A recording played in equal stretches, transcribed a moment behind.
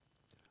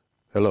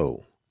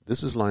Hello,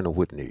 this is Lionel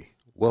Whitney.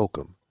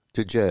 Welcome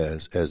to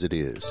Jazz as It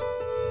Is.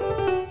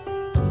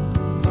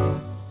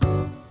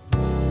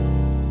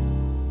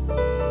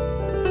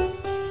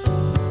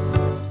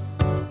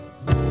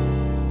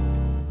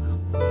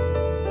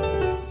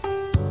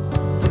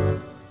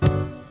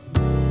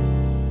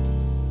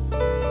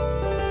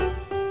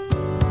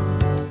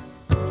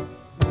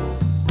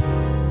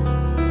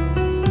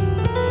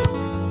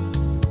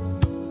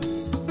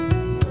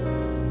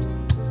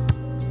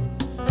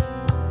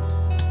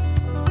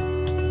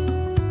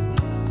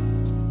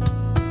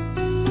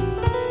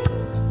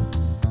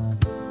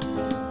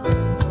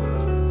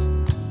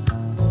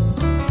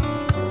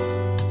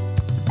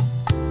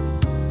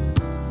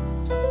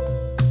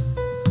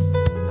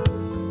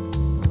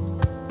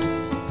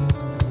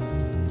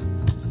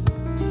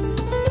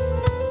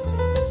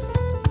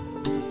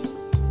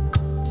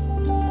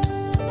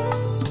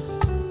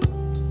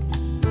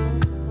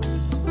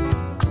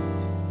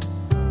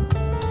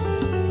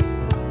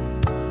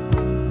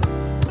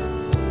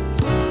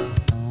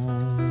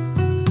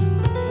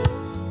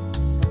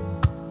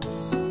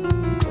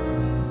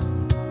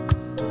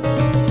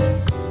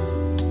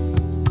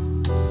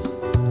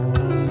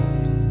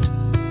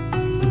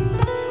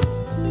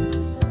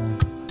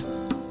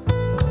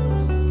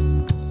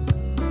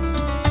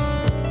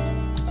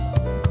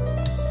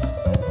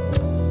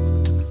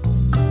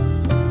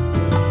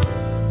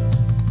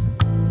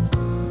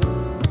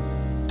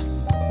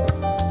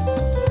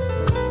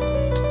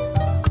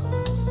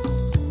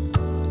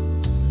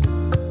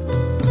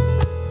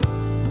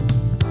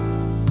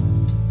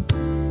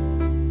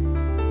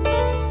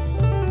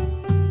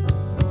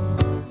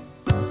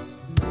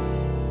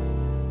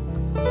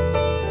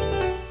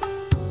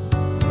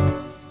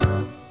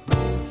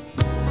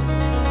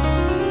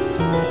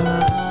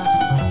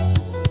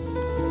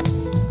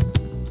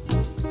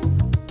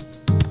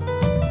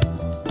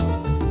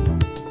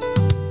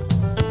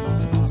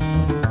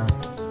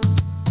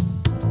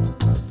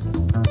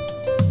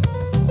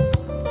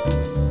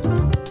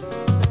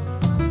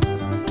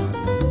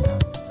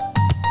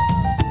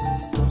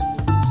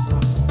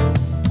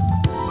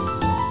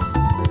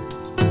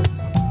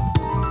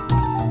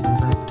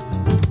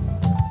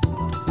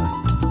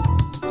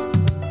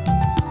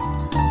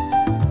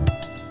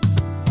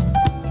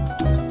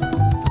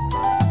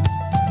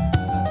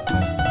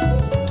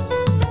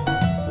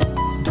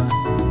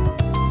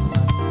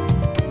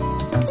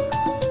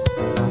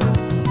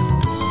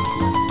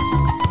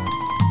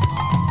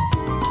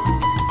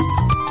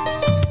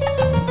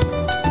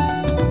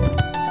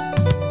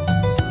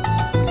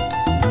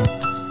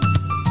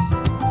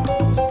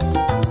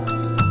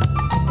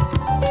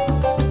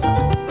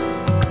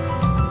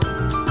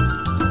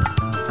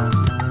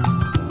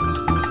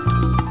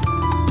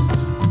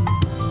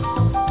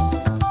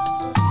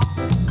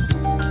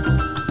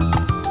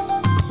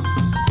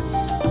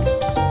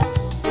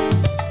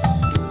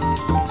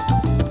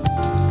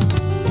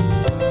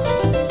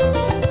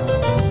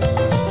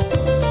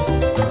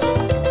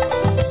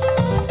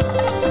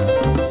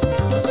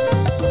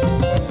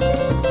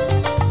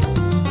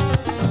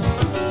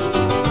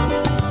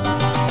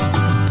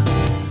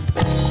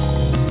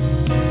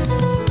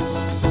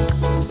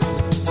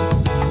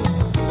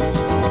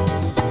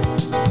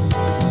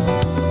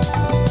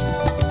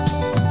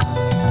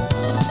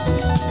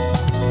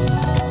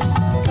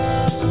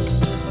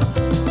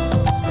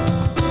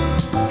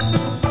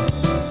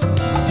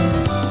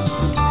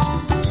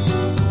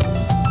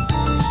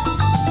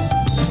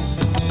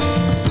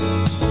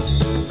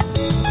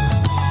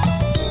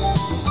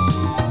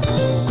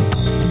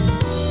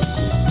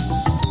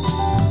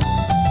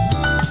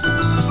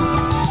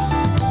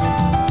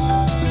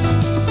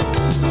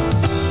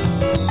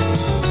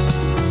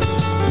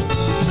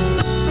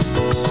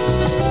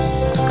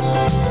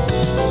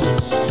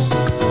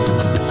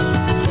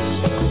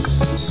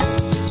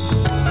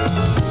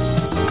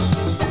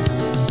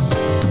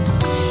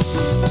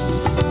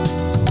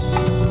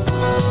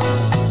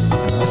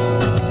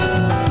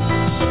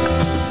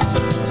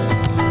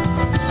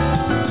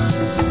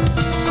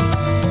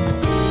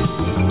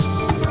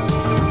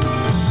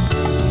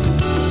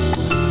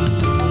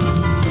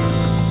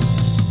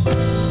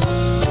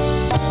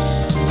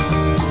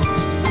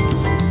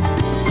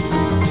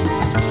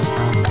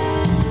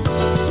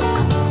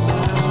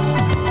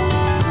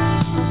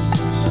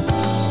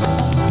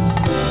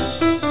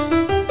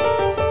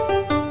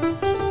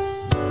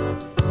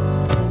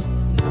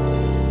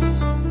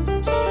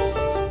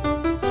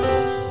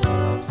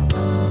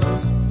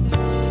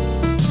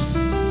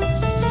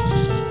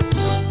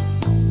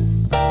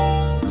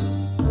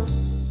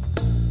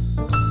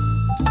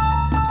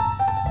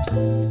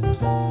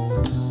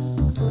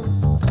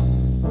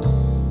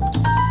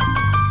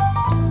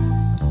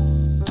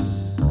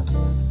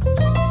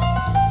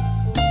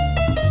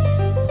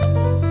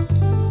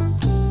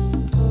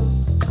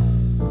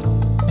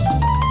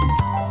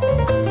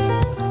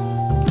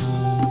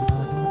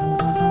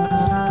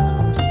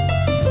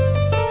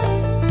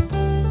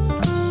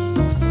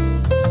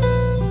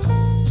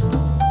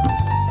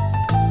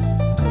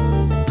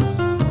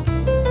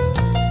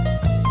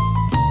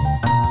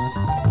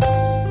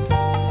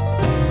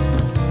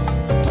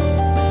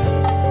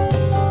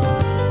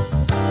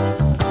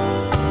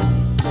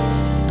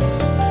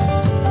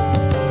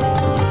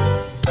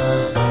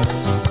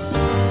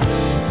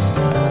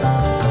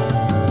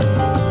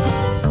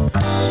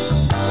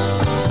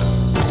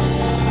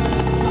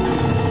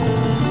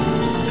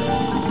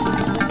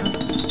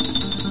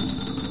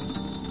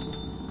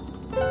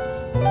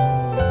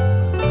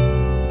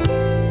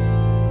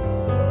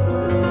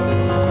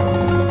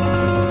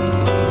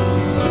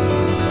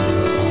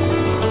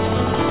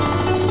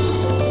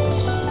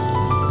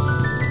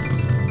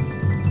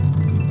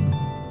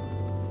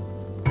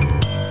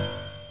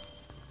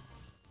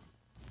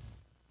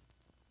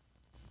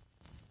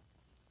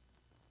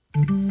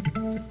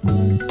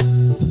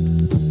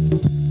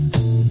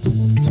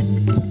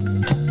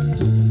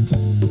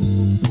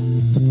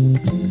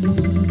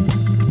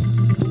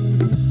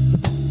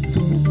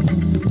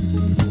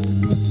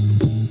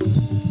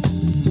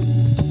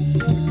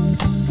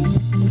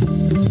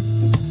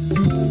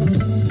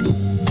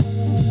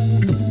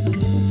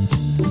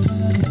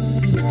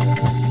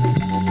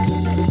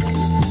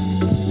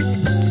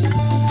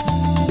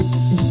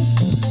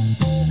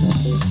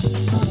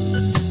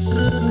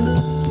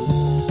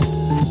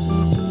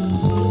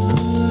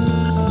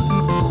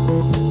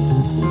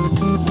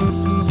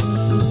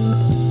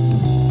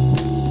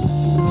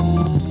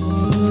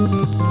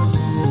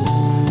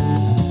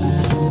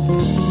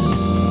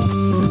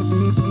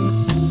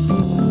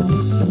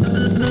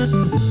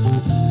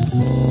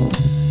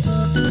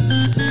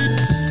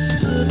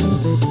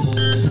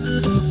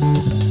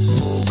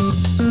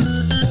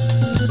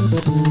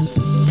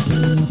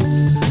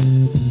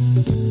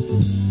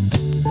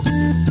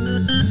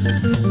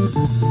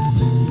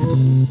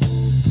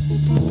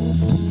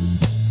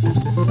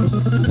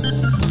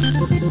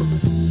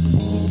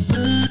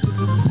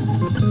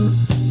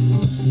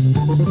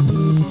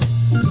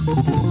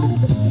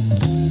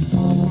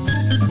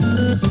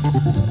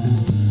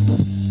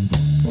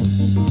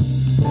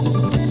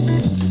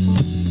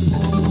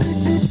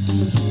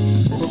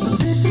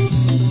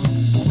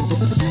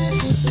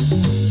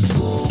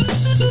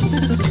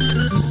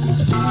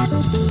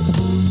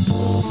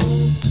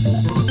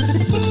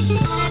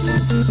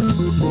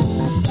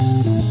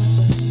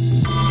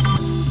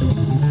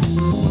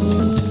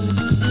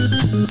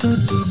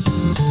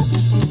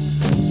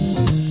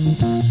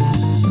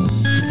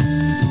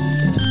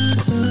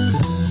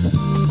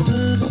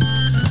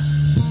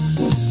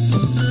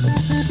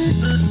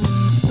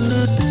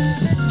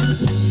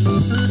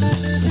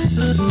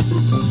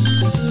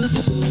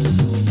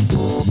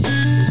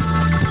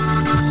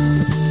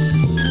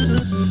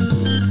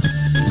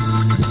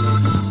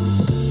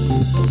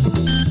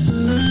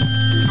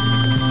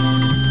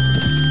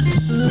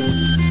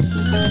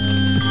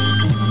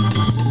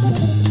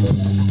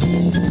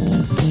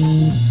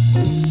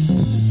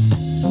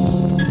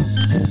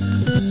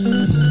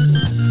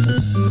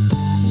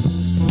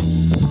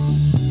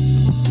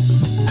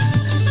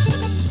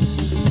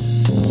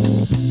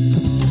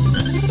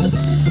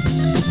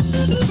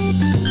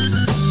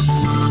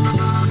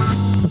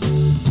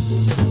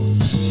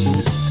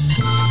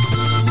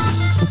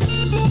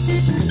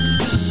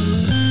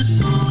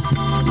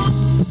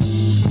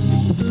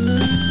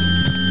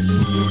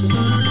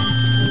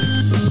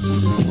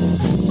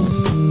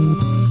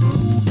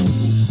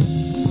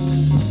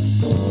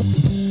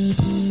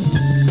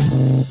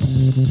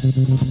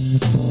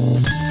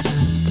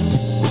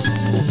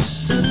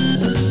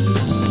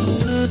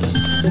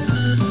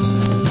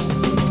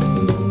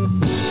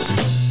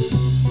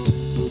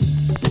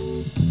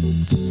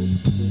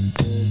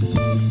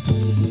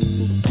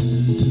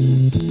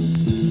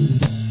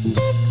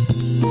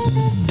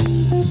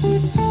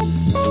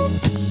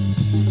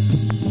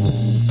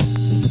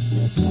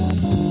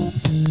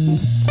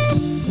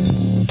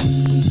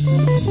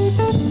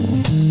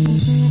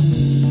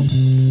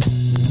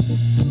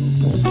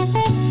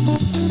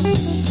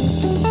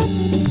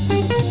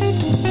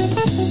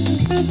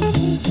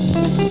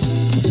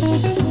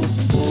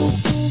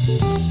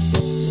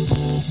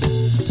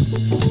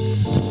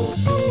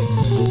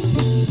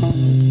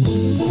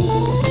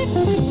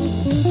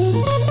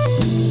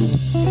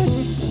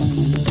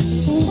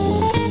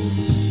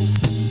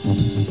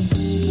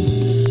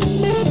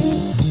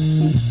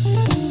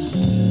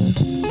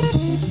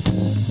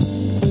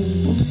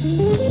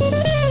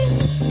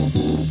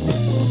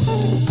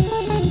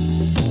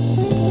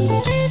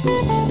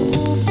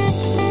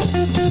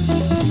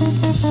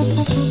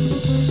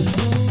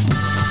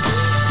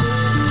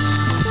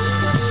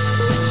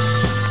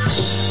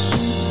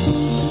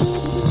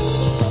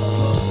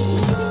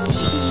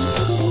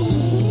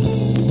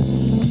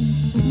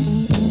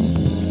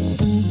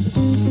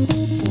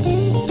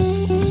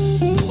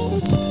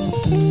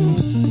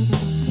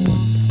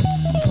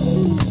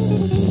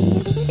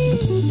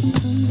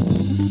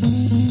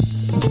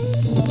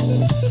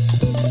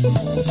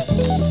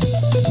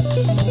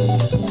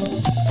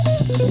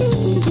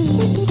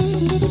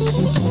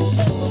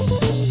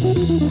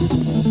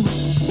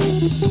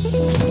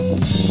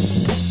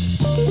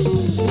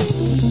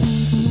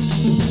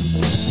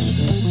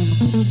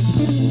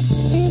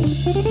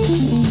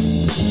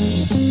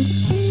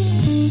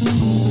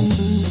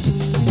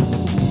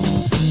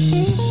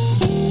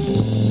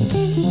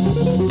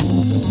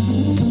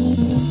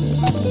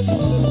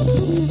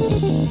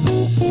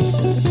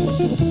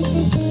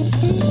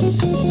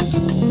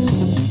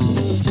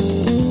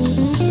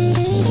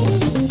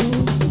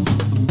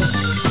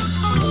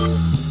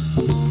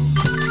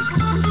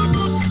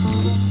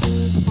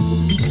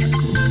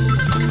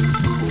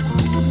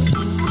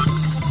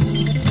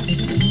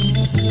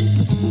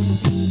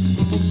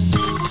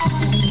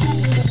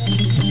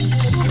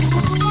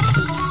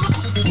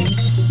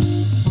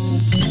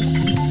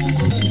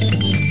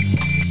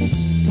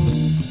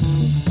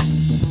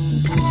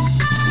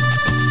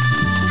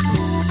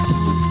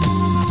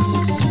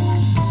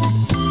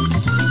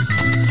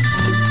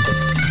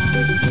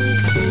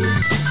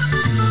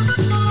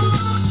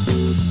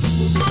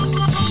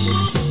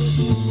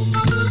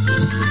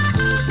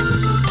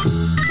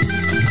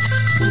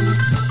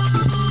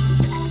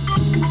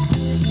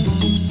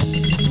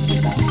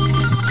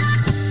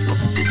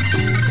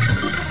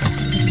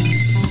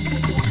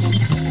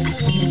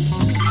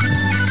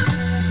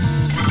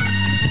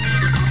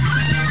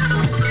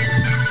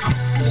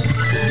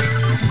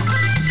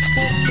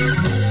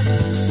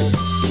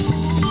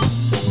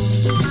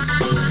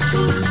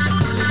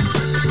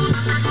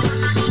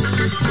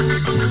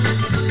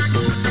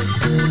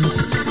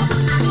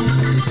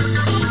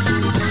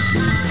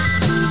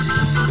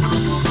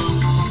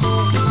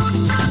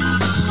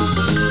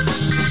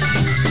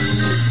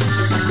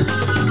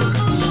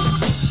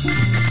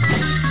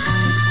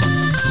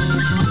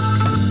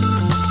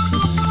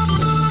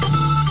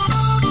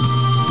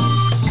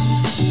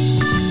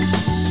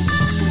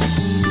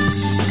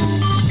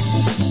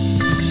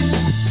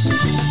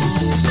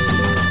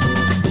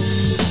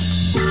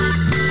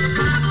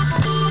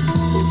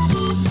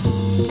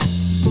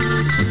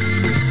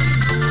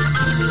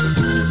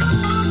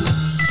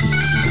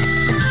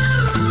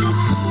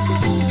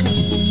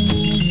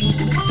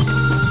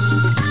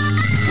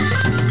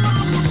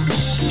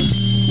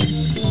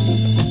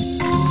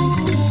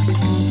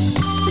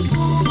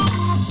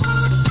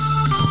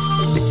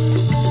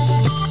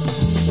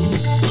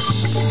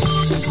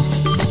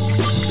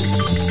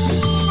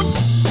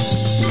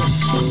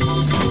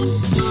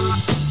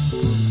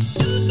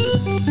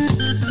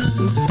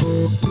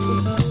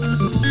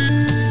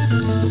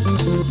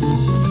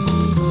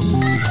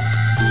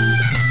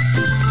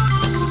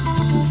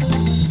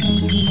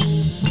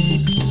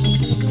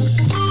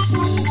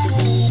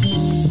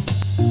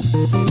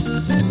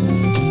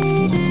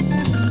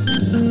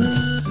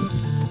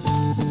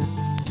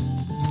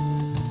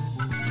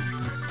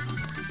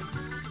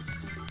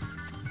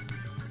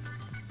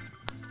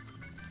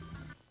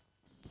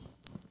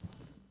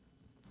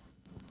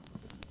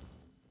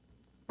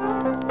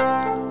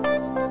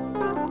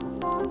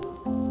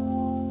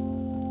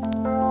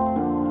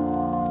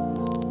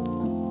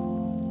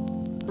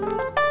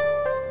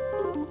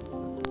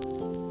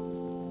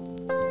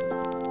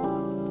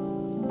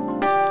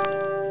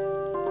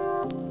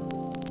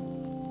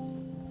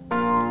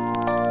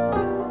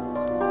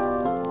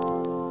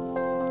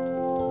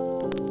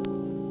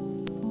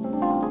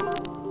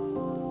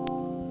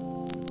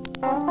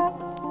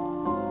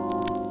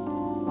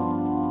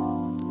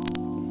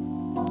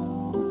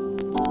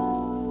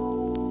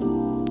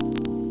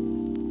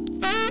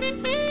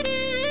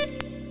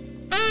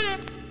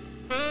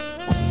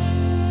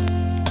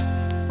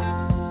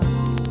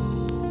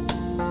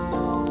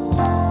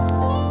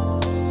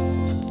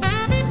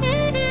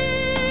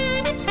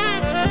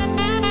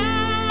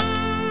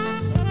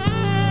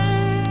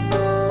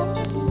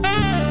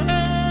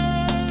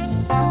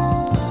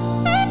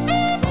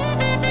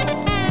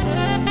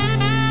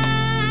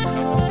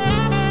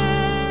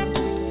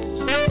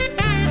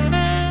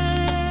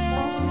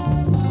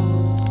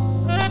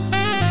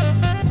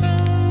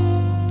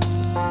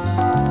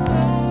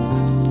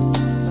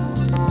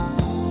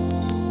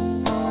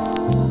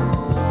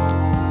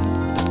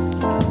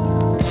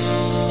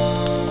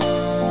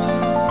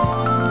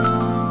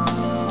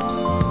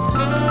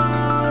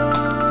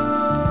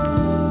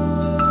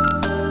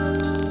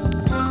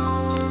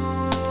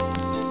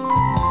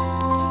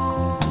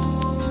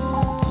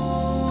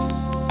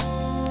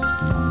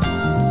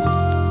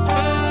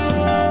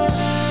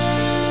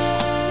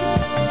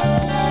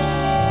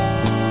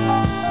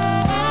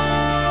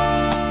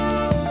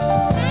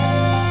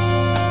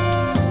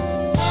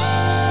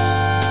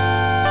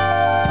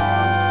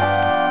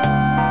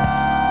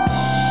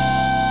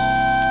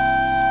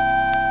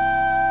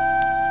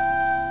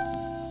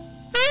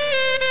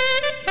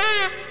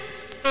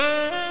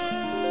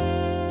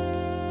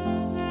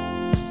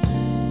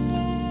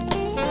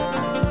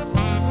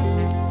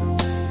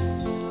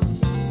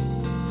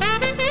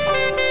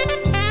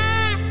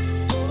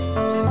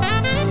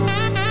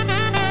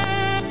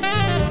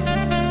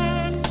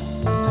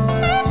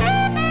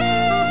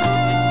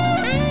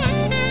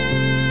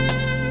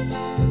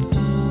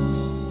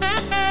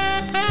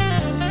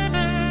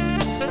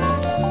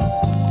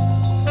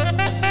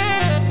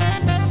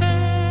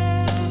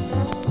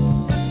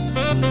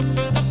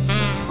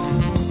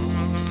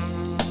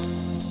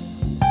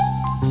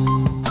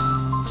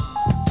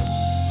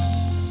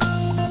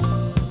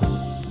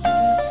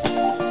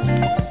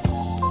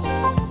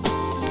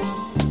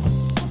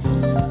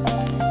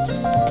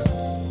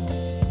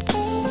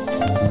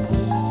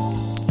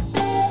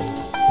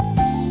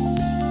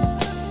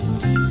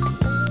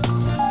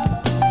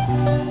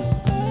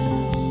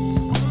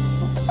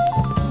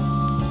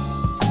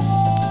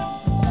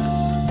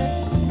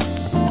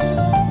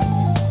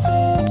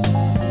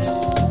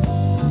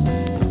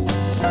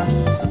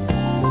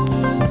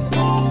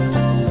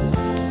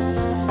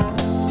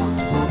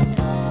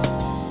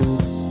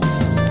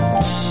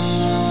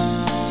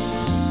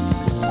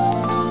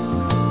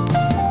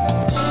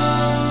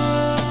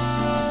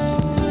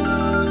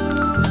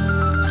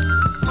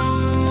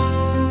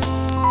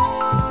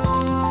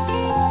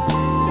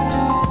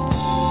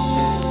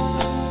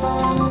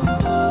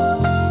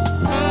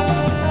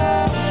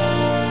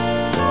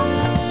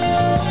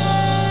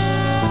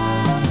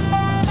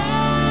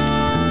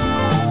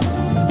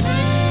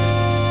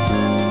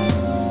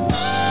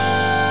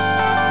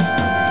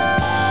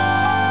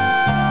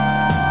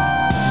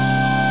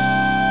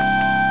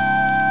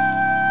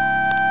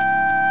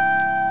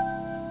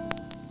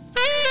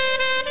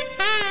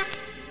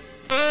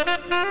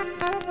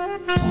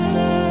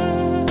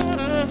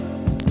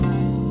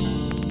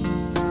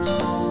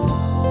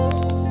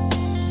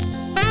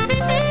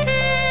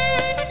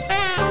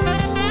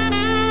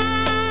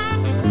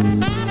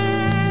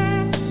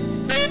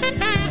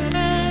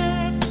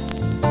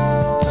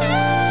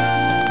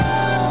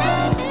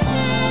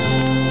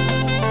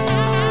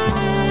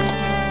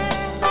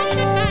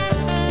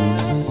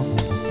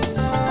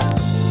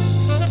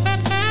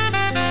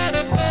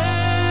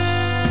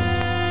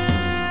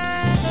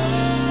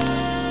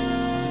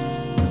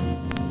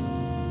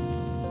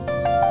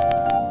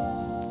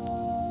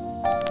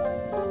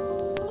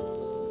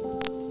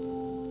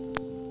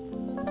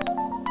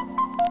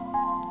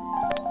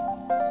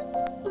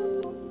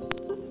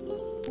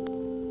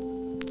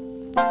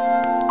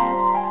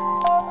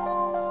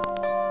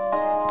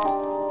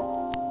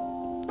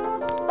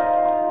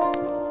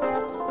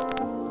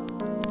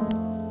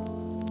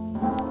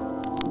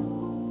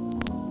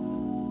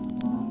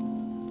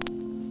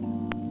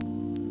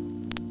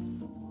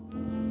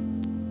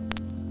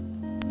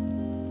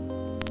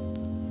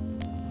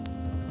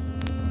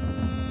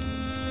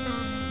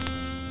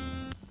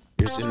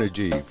 Its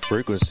energy,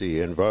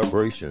 frequency, and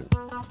vibration.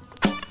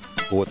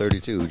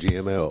 432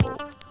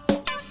 GML.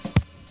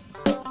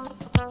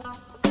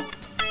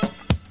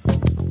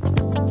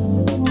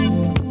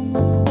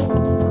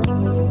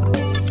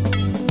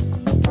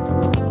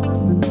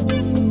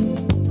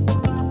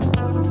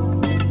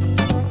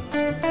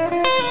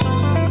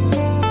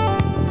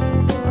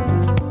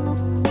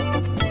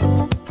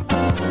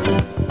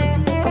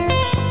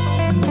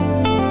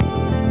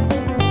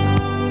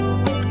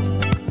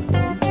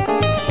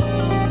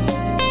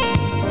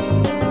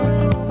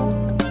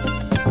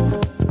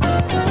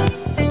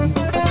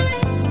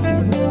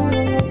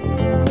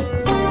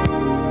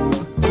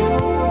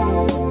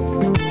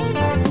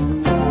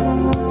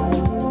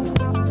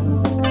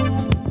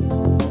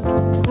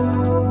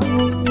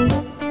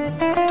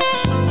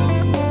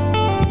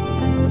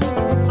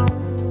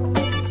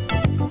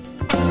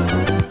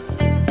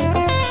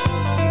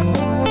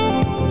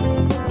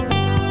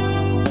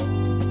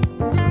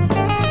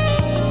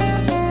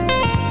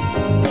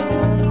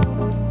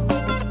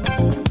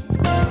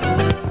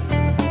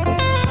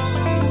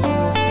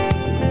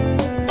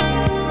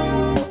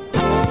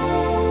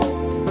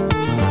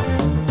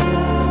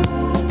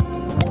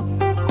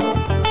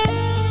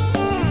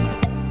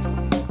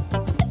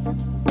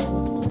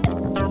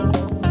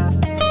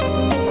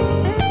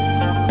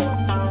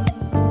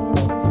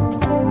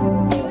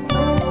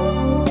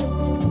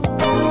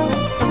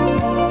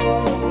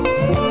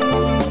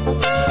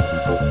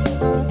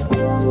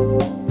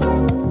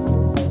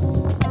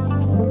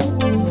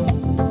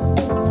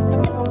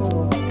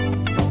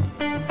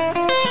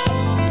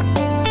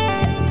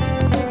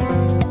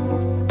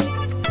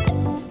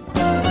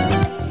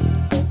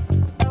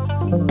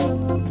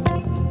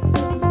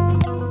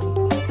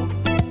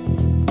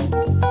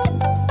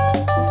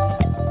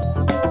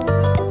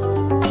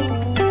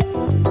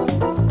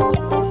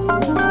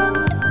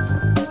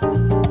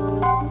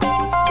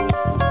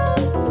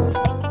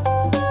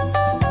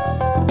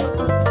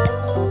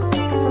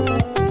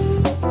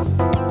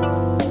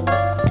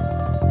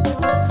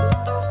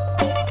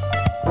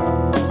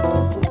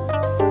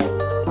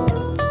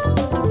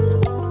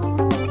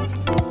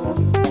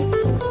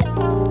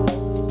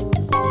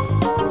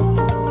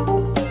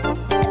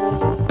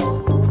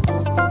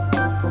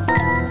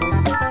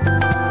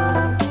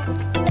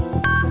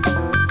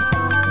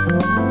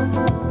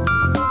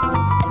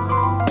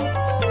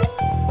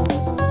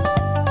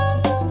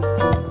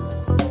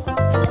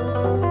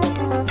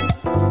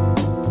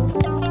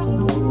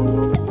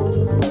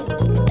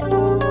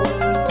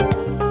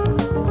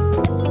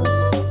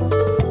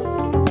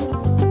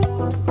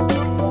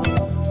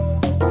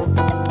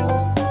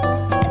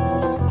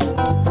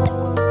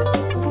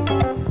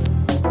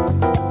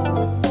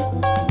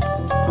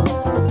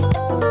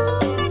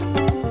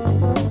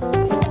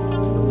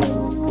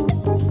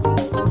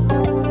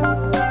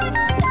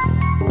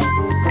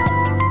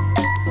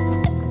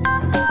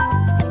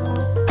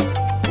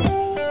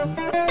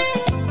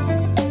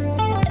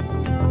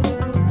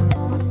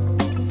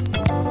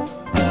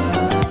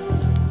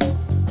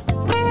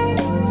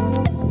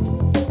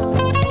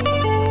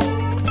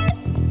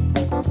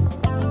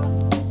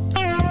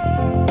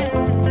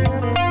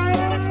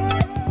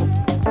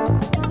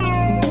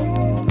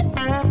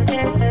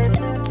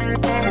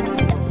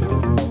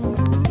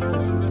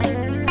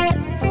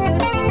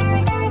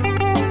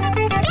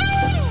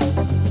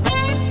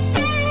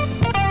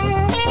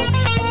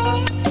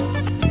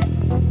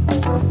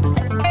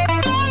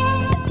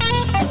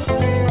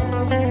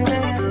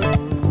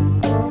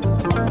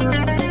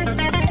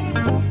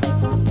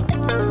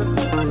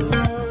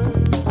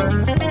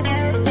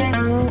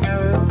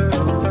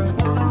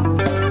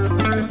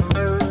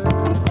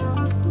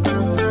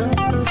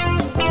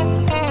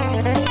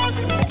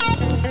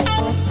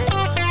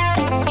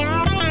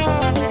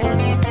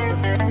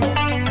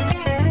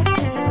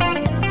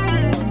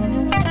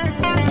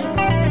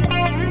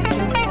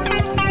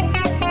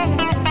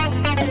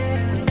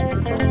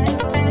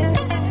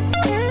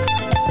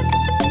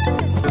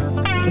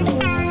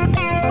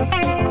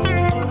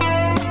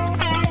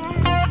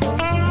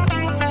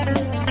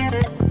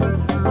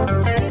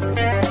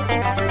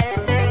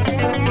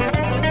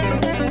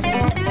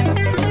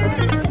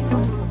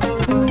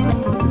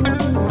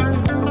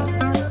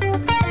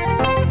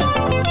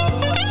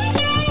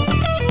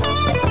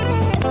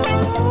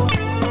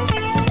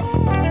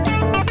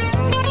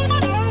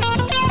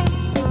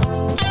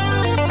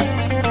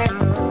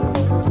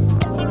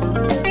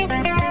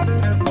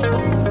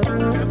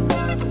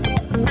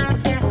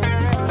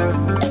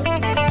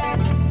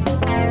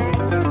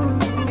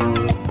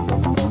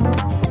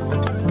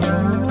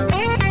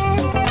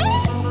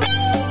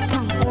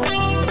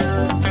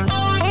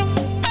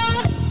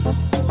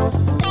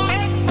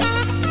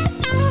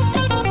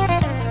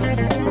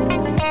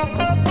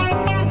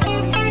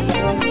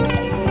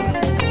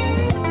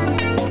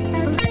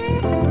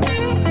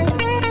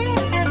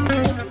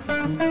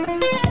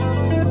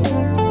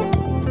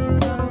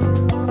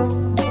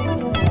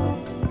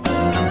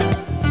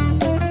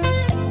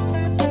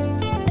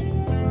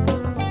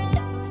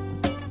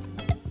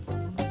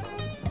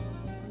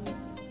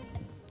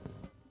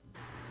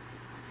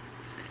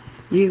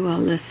 You are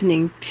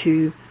listening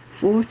to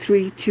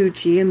 432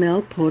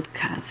 GML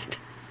podcast.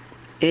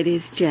 It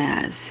is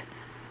jazz,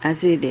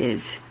 as it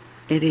is.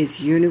 It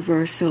is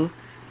universal.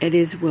 It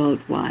is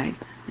worldwide.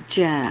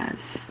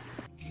 Jazz.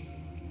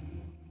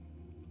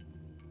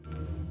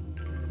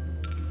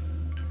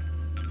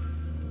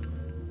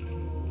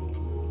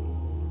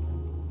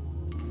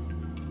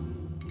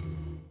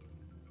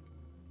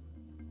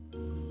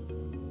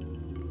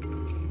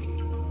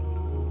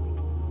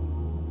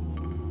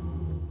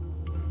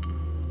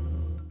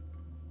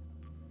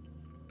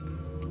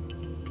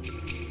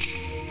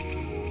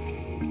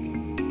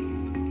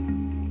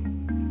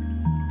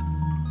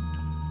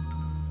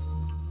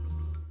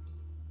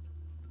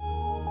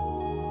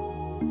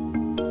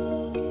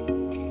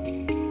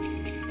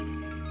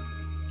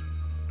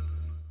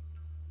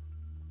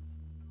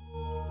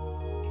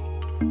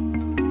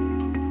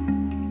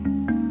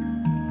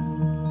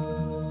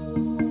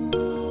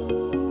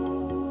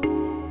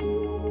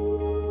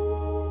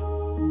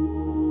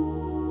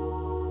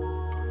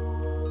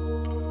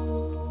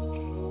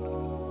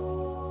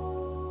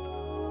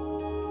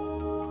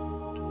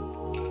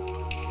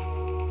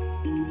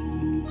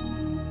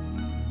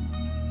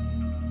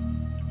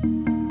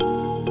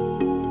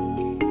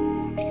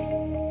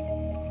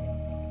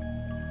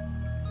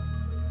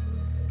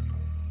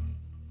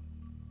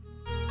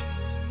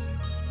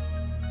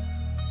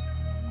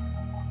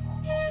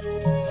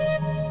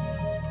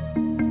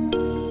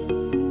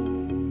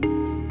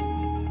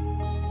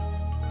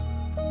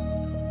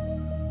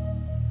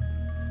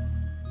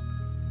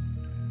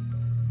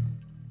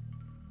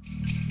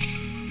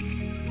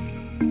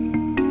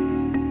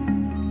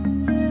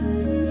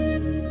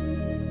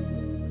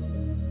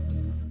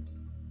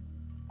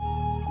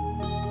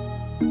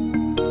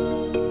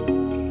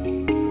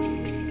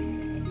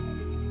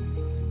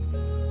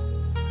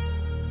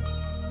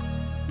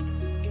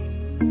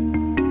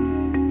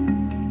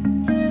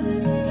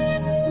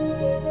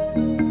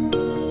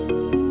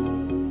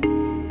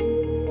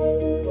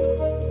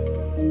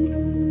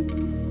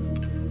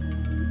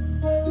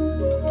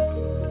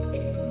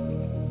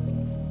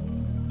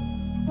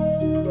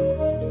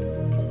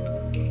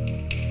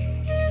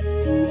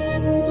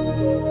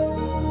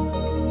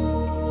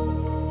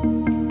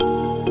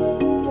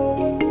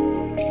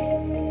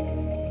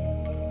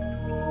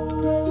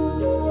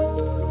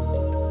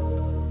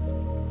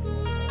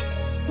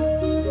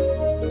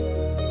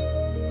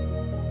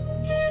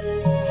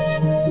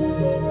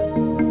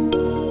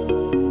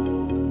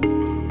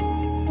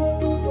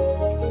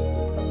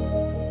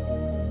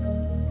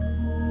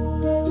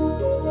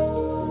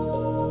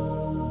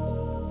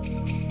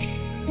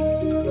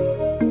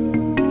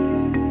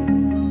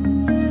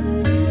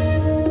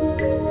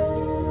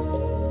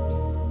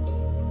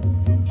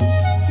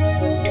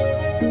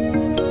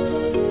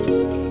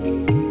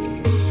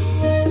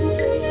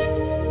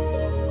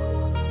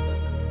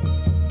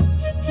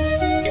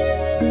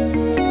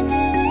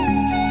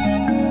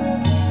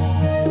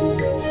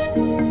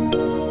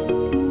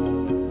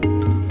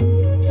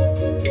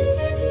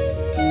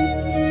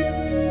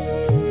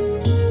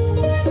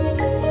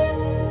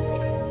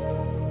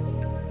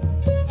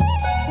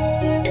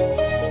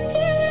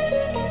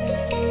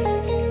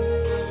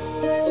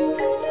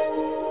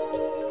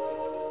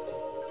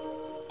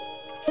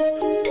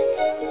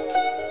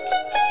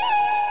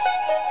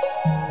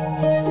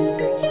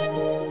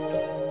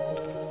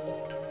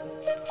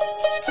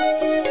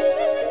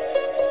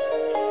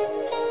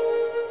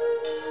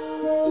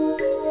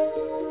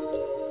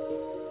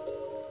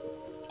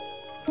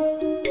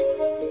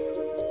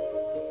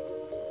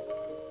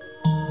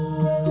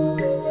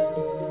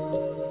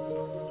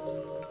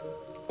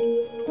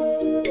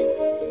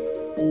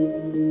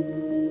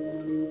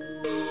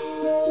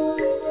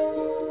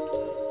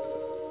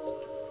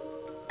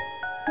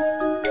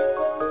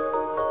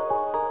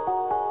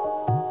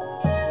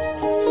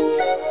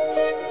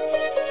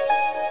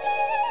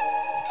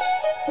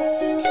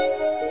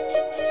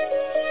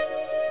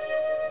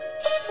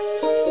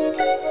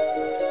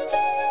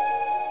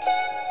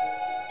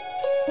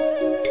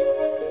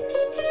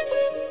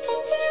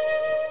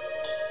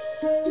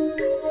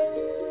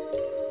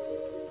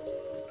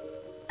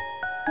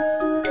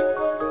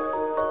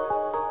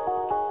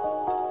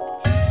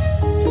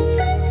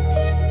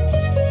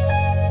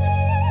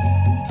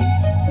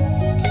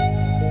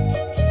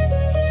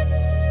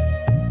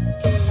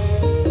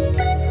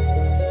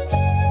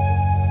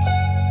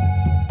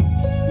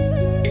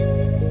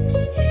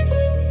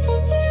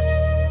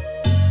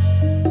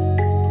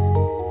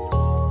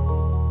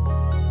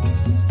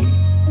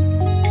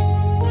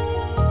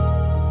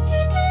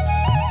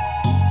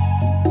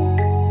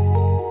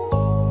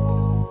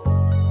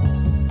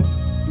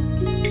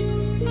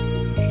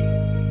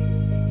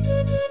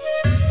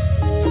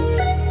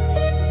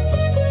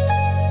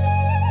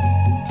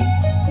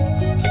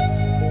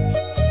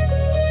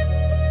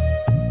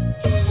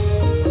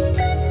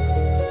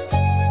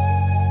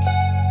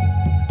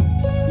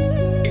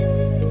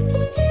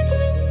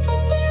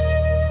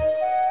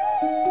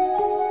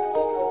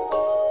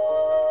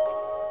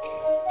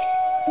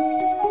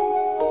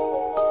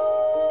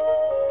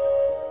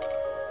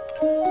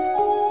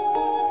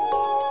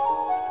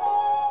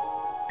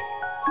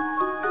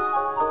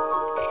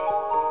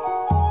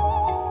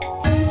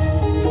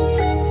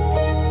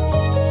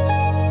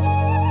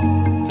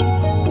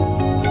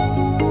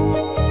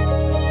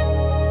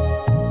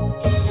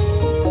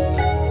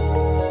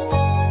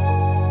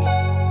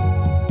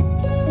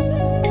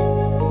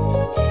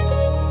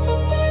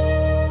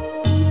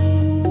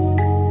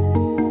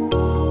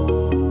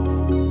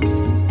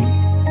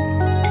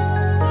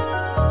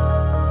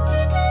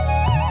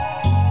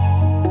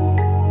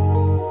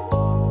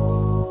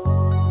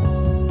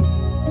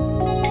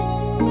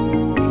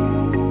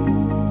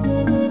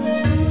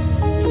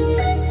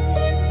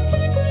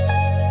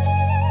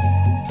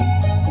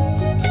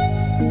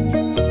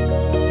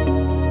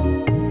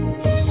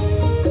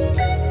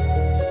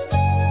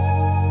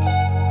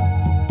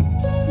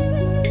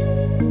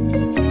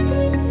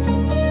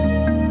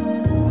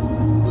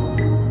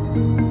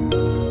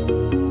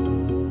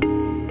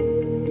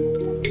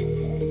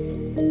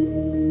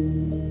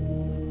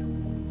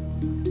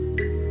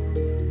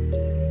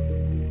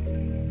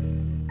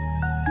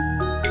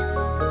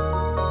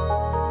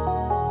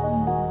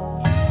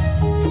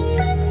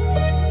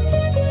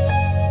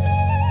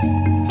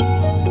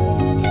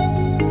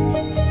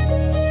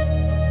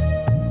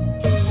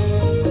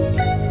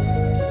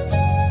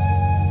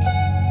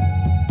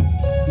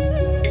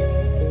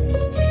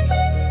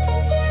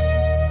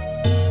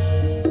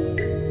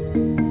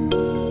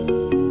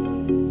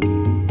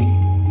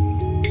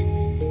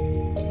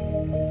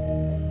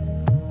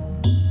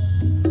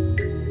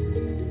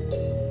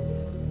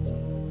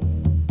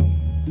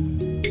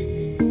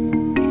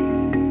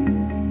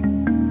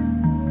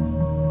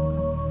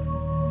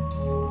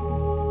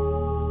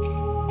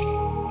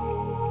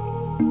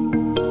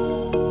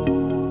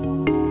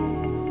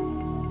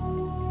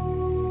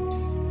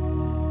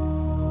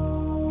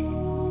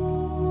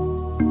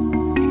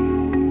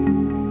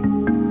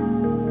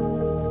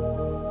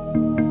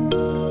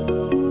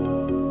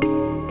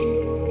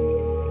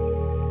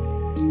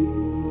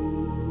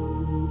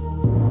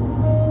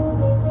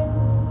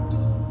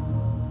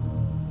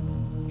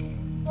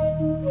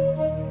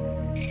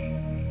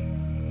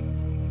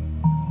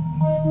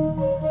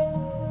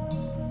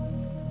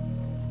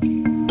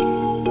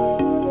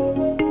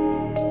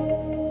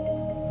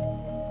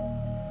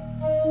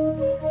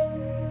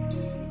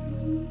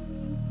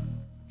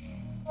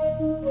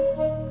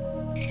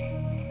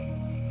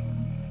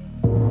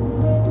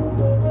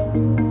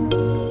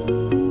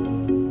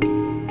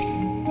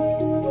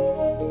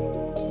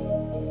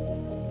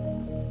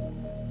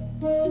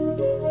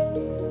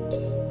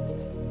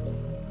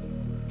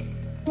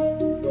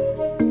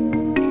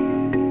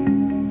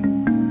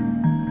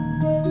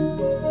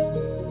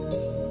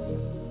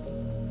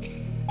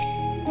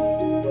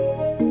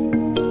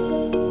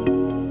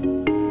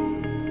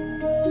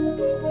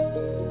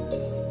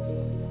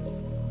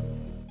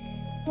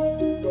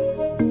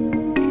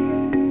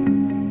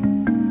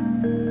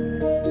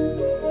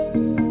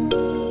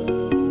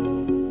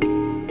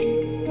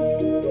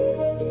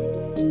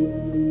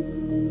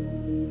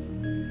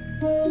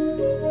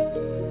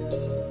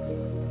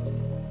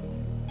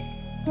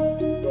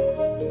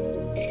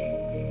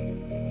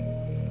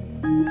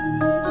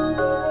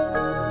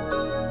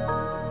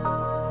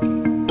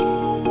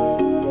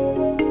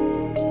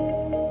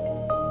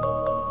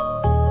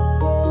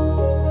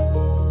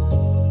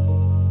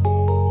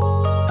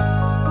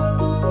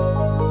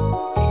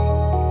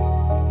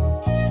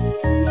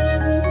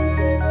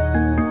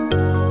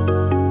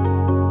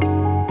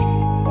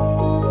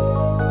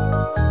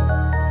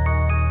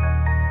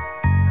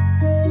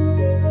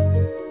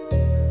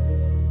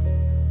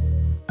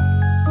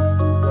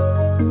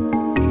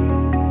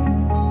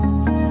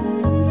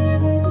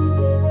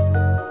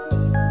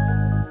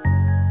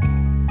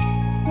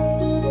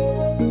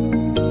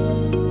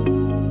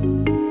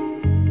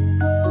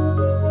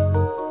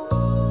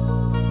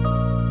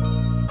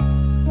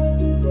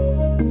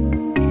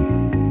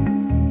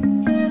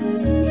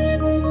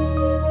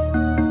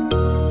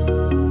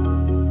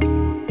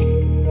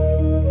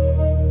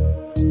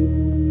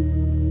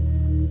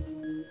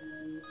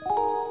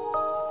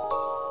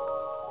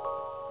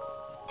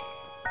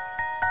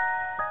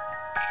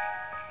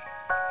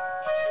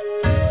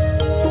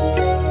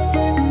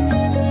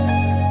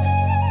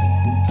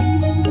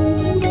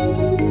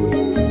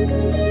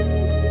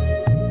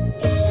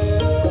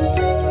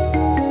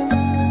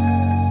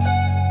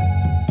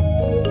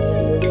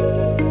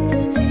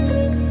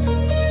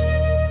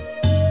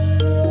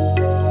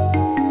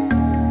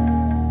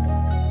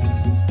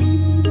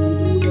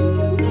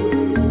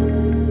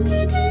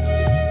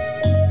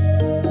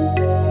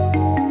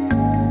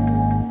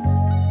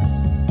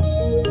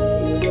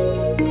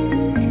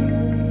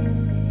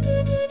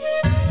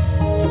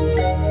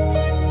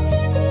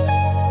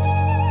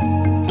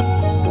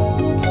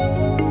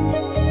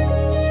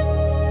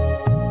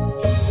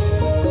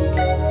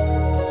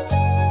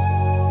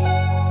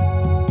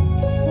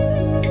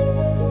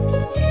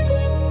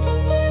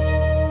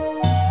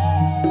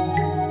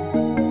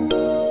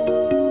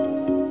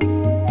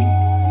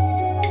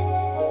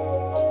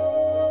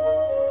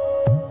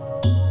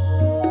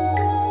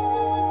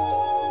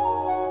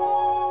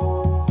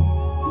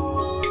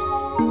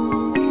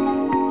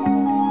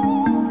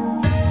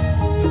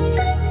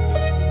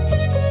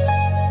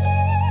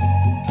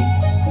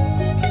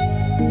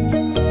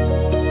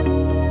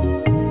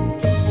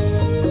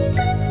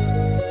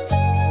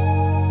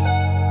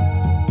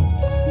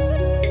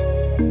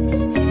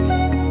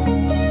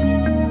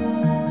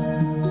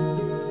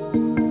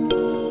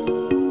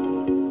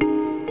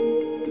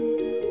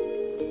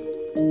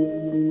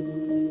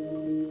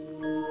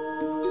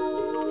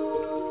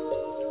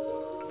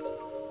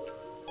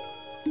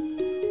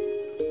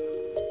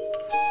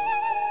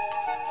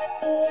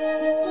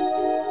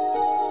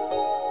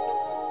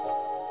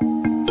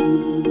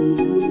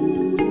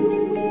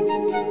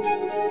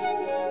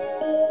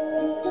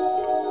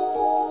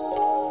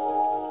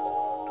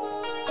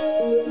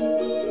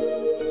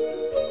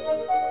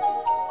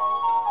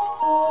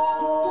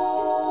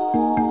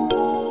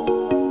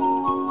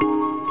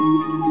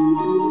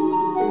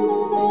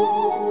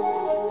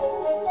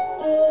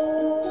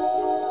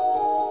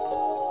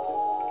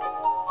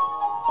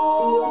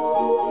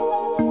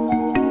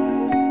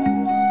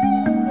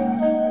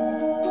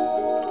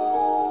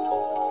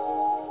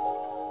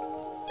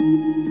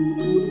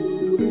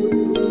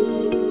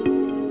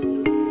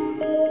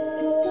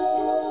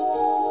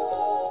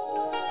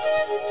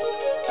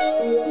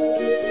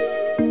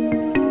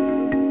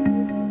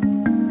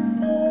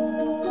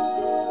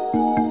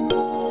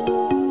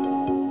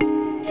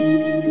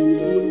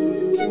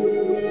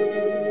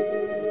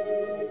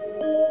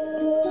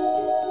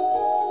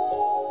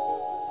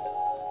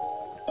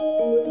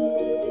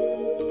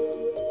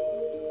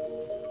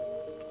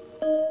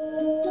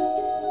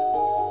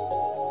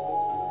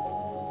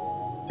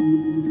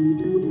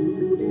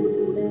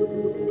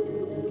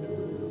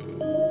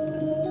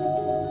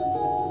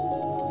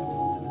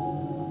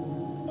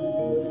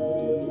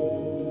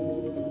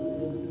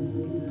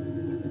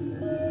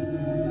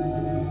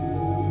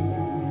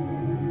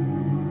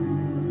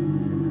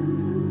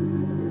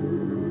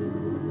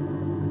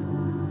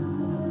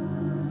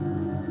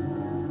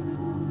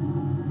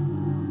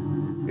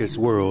 It's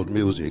world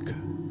music.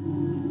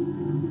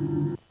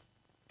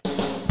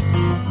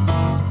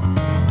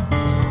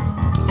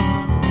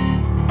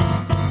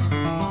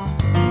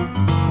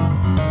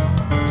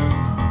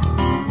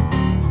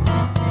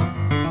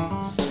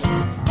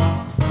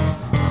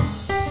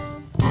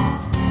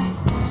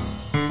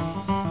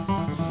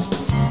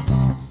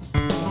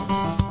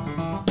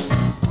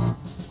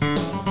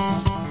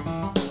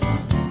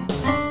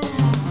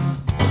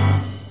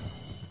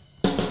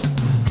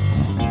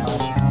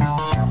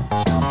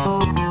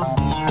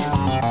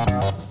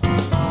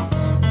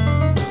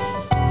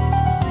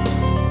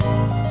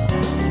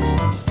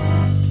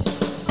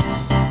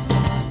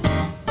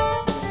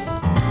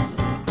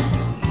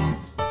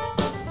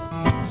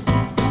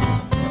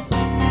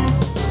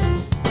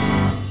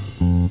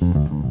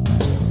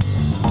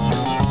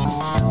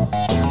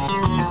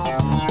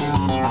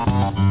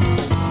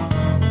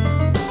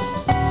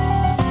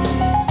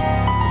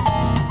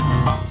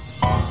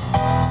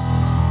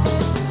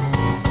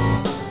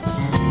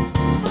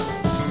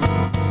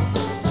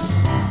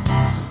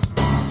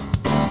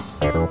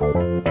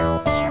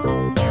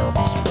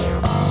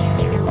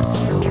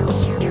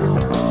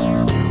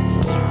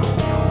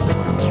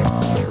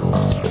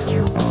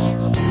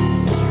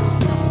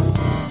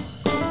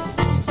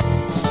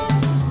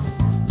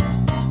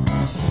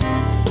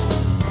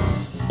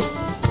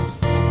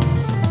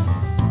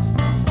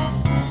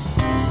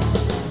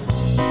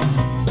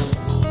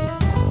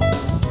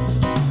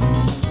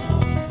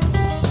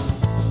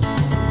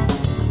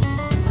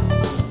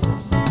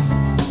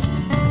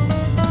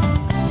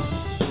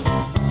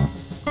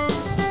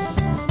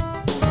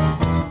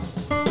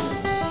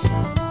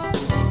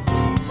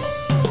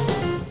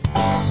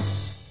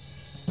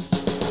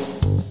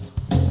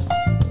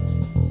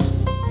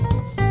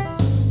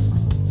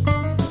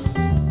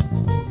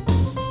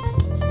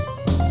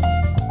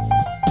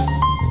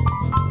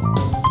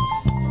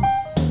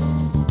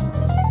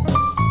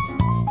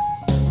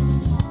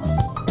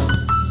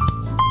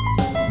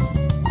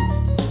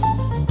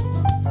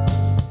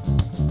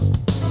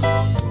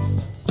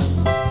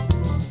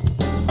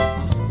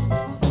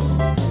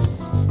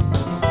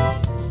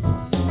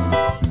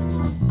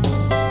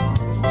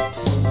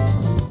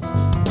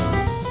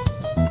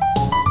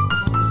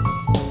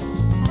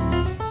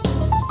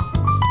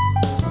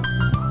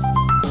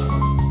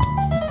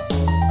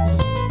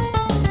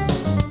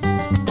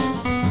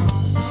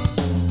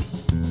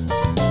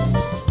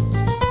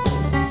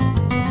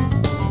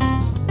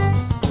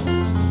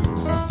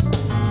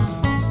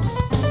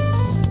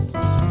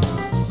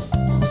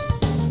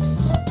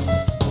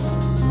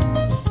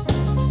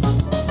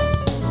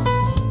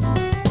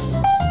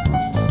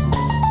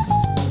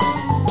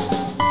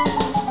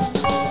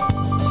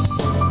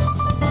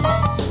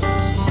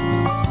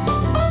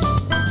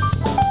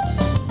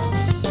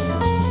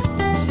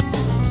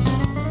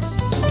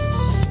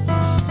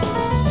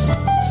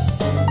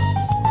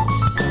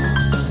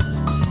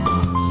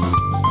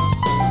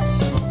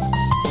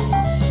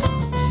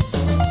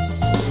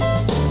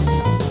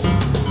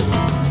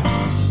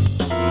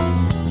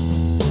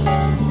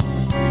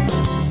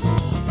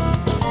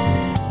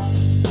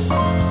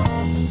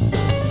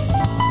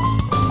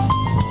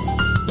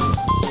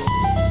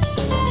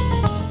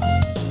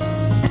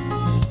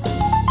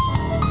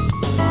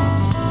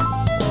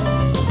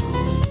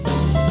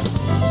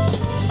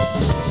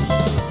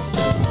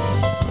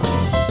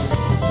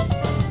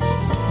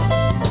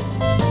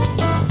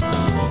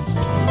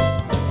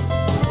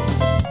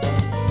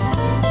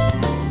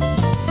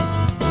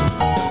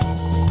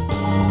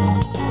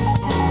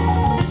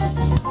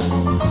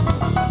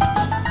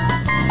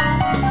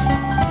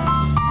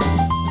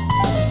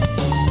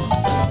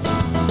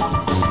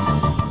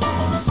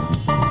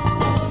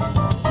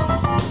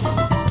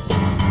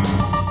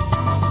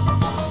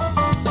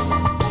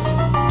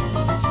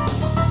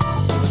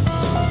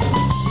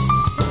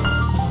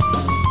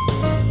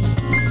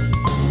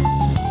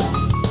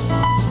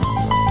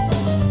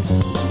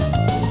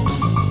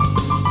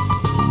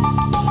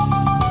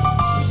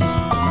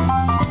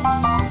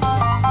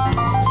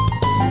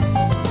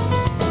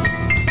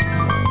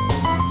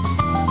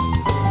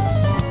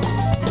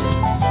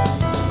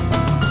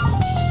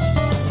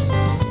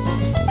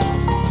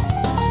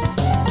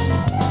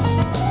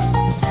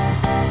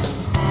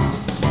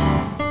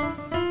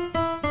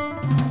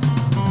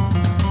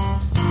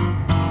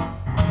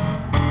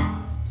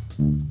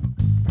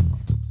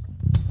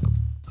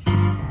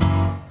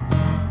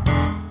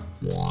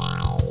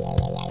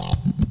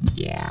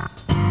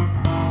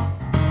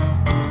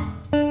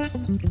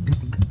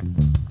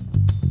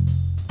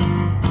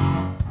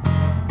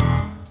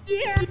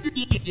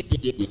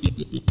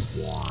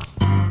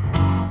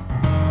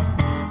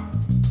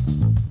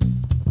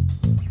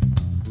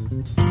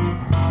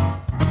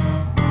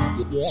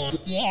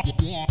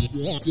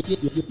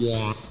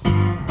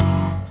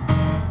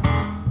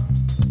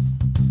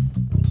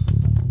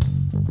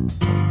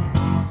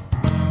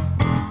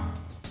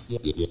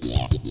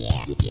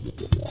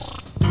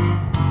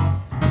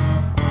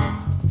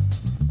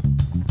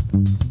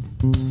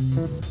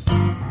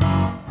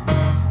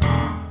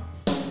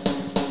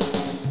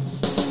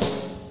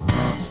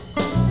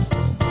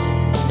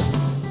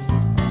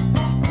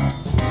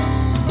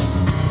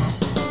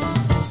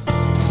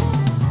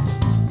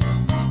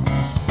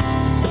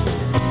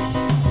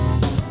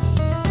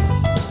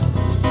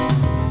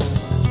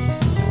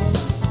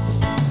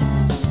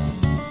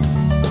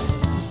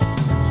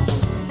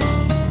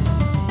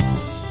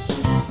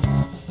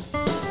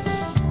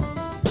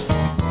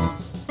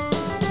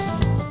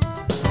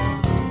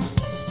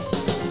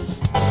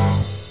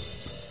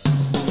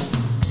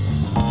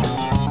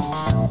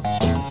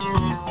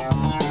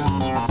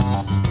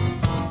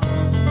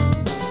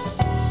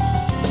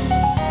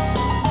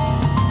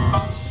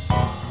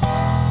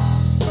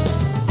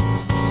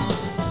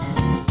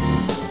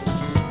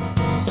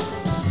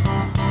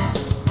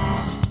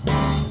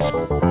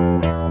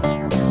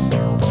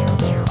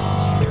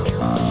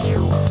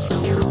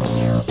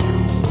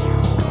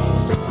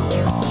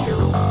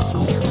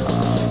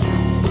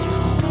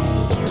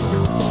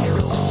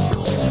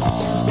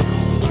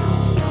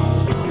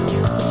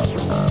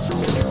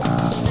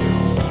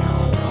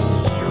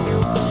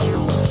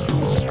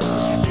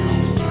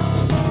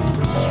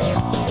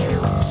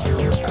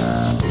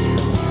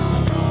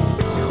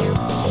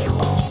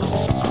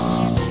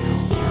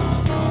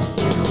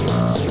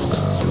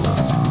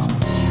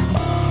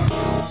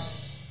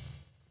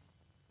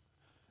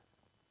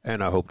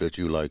 And I hope that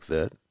you like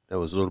that. That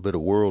was a little bit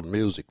of world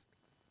music.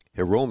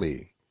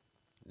 Hiromi,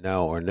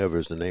 Now or Never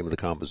is the name of the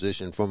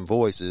composition from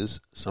Voices,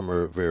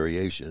 Summer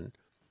Variation.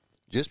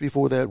 Just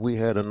before that, we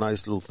had a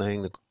nice little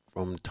thing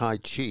from Tai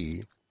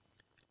Chi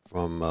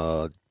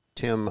from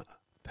Tim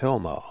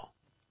Pelma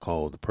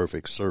called The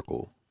Perfect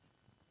Circle.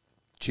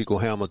 Chico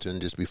Hamilton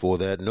just before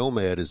that.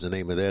 Nomad is the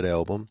name of that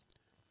album.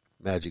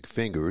 Magic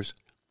Fingers.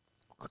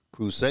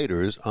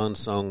 Crusaders,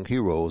 Unsung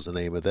Heroes, the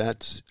name of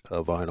that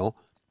vinyl.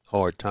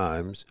 Hard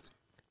Times.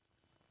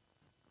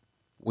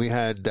 We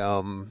had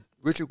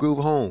Richard Groove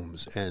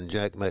Holmes and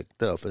Jack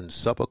McDuff and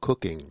Supper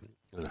Cooking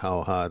and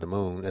How High the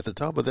Moon. At the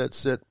top of that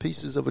set,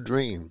 Pieces of a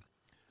Dream,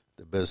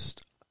 the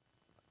best,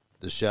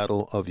 The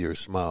Shadow of Your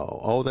Smile.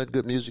 All that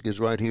good music is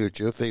right here at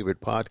your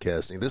favorite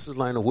podcasting. This is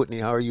Lionel Whitney.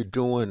 How are you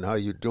doing? How are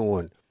you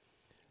doing?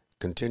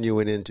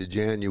 Continuing into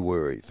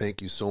January.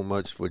 Thank you so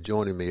much for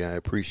joining me. I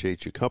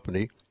appreciate your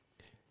company.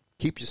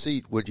 Keep your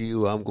seat with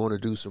you. I'm going to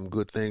do some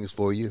good things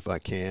for you if I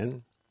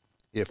can.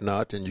 If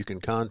not, then you can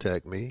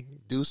contact me.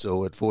 Do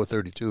so at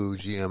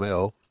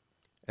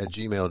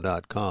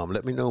 432gml@gmail.com.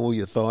 Let me know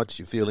your thoughts,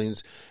 your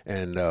feelings,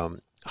 and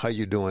how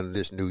you're doing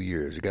this New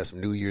Year's. You got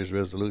some New Year's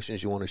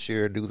resolutions you want to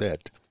share? Do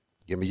that.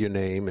 Give me your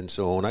name and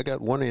so on. I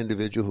got one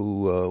individual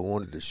who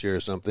wanted to share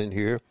something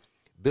here.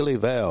 Billy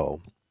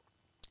Val,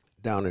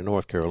 down in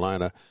North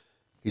Carolina.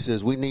 He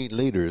says, we need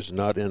leaders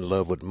not in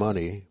love with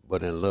money,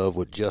 but in love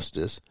with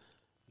justice.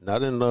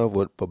 Not in love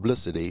with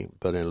publicity,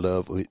 but in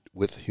love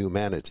with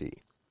humanity.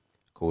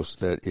 Of course,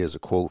 that is a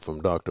quote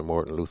from Dr.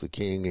 Martin Luther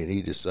King, and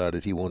he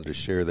decided he wanted to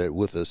share that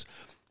with us.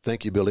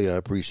 Thank you, Billy. I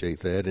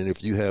appreciate that. And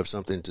if you have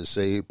something to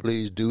say,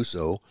 please do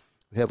so.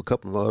 We have a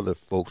couple of other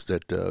folks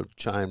that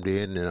chimed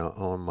in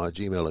on my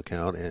Gmail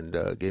account and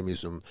gave me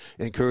some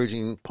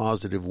encouraging,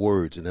 positive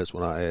words, and that's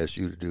what I asked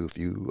you to do if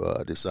you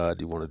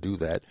decide you want to do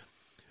that.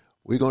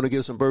 We're going to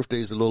give some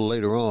birthdays a little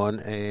later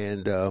on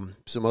and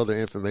some other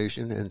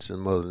information and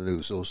some other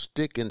news. So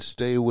stick and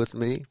stay with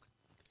me.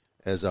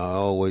 As I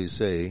always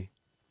say,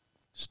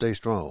 stay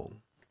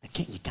strong.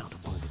 Can you count to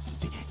one?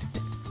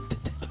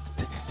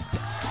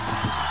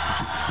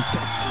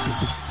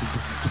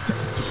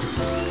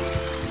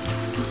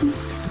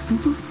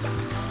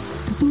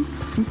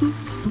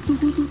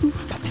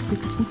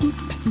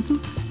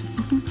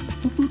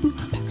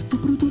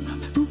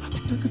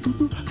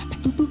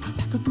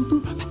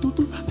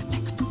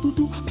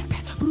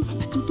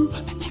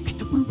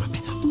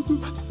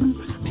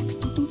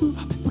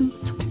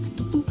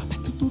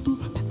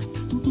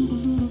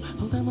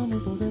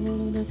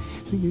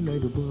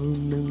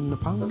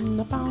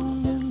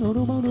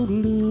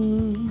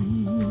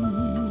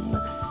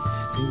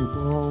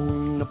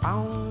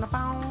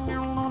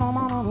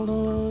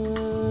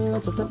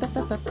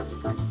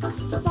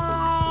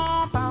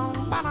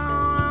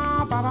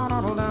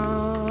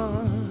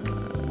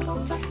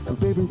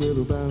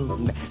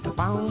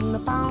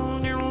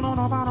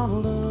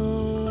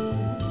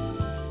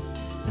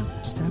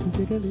 Just happen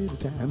you take a little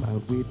time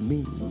out with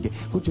me?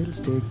 Well,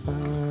 just take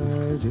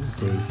five, just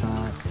take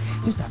five.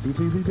 You stop your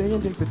busy day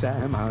and take the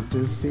time out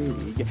to see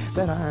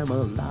that I'm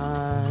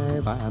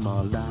alive, I'm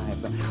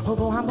alive.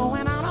 Although I'm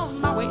going out on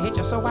my way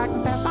just so I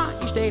can pass by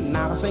each day,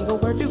 not a single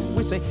word do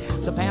we say.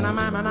 It's a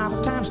pantomime and out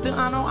of time, still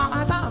I know all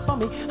eyes are for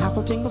me. I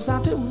feel tingles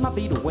down to my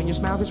feet when your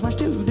smile gets much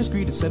too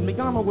discreet to send me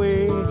on my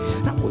way.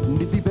 Now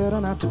wouldn't it be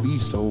better not to be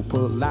so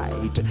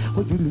polite?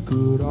 Well, you look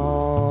good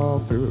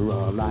off, you're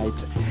all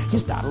right. You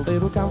start a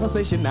little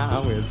conversation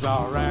now, it's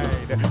alright.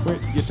 When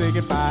you take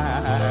it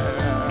by.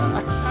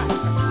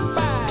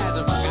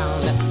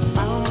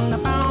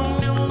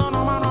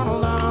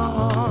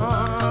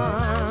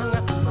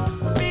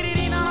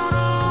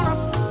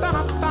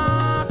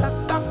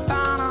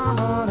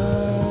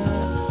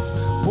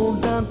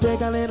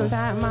 Take a little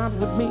time out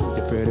with me,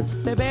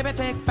 the baby,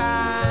 take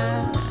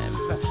five.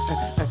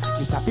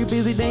 You stop your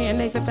busy day and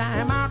take the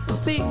time out to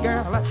see,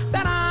 girl,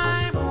 that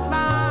I'm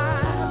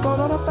alive.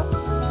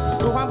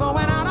 Oh, I'm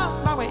going out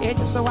of my way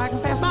just so I can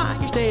pass by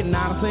each day.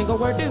 Not a single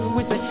word do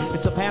we say.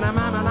 It's a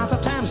pantomime and out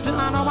of time, still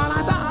I know all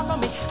eyes are for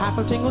me. I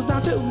feel tingles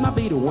down to my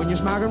feet when you're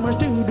smiling much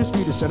too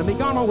discreet to send me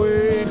on my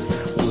way.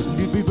 Wouldn't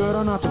it be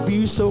better not to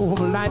be so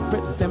polite?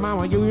 Princess and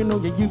mama, you know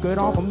that you could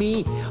offer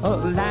me a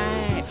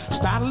light.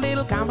 Start a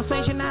little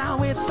conversation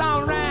now, it's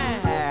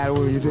alright.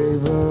 Will you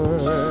take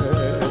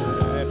her?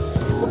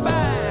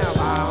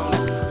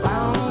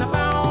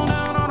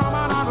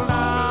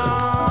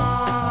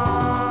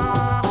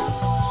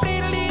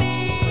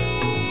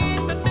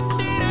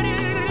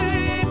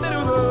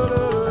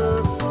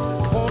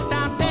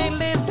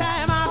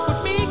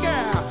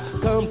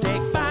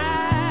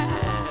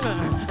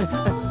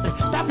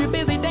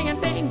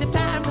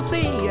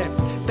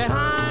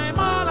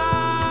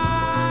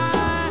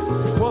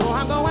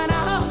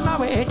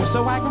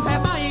 So I can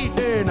pass by each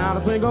day. Not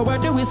a single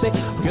word do we say.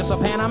 Guess a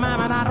pantomime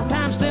and out of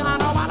time. Still I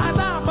know my eyes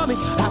are for me.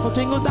 I feel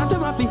tingles down to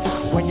my feet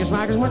when your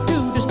smile went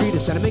too discreet.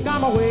 It's sending me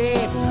on my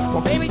way. Well,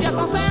 baby, just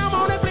don't say I'm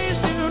on it. Please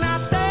do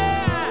not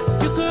stare.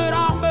 You could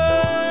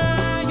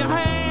offer your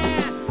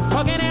hand,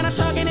 hugging and a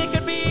tugging. It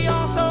could be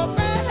all so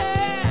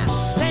grand.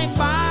 Take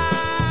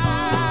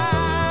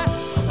five.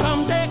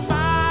 Come take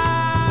five.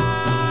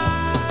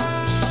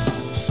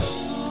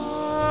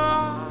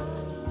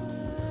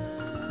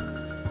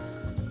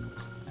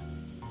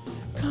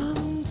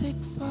 Come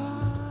take five.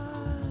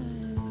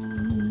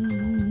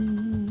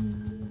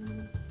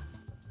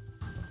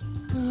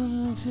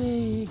 Come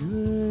take her.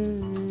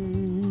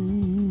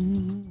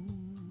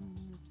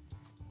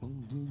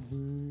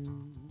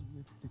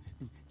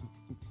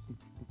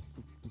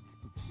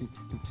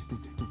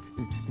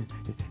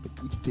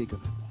 Could you take a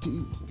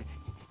two?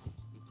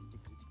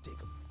 Could you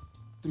take a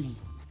three?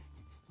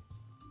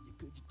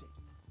 Could you take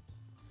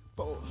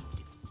four?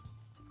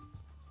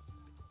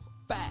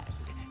 Five?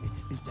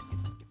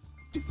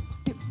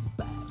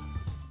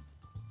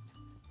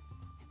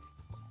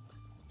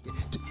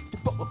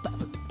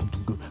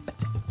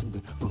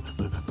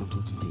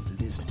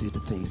 Listen to the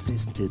things,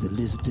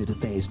 listen to the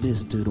things,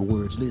 listen to the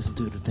words, listen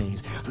to the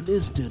things,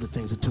 listen to the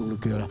things I told a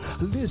girl.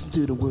 Listen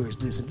to the words,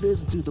 listen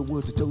to the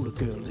words I told a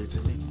girl.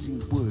 Listen to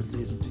the words,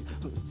 listen to.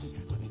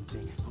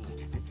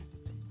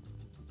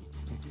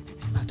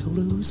 I told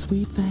her, oh,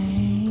 sweet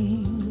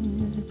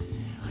thing,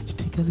 you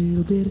take a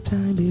little bit of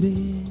time,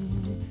 baby.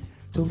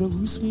 Told her,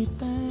 oh, sweet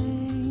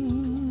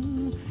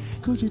thing,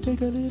 could you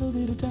take a little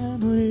bit of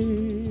time,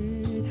 honey?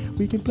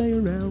 We can play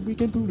around, we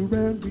can fool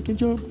around, we can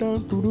jump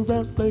down, fool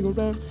around, play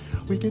around.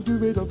 We can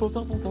do it.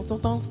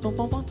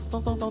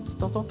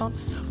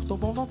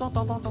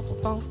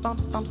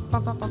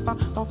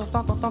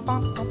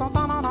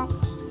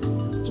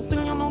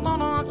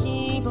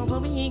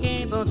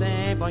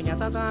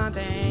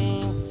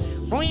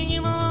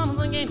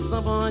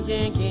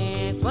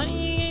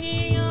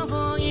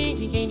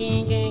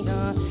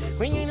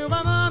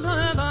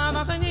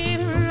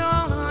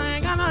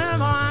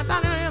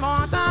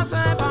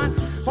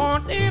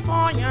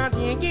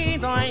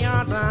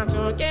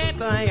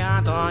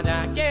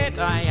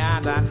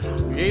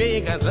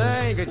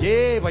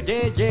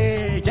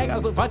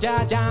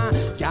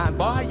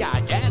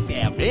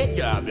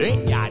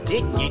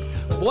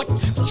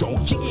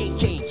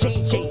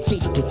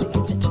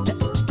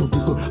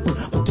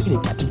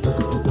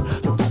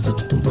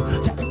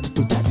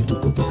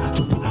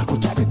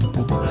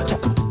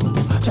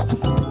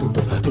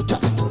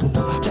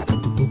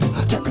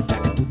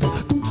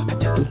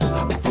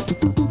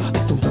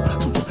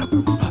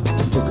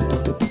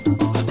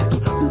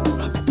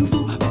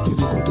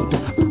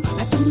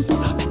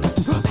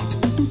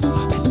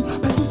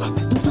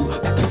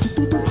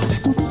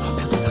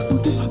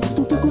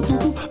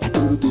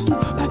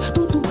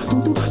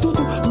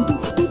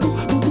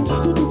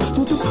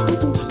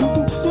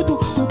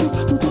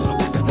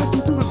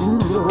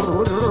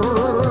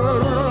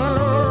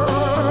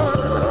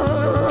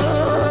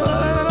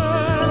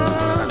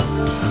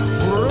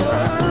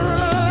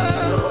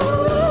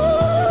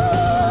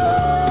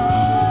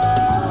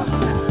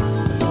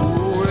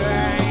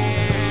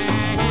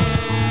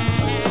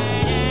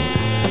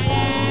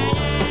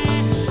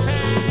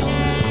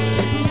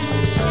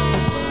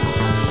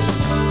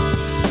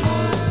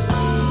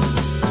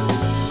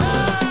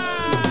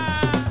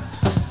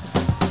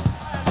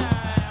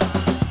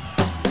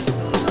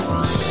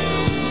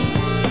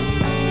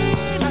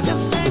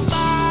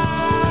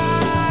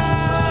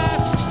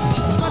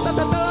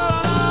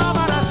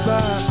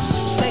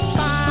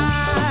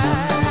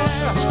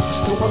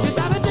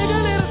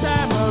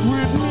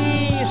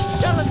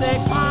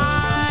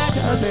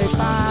 take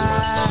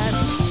five.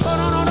 Oh,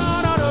 no, no,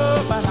 no, no,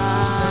 no, but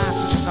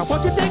now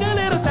won't you take a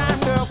little time,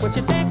 girl? Won't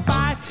you take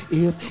five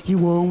if you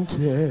want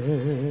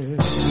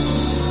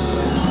it?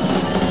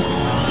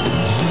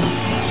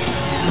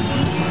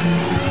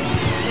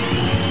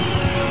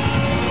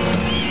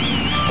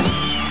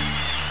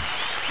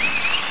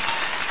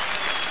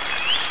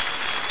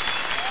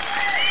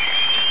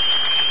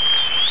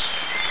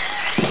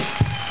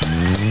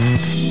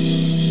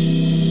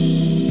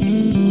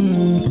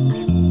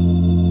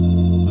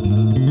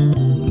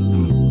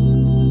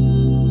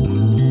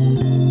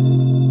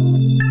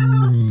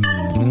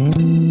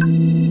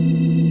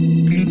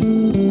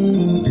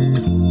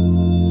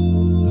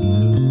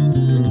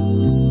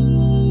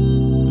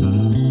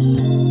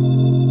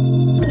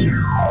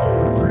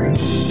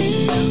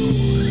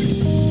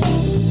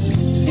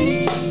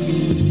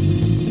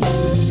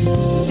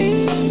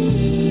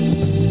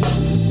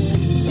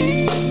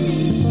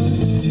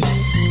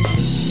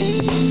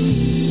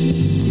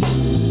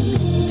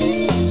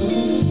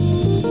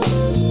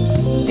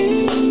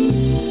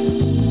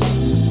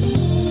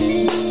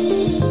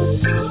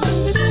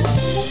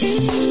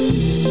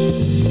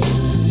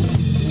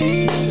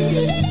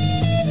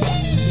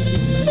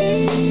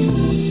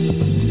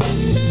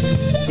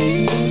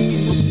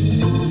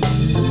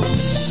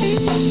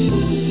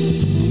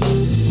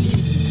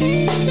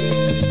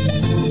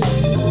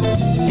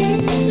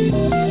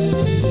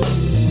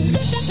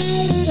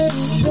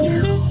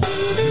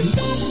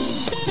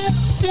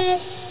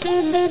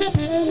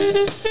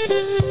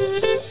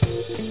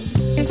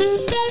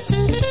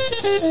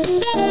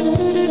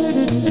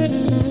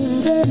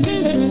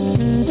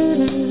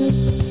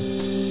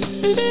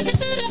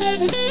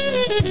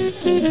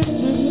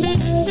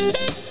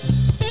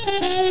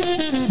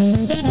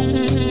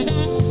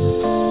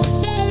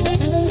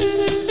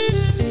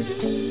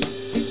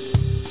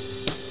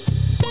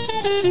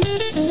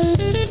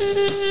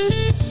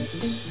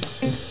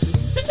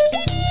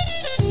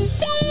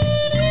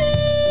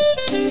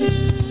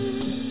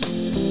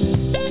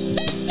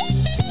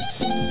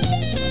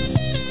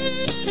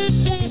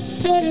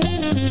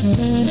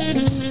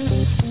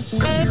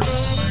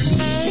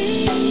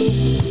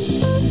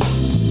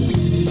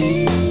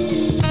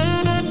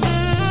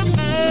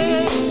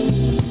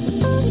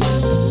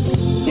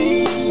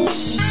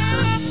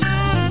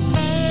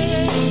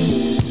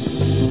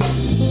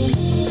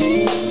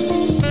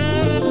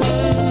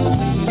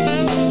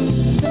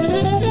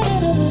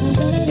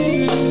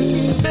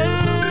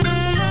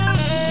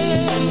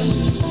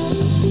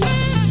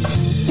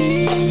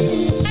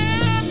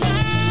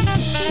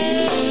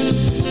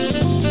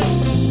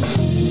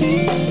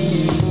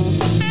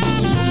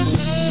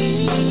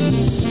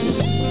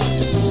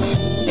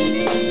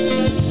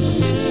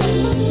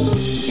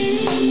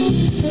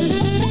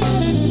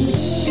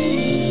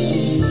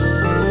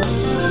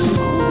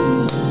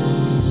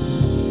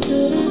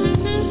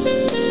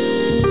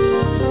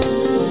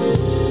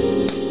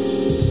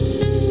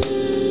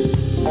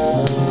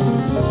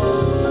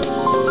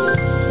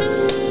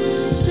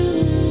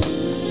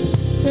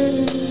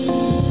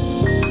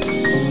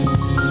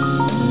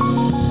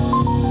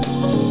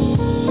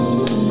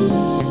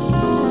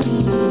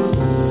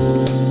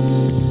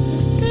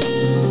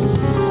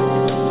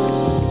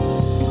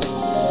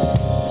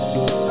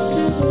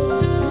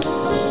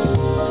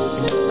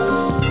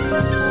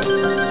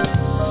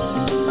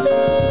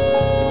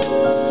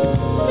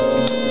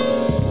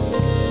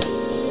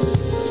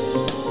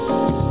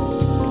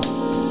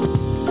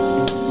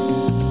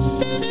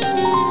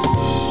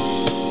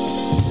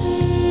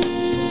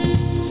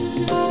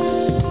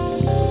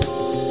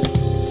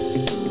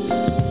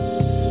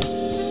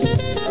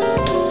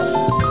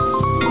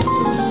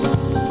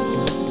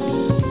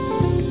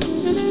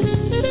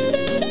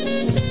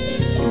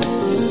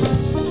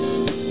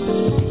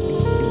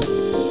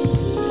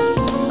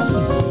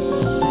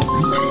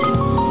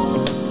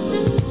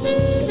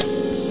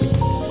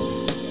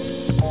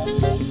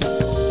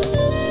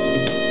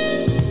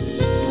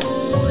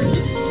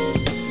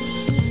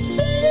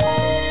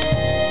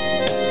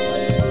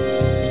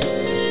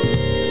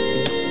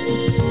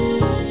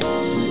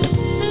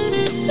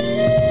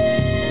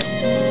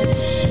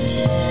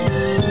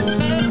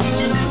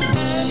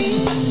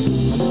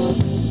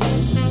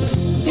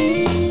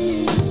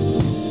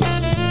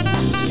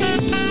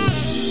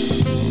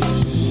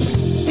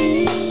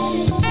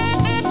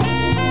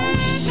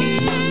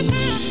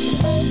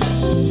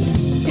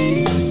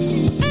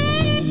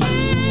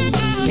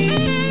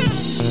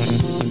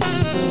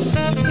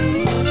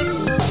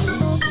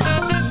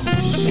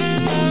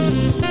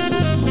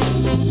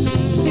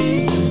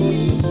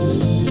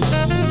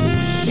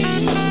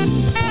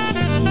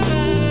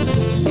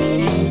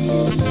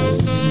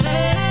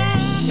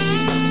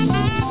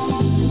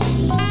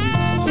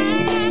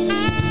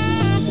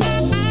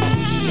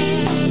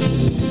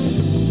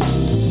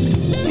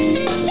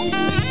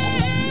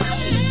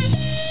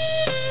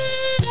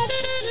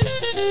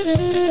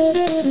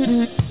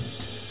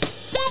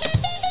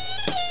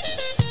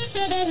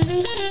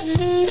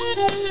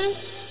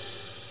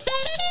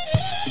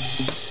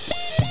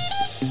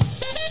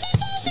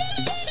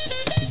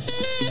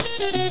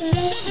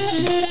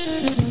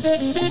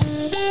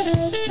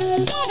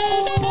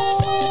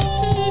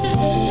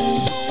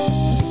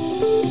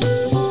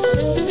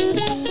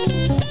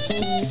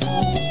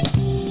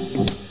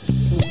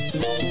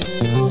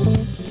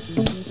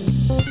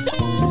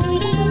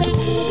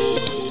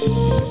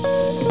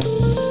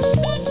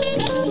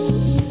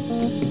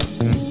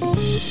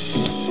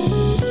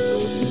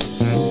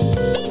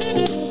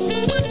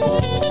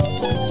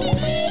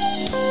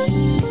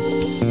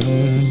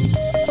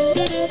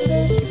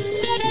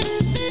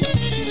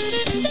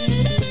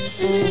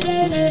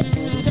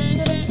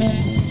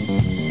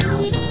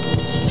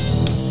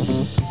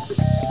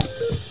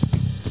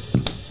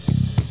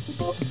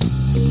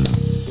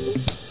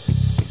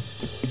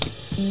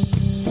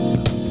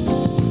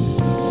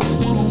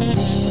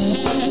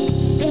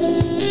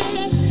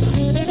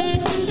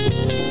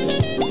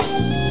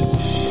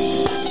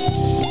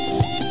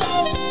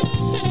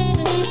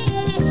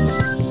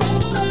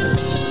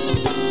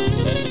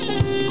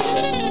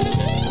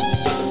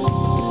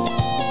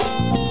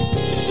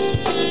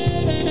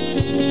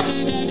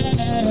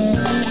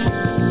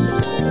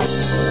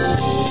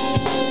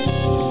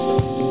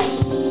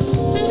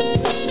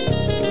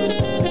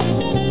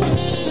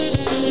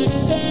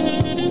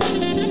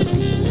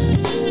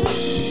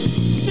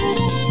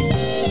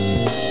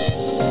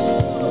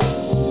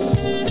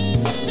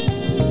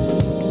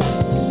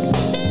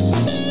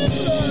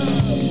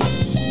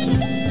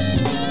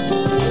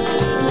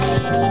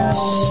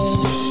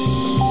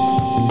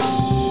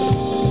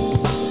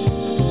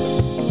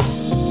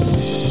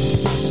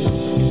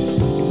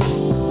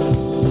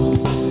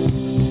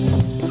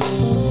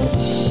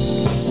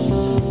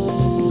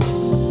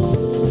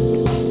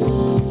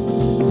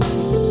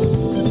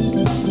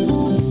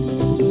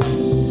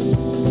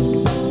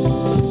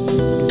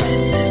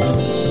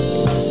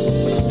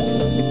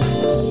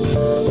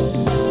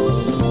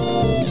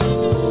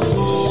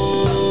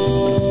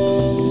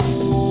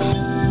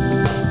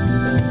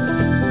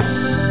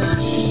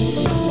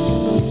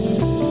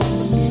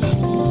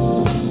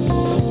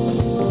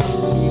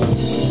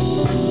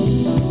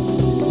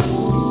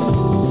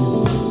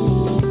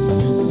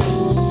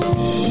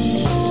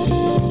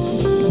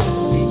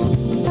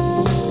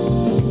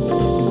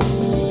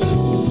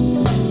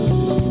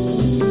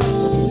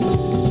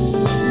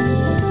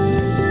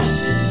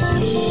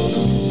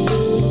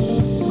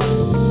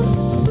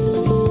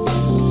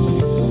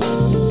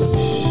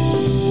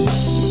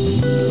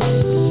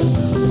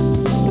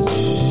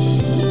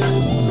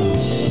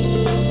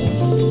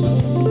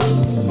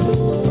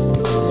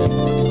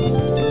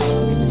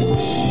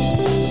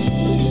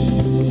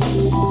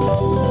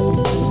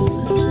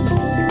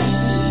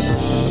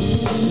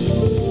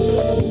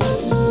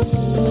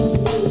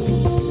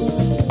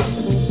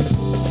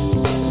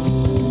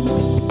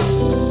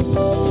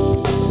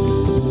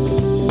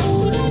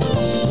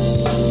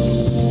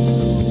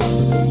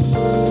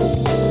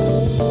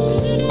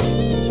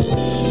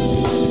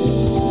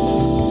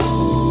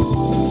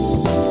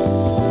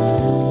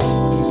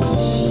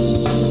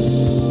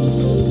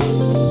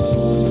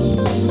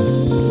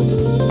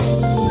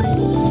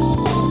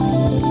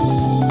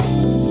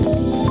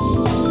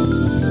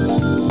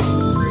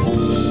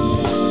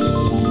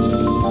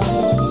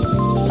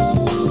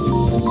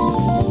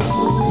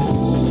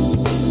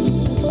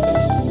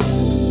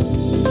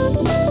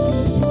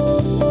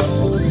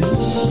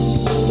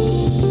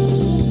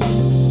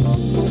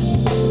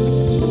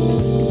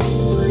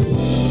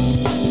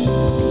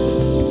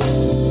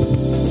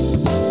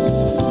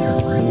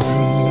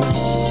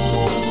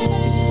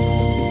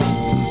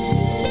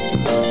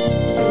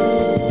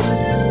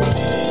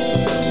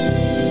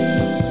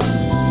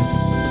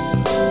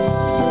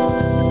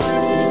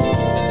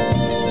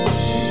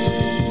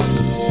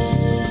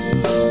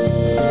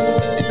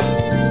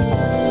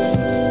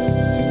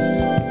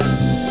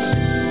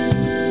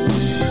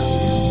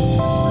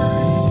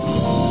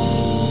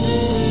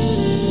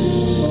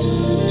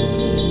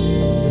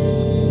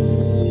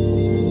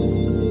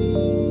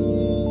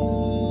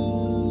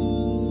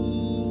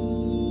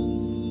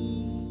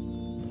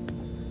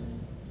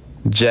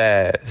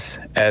 Jazz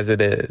as it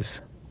is,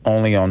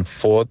 only on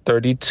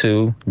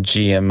 432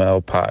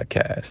 GML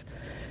podcast.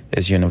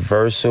 It's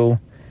universal.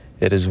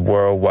 It is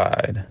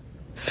worldwide.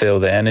 Feel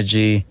the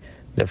energy,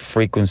 the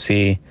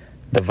frequency,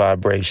 the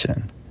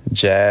vibration.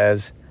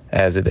 Jazz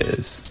as it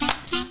is.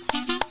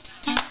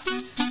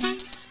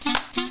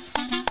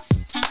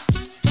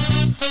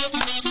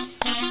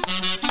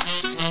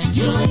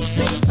 You ain't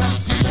safe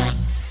outside.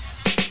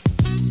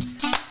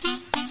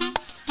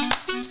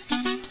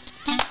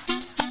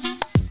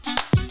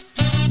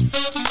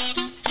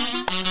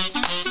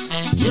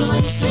 You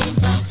ain't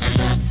safe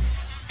outside.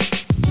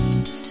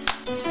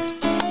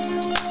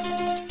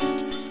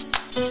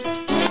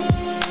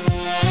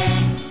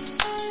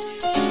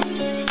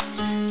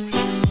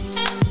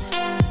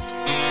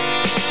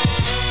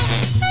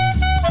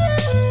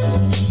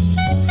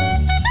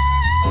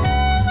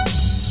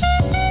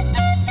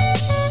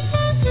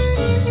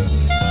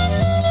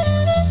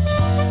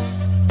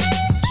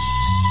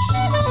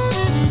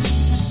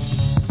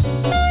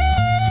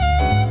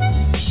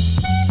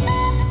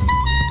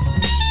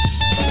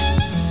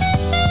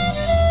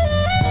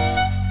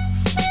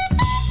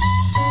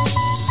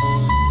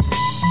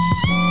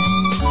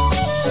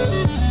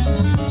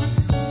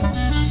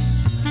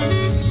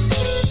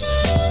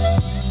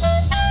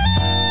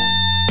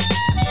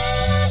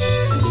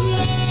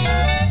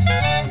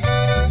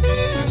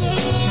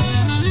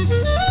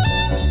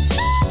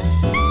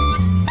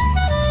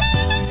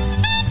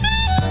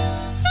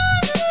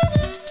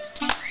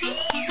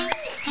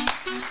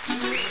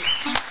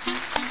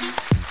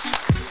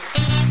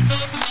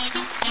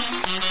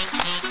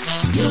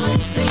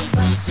 ain't saved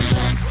by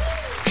select.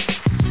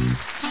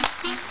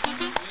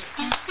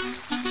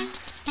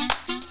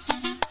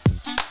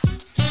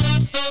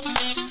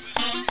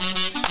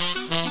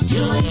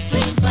 You ain't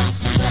saved by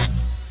select.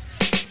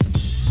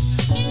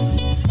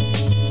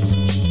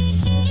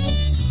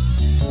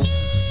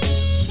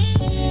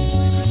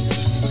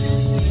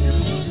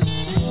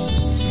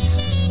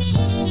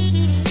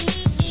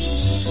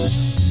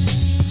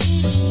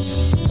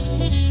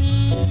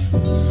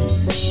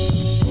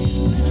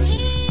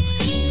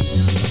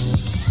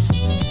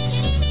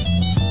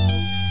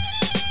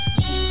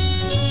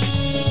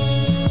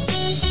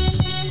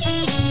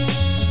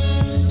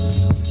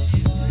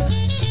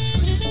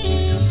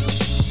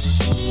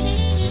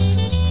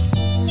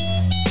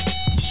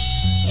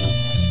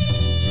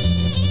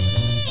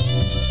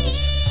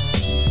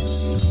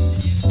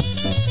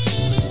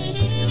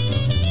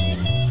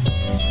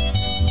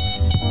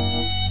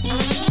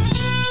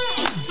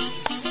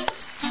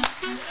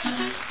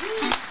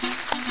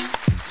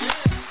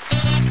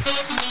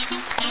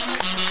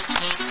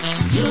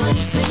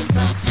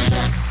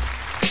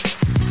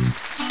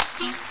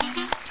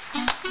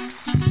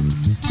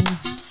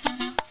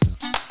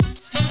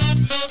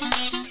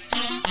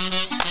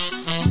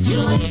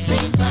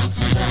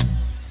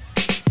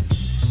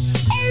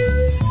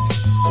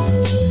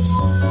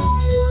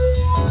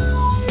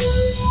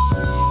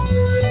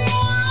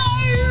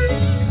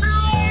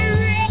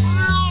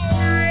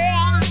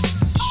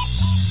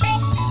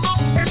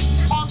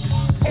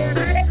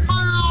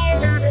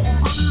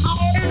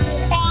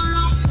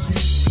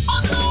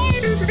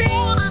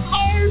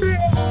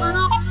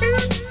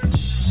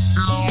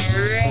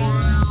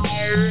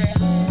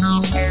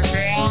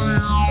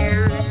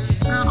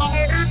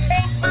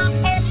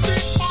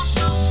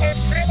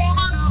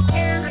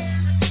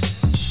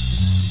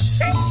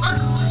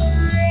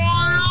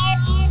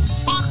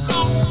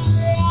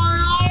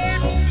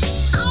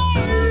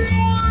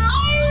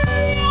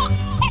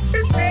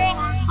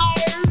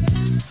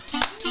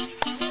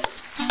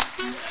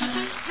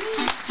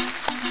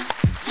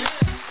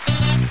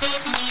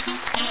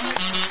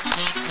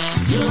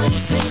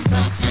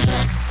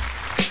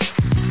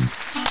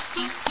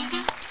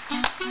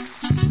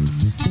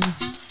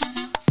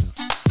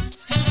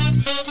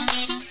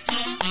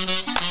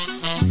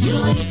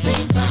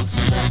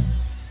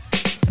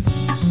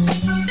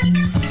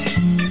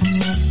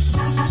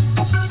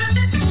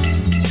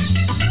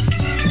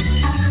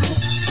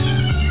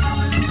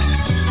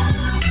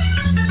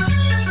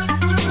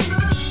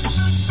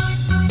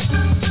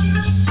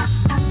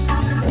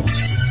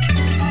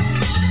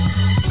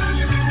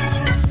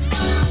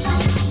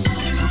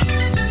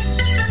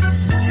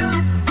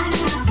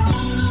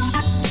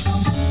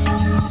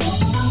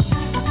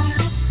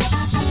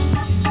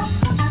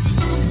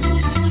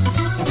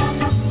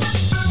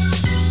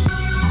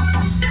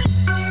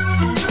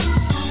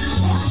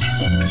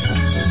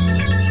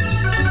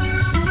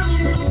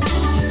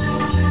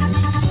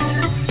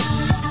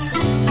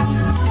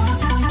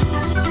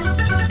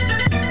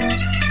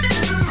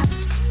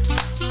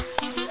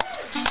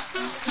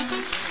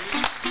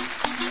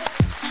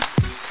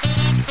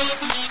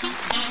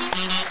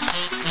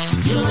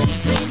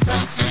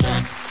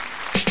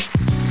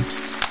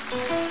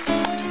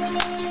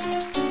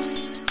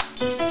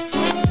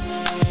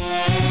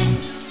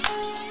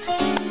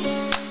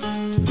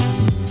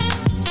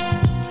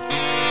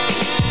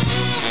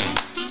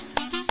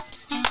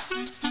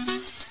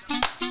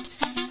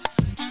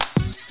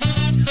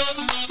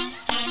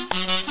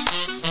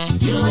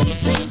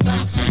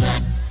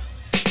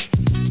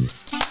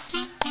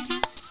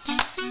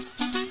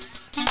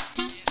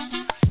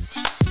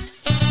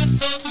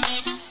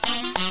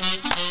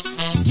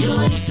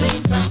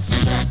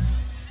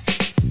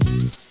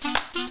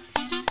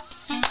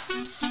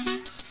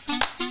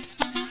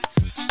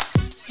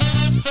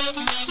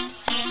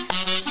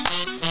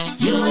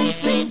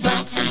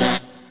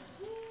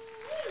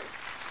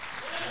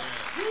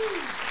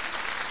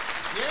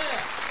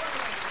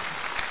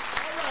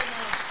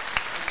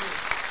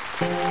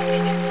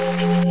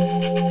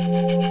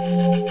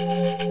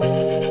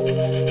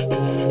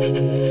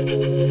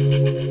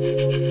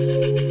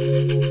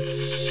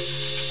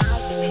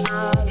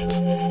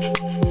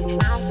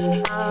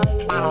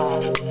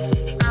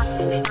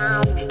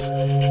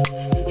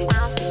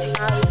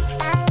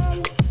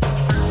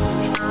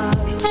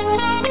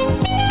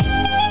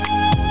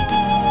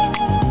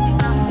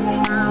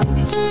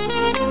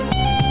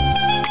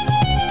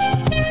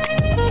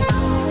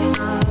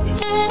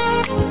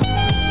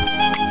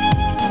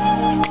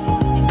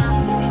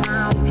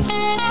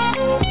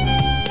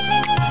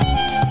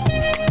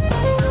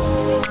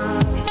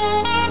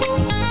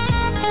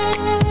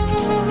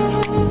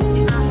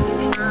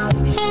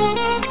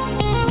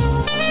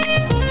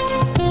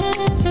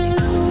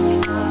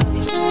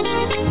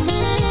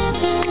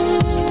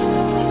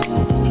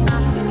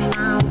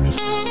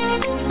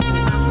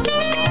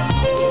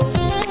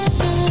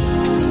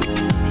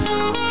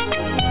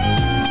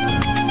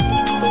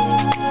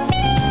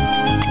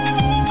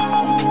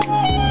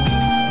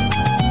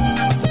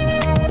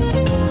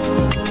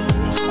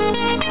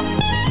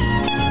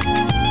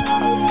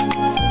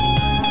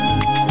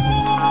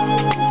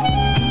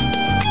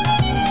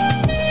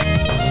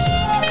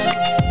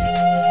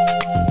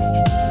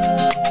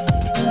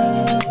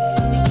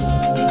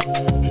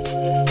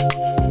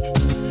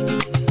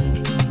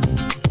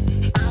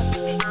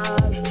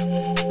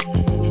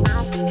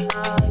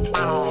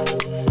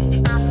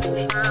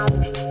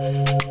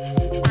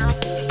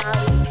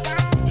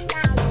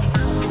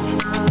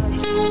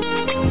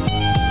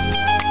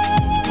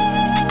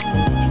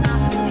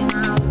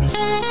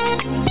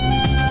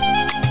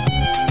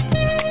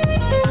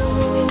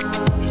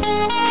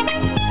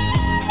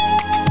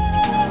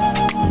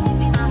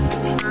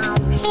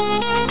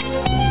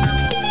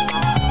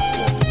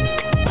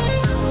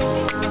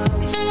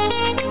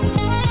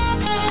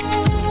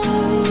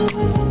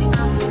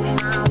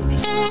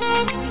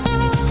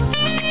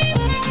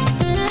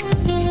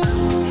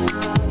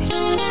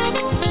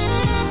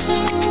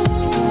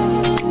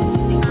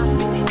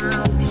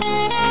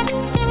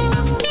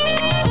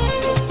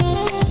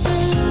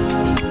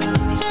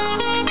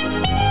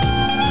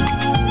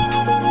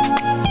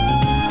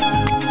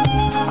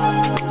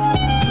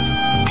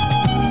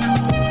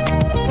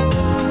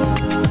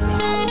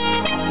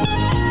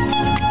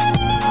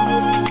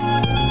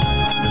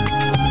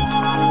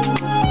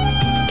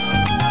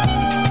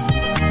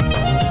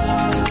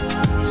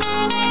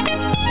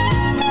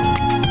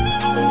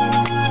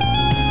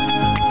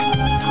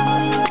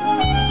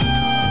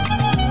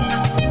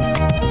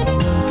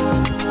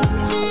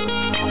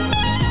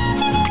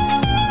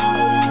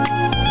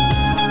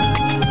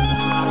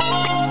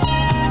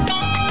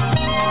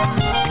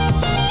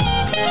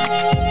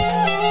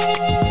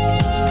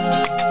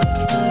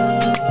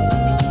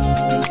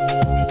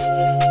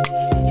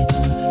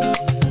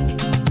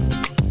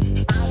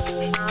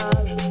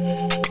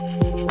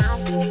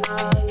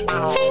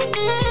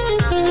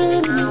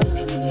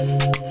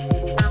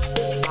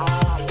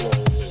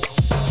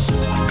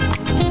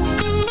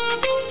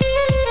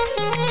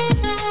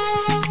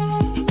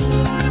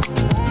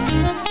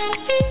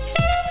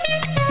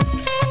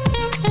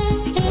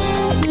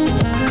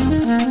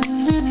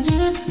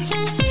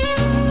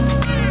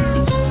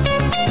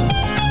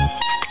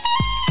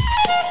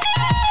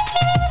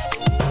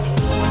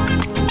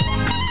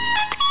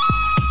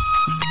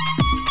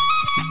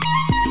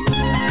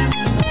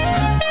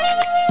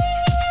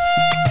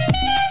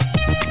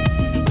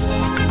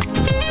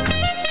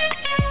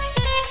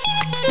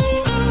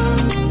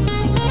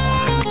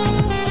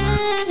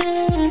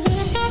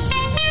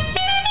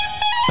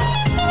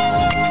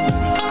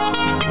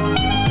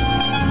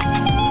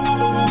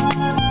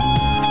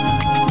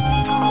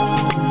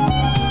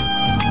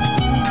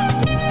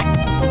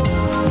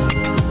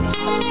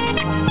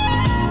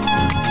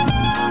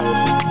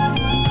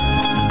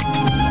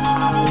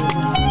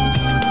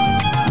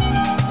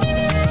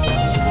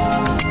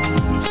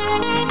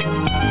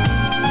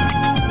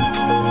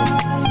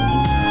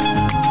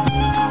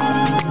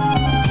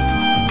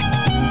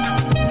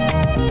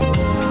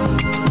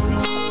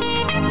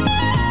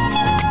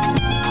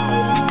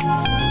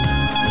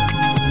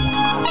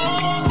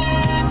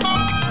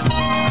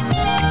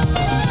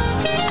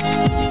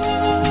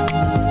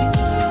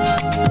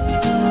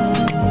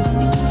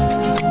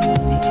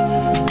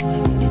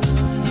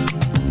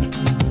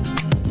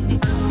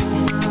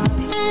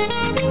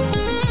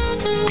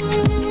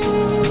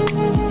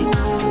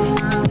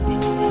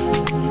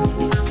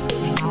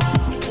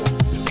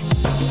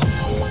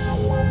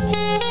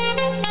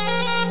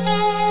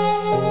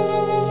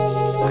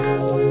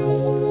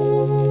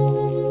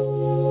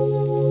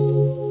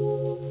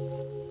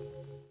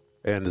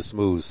 And the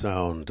smooth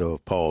sound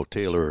of Paul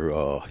Taylor,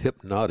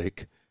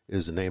 Hypnotic,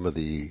 is the name of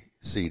the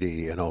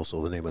CD and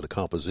also the name of the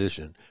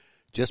composition.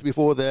 Just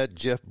before that,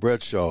 Jeff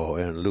Bradshaw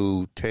and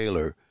Lou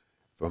Taylor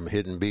from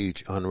Hidden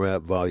Beach,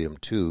 Unwrapped Volume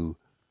 2,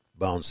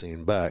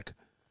 Bouncing Back.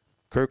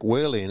 Kirk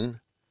Whaling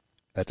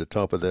at the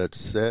top of that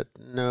set.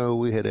 No,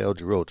 we had El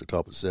Giro at the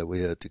top of the set. We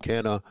had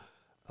Takana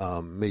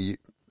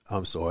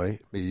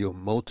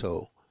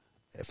Miyamoto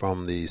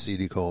from the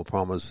CD called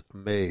Promise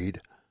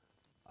Made.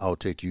 I'll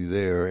Take You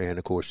There. And,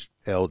 of course,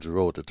 El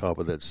Giro at the top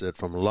of that set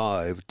from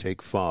Live,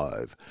 Take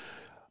 5.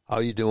 How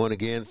you doing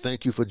again?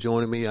 Thank you for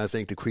joining me. I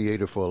thank the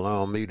Creator for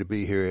allowing me to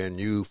be here and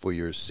you for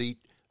your seat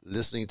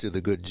listening to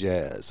the good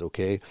jazz,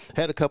 okay?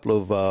 Had a couple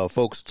of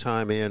folks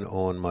chime in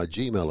on my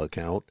Gmail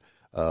account.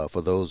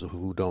 For those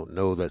who don't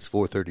know, that's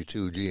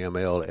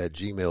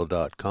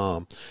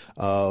 432gml@gmail.com,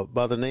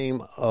 by the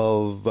name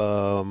of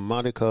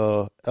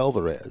Monica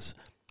Alvarez.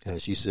 And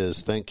she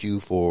says, thank you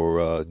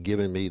for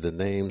giving me the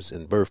names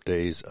and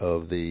birthdays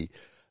of the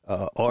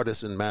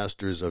artists and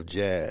masters of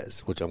jazz,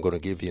 which I'm going to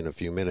give you in a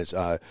few minutes.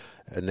 I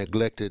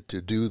neglected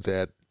to do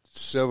that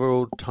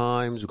several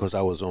times because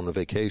I was on a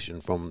vacation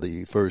from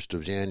the 1st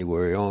of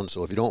January on.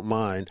 So if you don't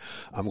mind,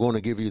 I'm going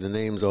to give you the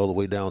names all the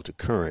way down to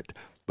current.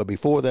 But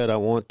before that, I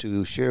want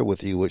to share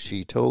with you what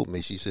she told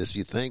me. She says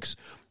she thanks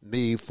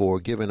me for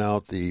giving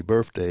out the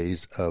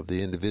birthdays of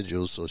the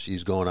individuals. So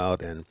she's gone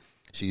out and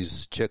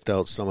she's checked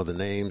out some of the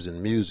names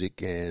and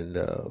music and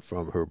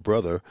from her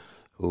brother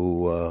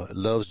who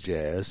loves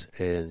jazz.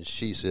 And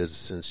she says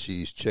since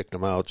she's checked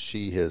them out,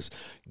 she has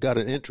got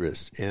an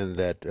interest in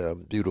that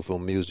beautiful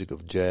music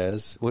of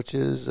jazz, which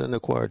is an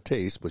acquired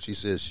taste. But she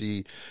says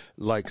she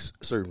likes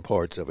certain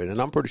parts of it. And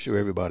I'm pretty sure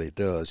everybody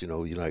does. You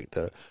know, you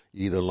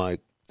either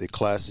like the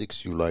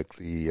classics, you like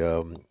the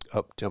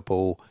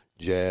up-tempo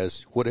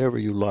jazz, whatever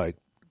you like,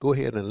 go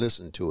ahead and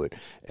listen to it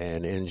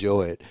and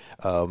enjoy it.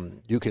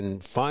 You can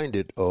find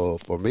it,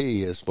 for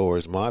me, as far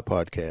as my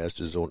podcast,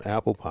 is on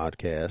Apple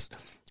Podcast,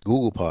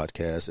 Google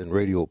Podcast, and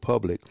Radio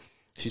Public.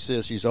 She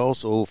says she's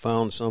also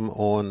found some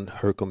on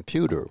her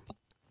computer,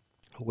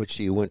 which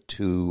she went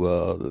to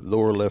the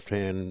lower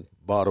left-hand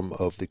bottom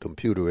of the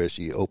computer as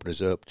she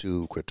opens up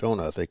to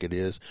Cortana, I think it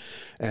is,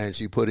 and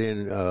she put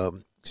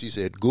in... she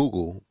said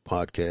Google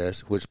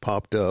Podcast, which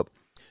popped up.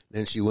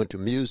 Then she went to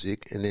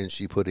music, and then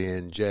she put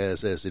in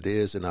Jazz As It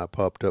Is, and I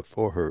popped up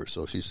for her.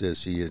 So she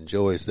says she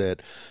enjoys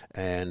that,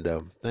 and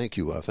thank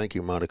you. Thank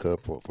you, Monica,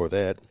 for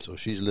that. So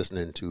she's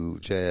listening to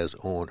jazz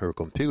on her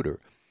computer.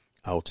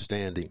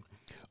 Outstanding.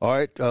 All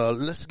right,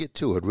 let's get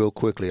to it real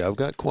quickly. I've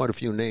got quite a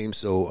few names,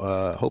 so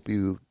I hope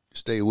you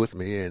stay with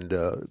me and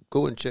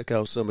go and check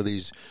out some of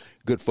these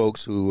good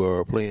folks who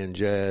are playing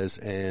jazz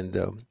and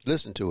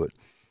listen to it.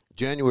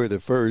 January the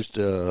 1st,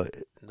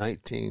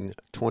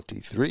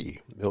 1923,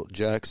 Milt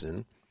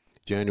Jackson.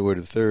 January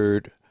the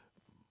 3rd,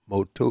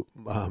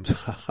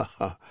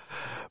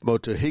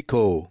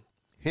 Motohiko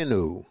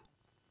Hinu.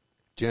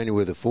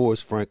 January the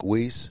 4th, Frank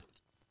Weiss.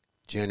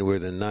 January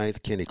the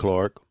 9th, Kenny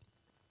Clark.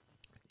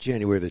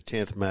 January the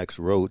 10th, Max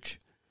Roach.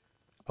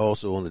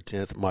 Also on the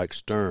 10th, Mike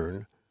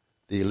Stern.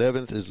 The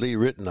 11th is Lee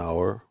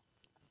Ritenour.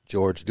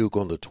 George Duke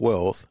on the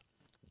 12th.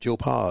 Joe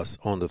Pass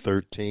on the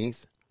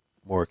 13th.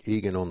 Mark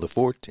Egan on the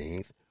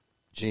 14th,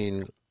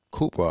 Gene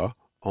Cooper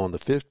on the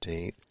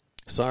 15th,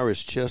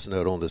 Cyrus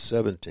Chestnut on the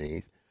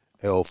 17th,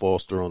 Al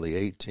Foster on the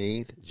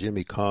 18th,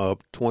 Jimmy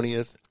Cobb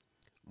 20th,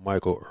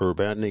 Michael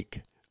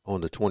Urbanik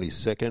on the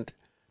 22nd,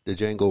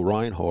 Django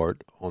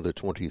Reinhardt on the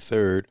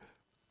 23rd,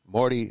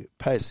 Marty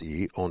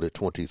Passy on the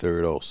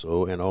 23rd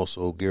also, and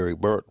also Gary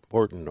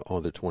Barton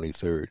on the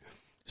 23rd,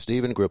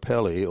 Stephen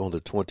Grappelli on the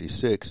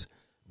 26th,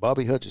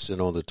 Bobby Hutchison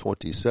on the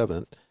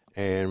 27th,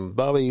 and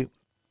Buddy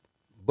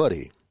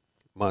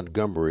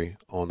Montgomery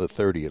on the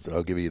 30th.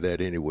 I'll give you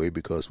that anyway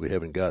because we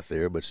haven't got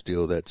there, but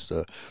still that's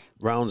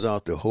rounds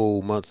out the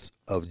whole month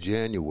of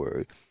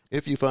January.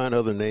 If you find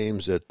other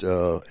names that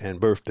and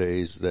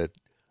birthdays that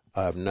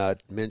I've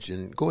not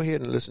mentioned, go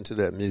ahead and listen to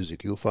that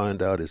music. You'll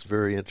find out it's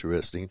very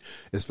interesting.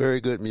 It's very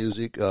good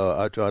music.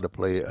 I try to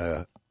play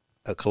a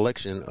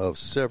collection of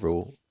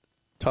several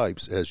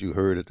types, as you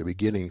heard at the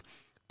beginning.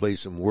 Play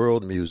some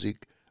world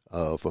music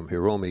from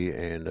Hiromi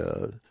and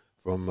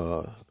from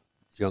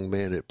young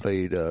man that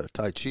played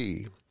Tai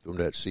Chi from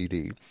that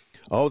CD.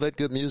 All that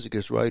good music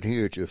is right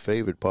here at your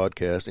favorite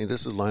podcasting.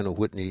 This is Lionel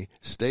Whitney.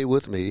 Stay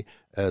with me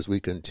as we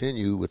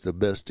continue with the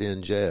best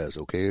in jazz,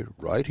 okay?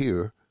 Right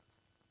here,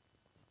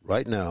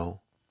 right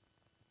now.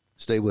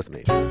 Stay with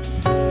me.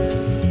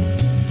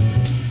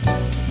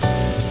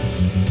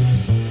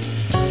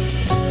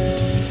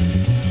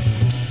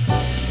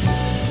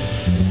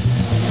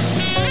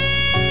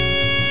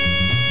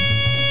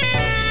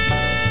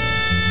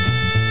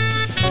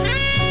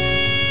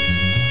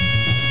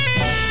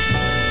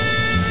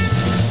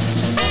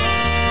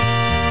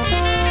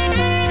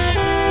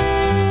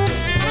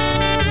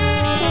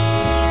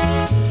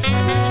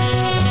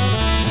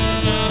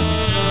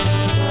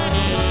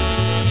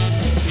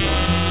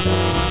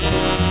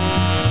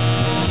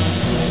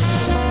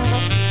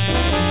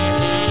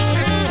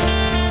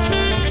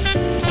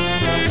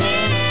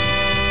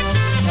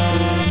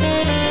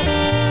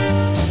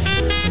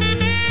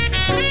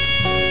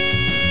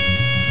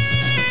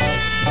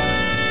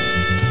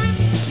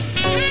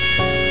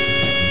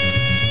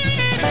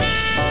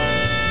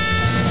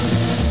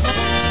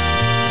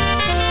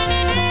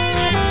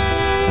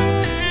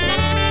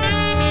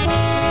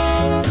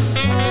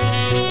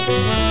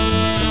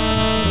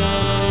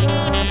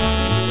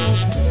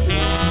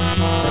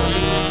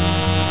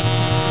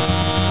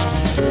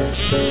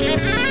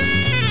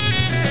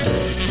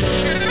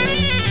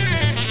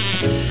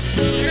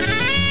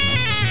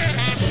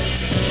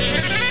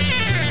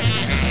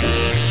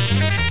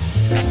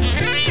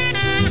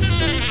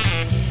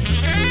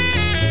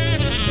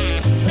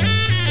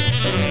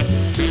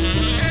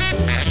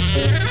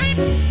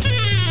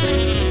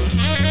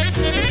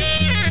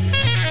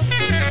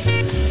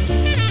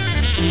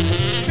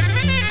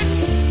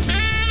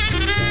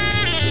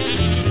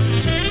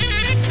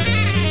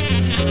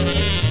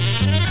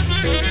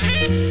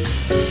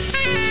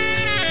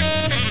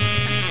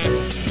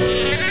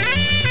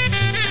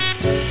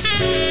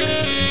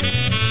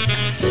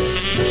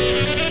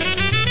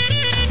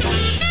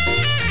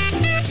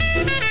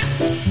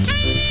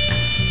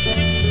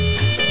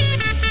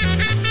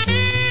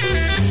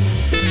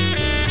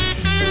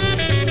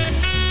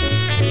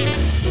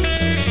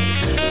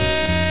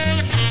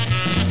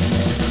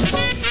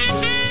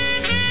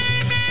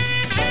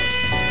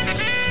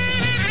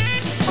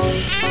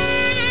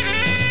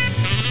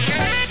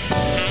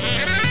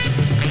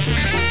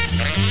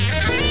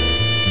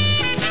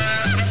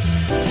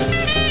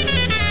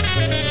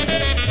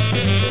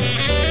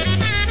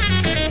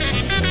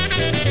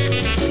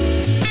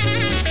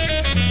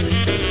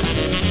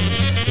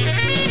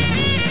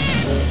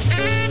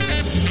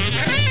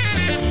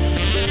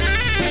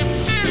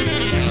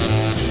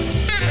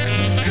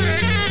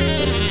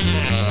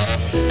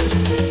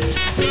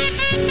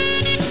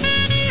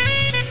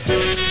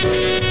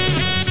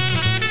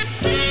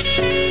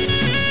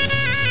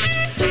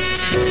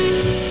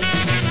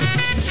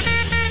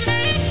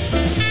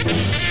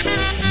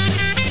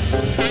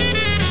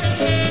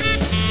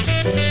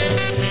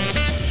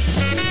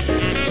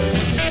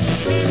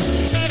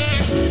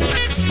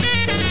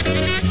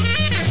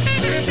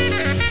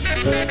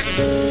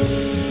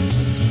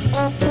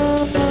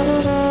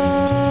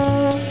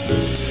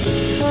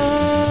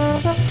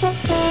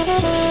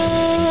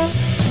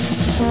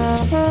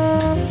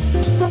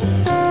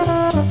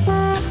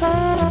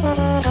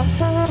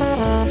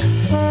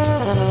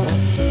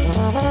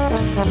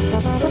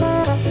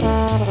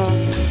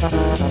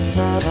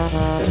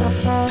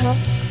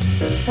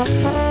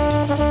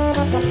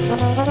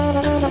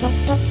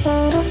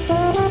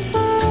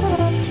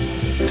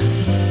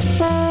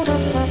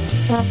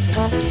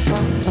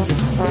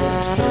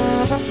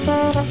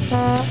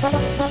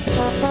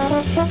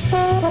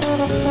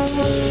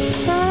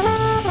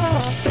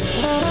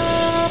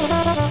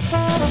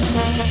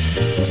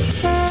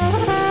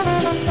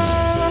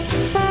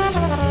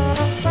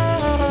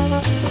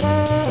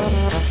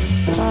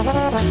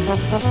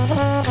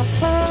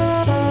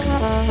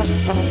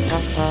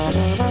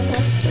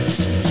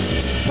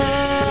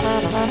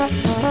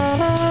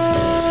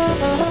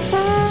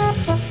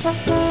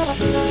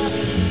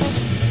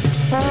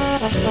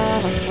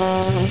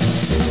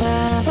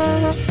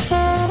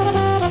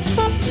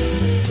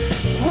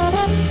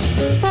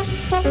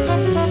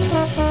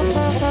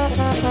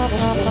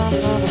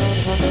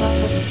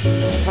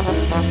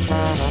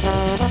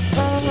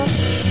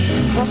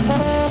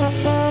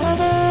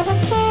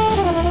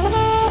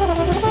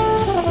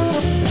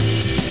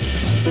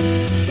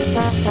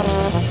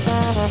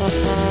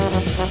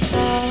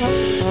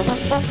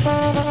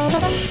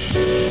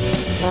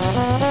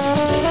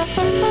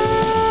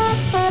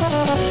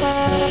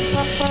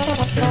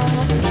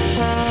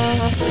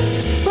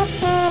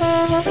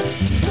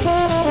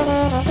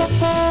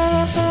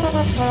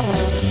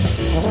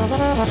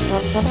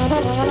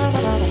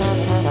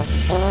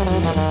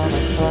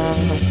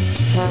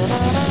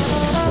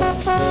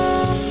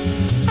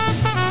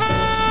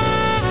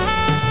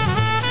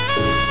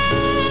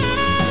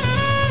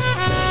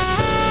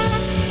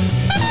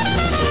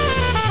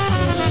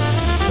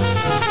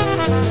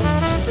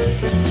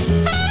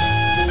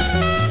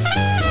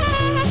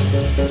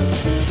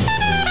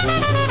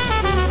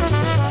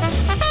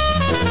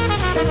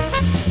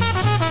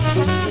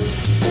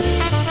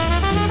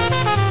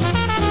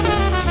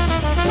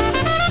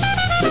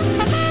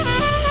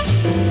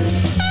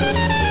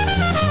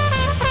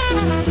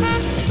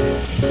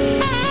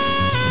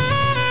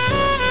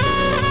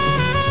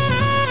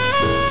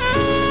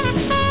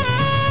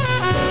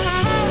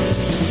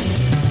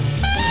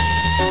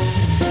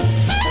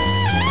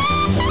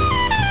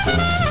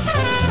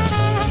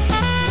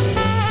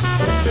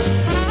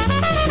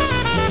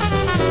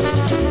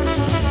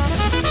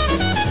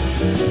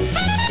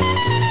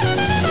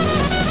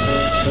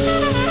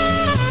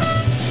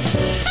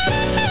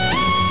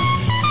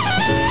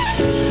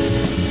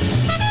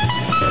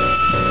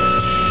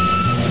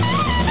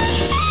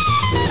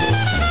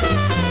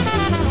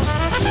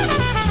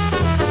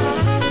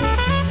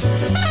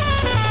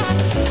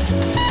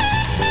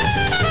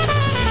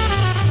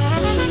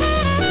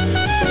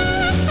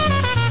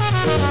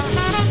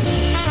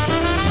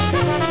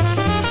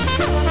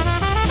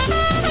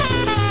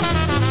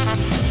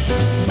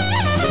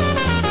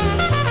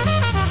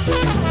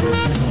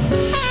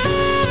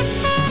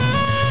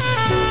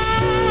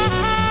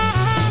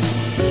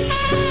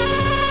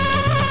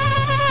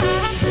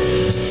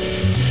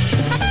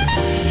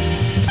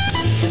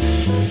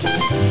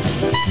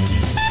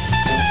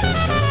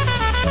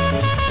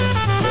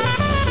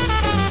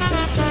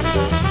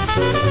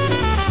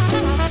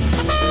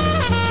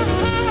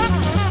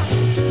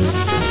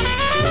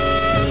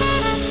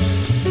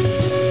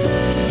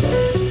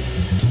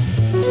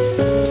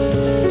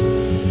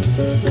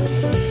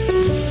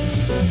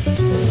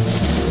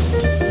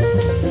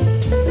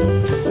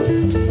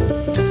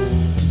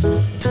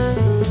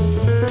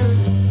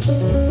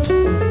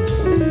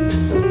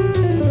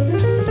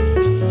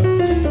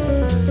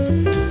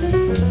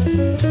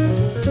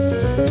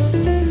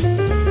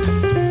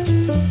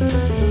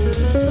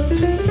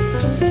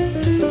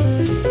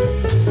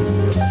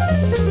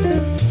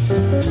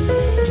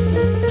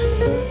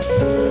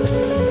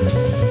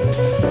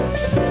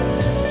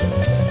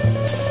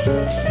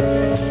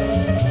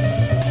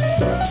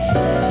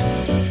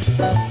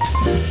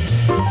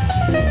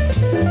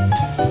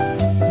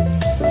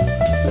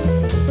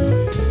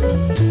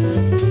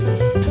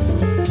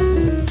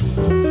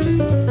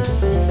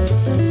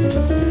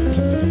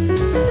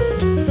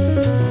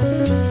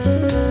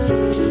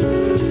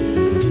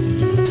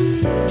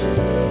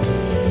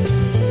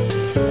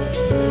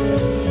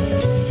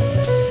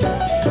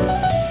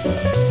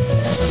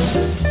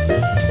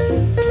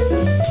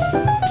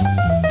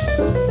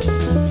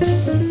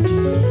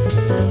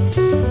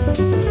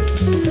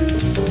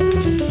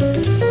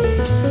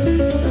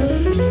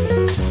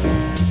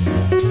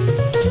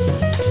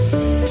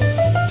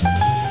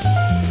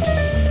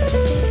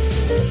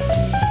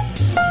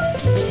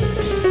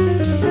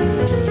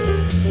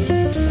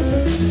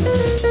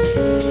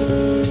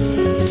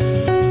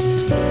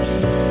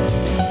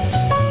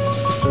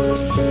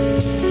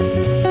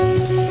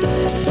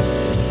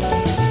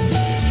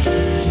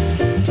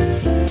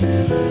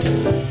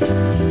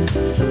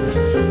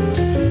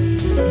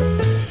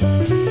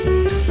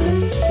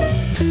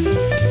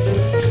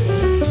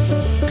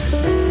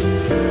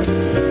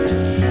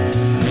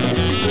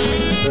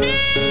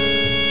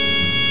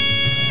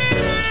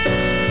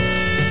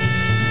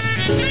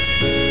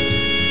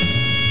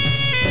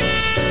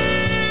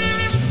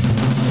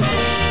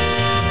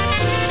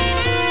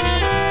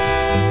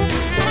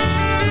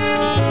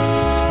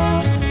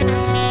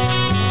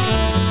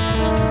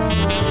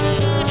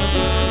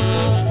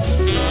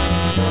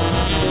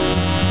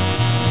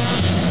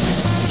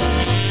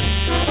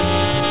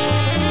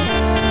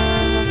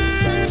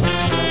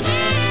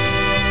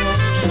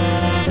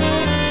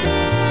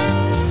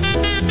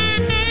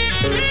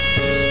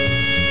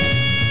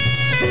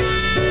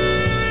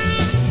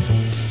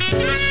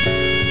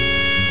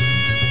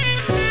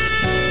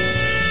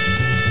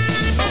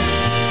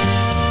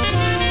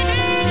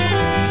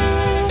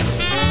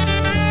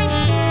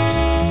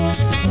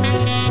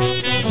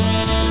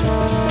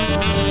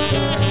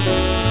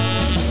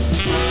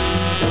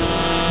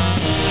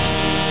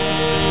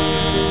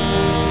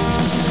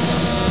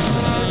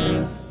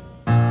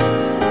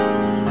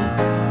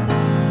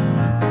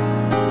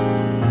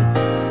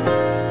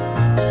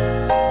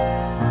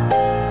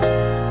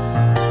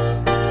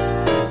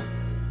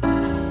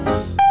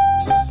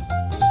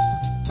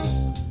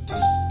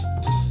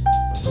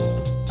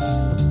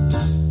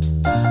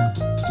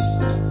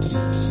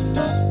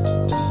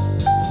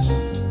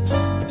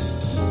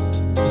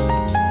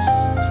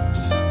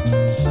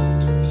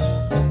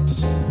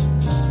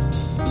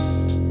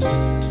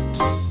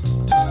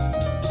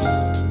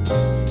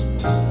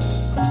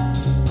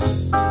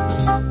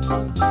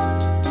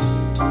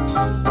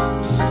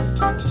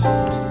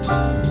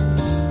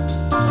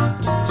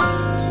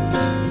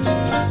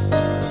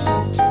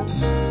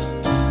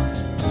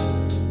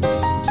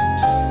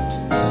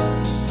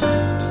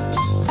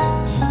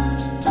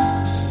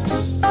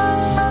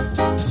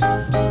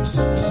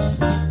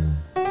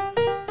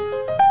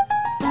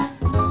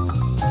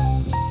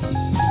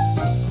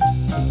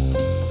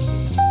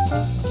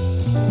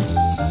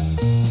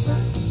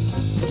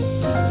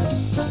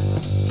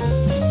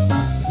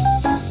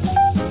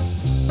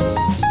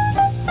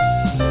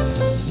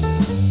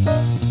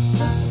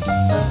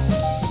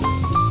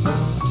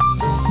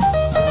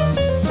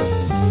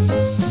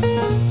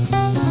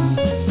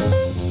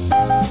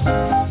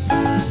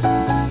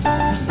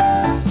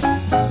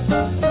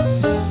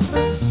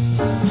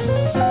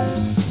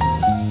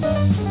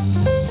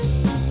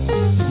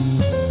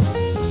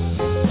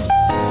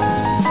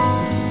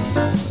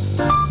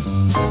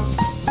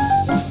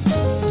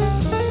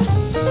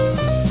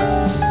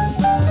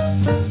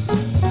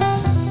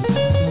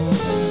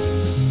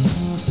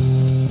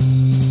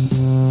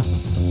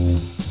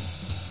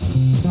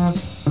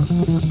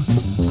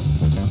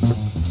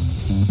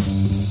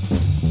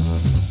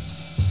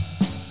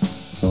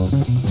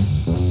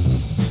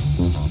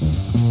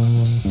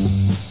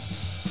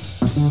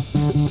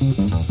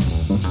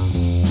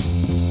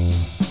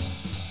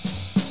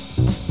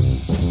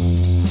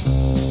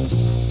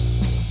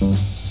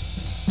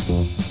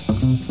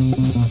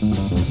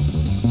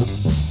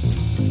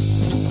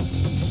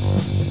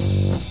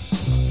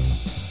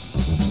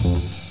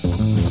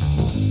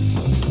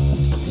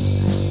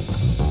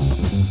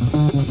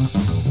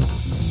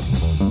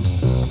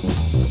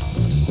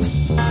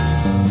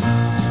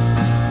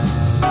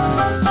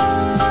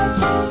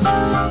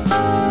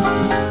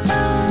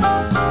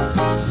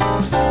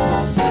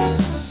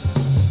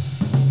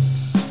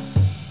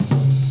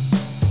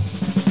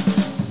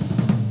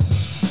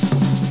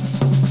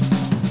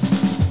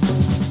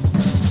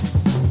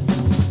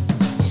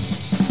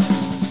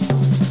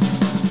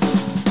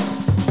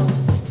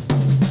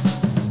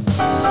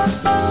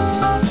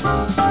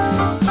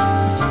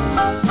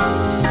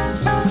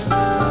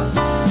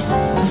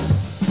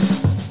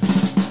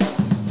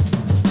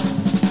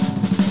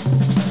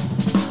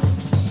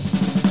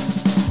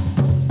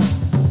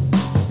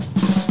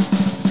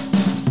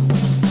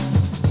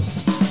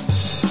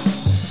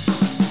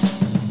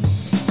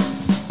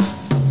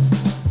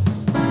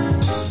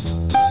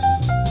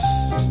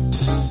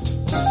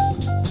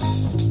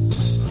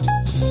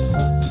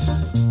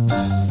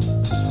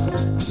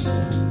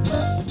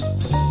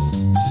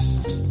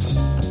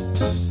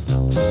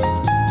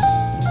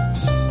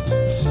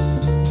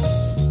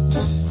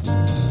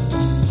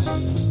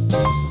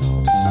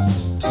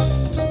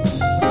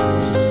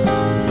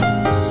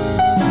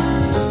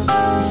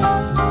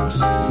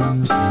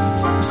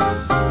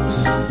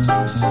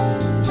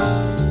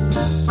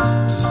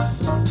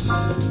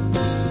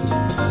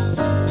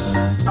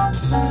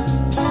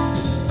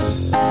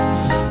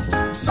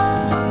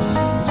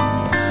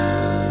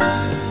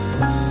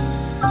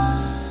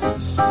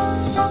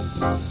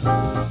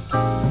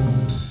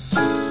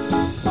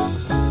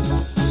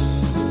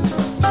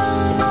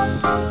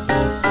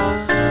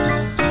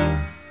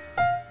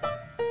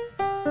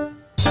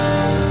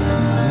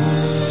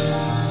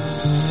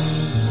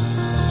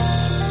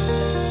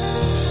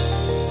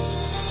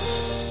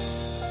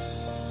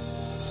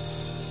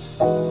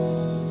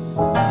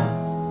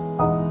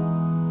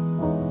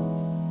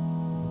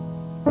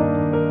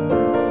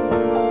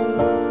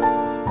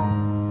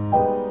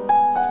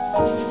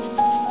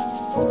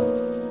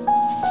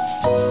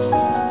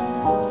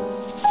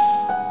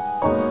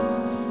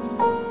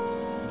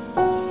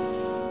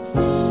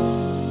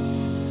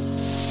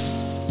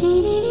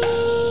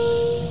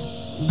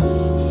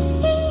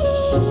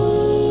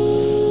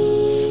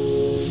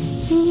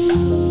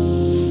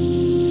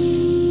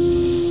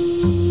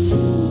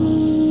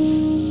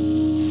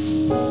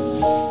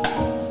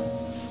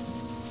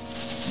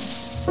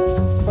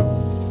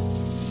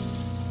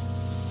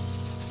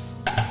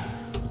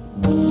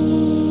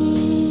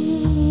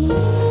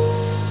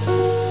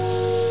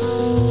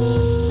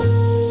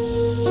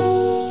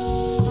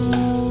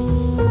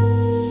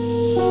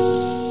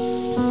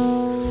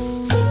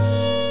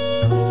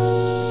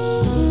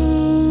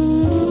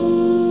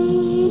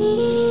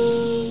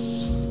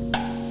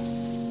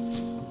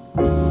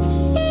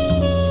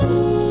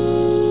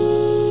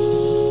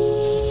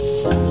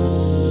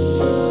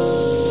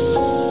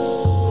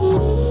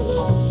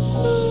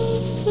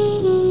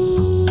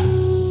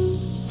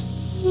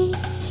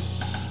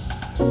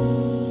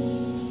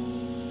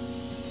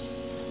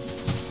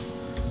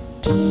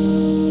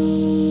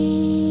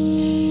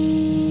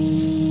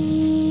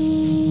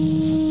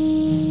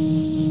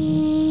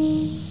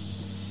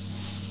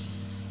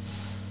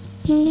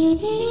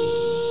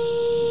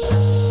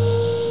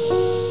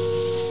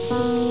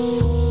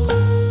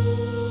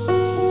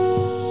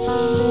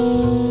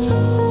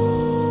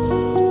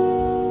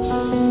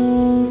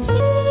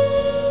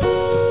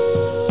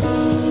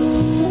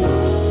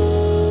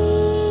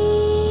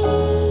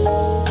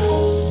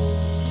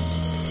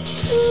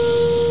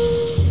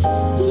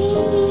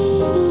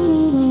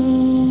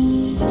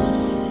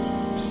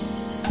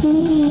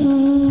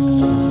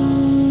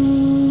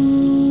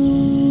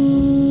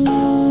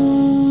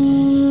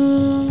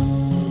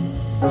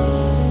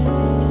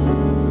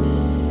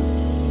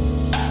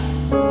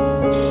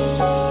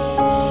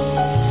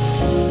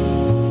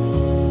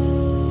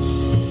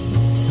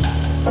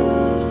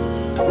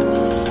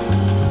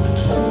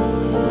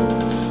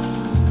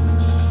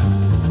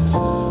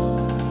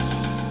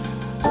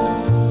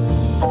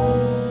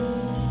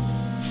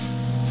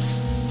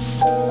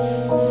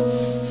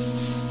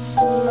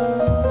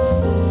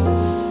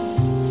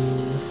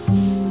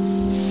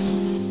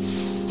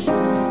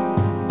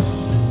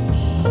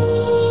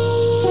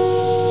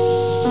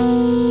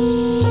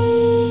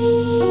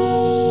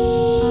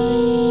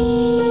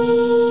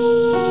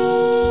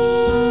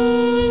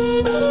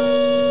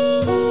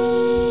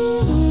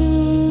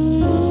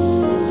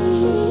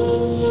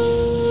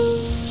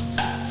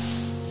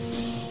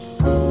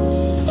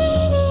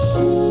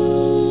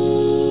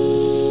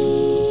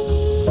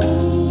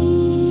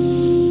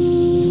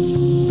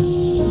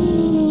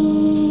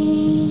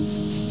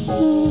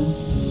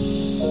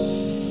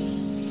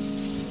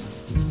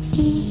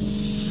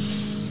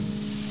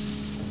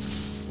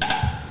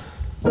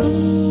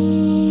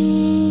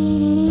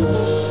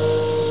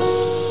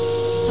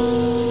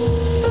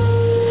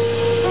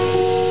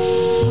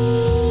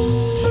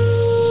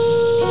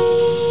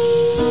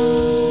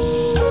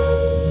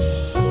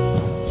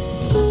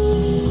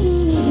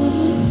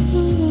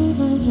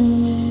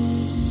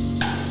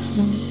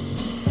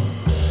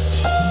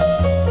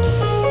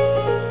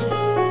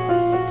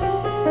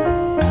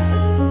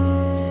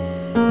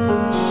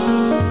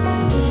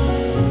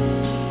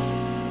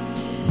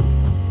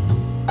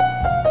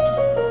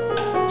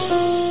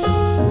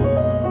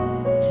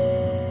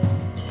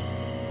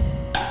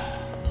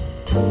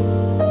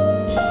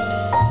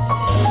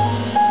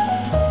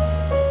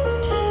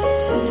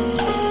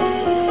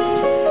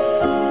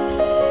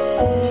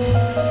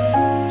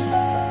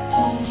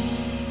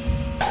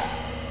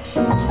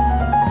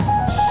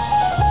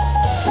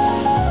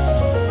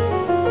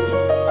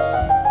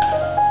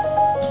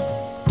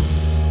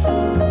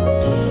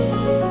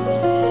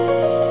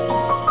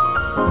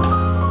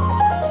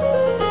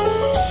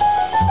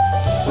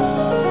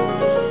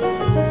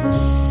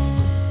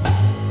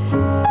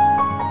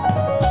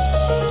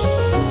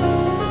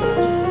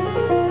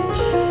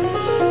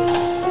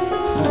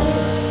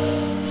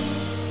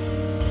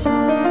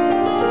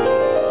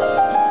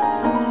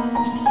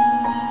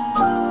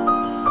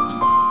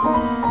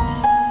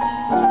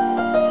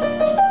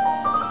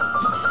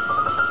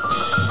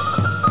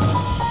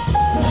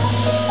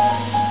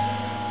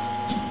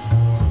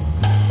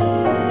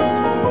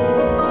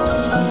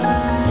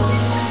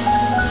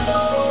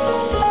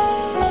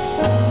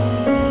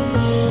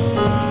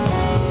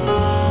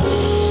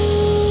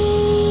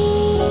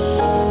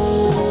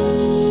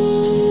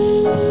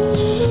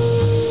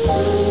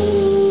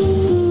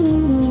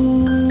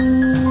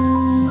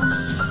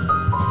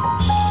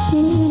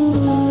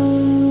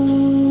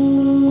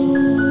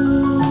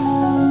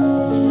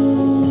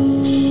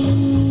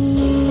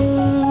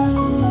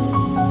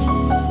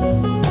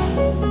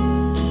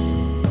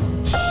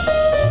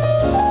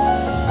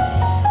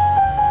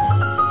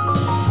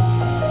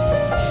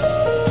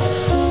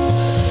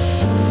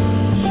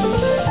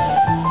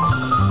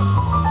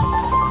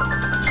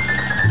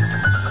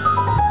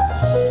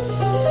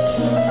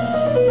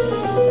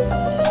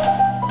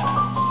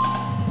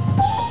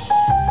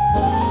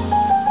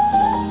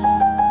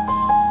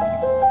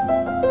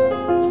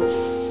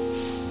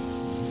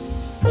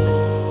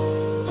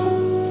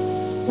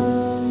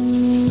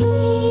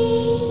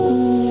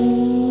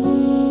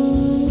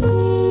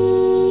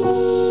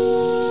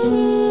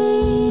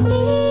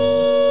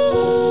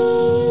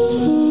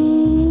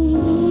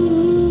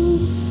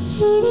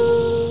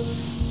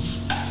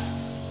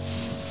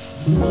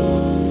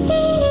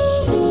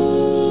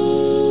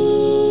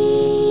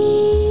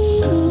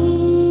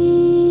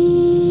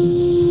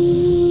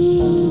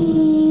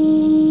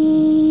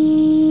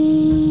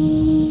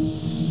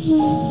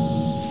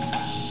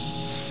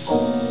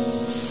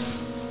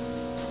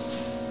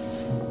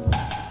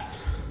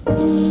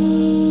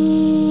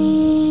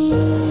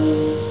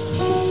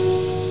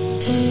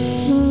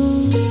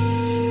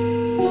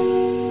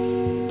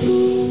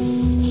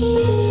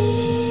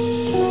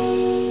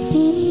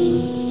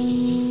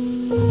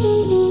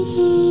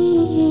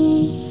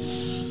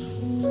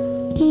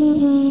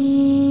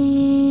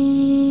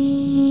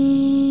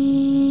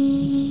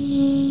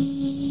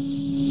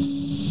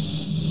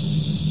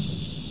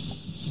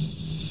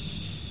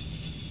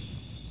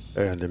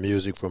 And the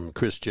music from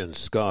Christian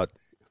Scott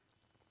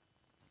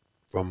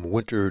from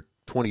Winter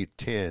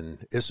 2010,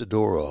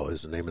 Isadora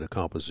is the name of the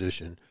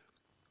composition.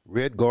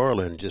 Red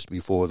Garland just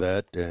before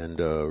that, and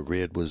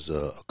Red was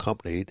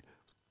accompanied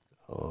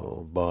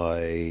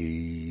by,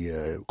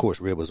 of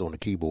course, Red was on the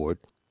keyboard.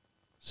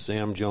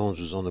 Sam Jones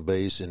was on the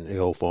bass and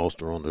L.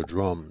 Foster on the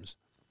drums.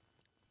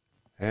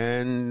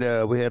 And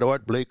we had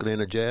Art Blakely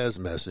and the Jazz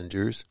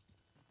Messengers.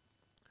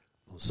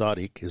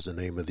 Sadiq is the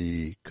name of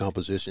the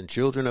composition.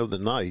 Children of the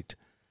Night.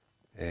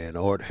 And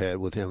Art had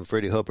with him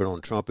Freddie Hubbard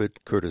on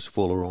trumpet, Curtis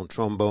Fuller on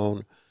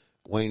trombone,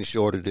 Wayne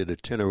Shorter did the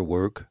tenor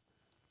work,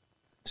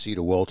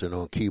 Cedar Walton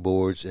on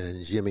keyboards,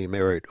 and Jimmy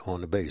Merritt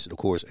on the bass. And, of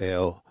course,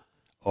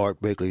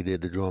 Art Blakely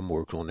did the drum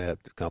work on that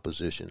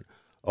composition.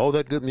 All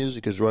that good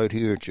music is right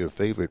here at your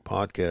favorite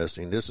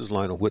podcasting. This is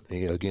Lionel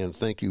Whitney. Again,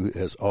 thank you,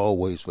 as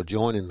always, for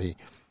joining me.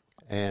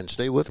 And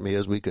stay with me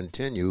as we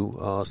continue.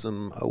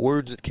 Some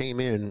words that came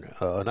in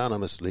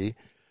anonymously.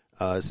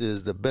 It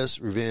says, the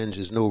best revenge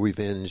is no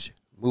revenge.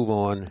 Move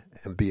on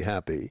and be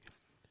happy.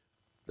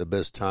 The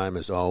best time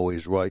is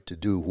always right to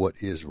do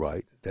what is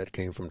right. That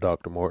came from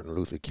Dr. Martin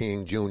Luther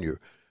King Jr.,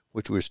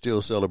 which we're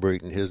still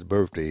celebrating his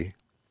birthday.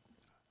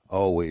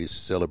 Always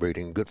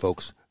celebrating good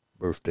folks'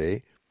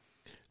 birthday.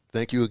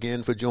 Thank you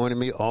again for joining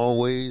me.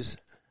 Always,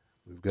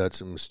 we've got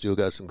still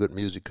got some good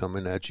music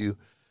coming at you.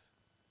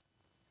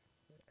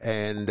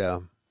 And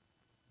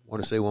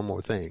want to say one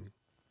more thing.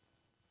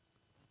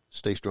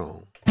 Stay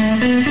strong.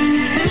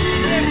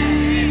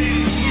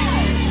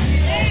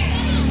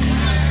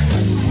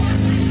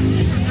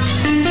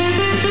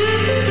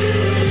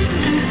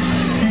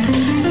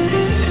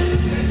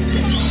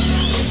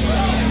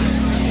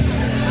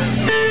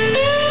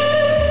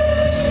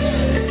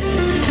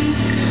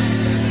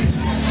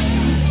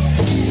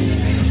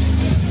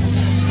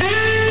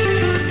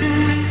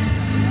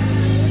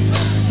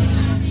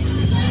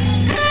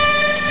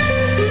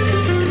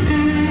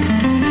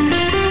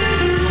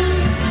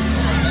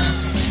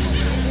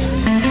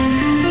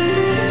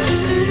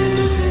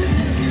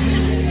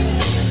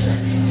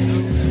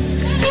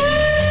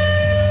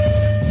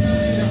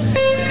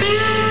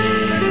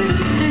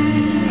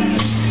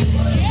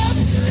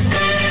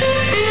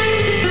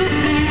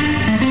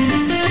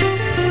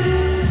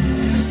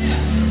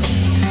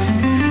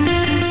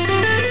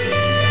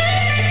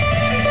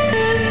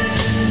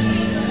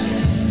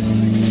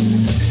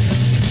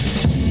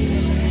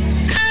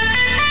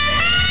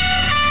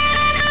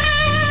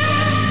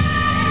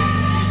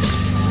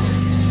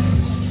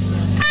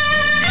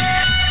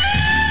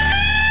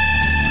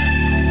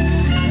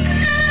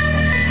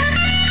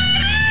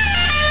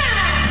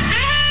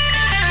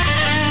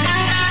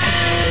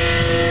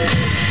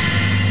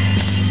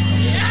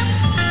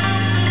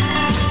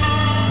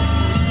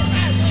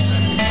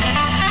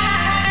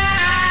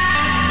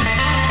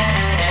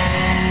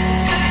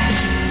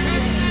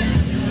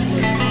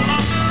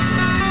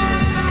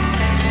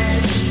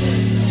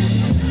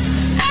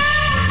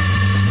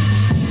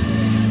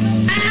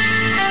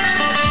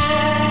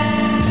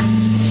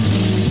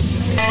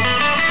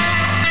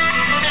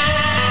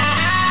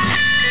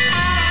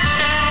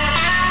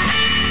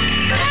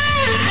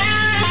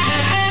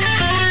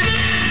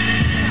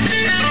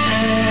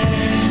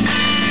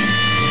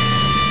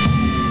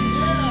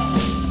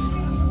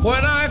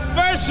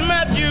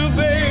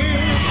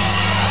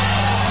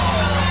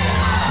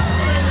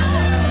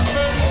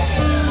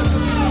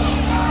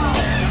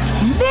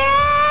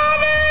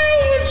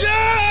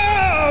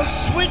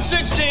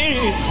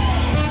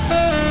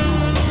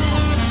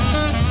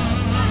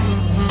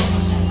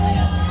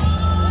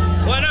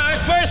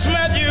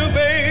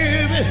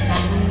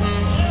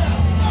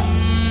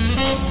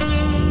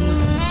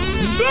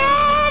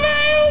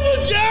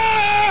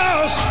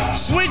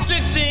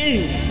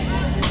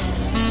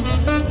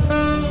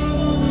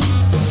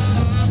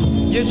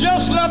 You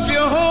just left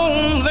your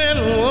home then,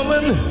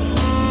 woman.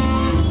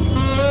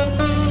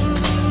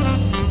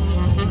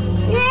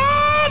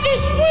 Oh, the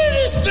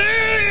sweetest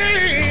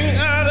thing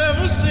I'd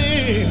ever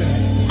seen.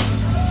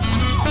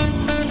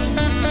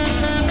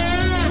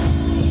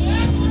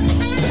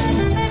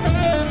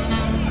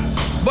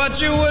 But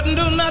you wouldn't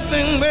do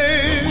nothing,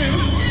 babe.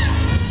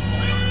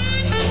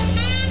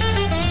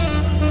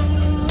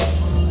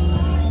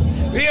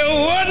 You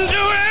wouldn't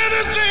do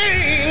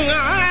anything I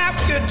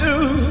asked you to.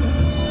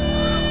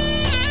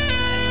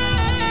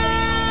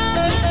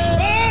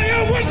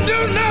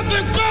 Do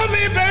nothing for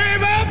me,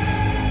 baby.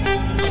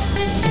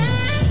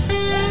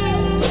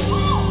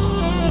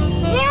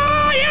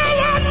 Oh, you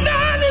wouldn't do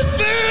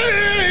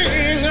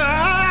anything I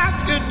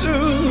asked you to.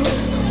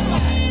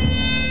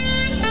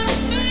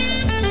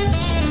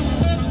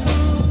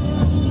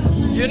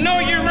 You know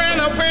you ran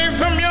away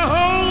from your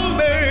home,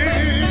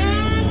 babe.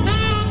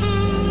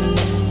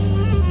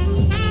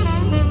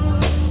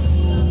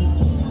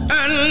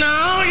 And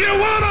now you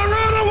want to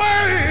run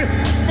away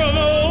from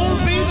old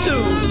me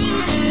too.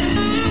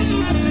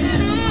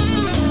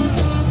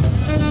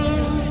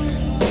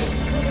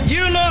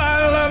 You know I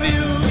love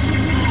you,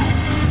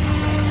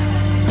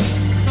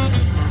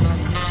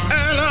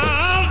 and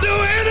I'll do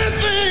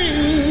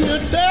anything you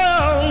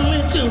tell me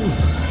to.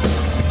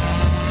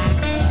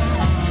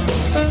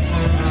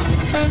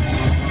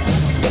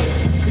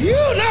 You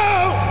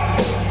know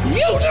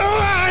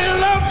I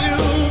love you,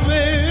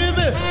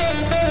 baby.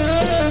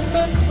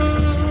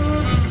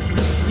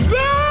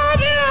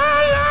 Baby,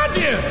 I love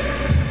you,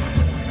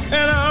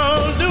 and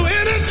I'll do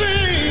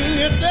anything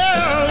you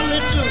tell me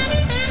to.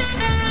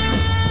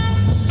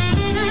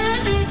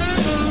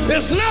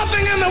 There's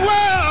nothing in the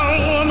world,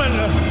 woman.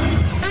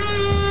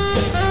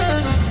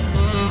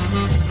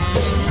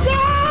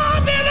 Oh,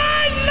 there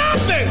ain't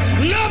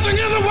nothing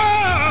in the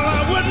world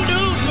I wouldn't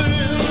do for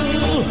you.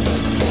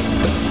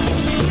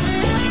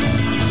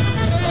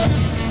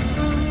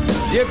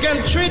 You can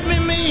treat me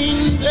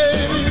mean,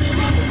 babe,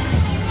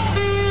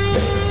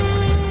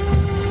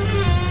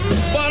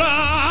 but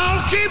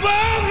I'll keep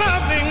on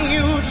loving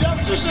you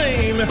just the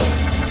same.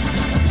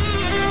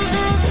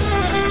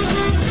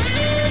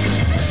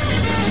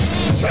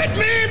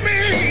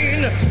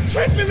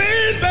 Treat me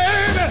mean,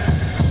 baby.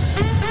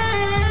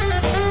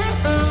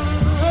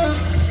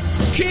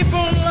 Keep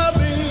on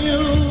loving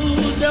you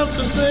just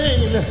the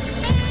same.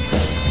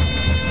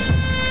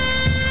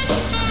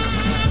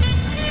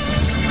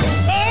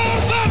 Oh,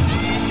 but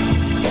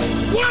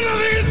one of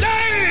these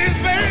days,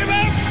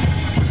 baby,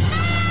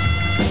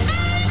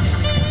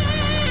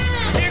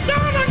 you're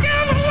gonna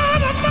give a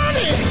lot of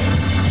money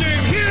to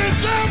hear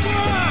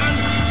someone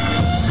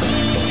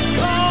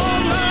call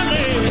my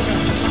name.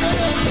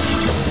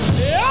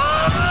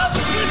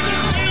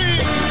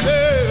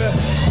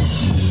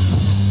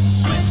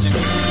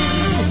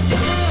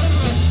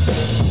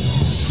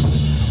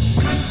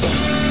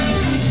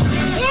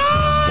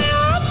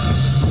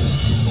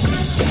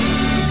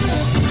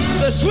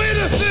 The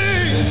sweetest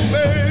thing,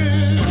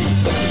 babe.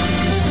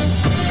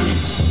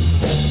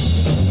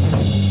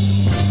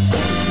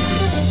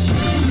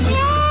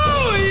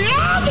 Oh,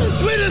 yeah, the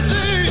sweetest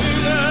thing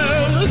I've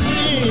ever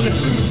seen.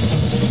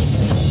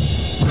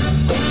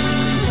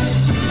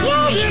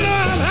 Well, you know,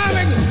 I'm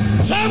having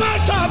so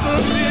much trouble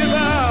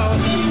about.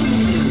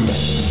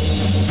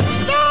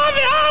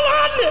 Baby, I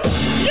want it.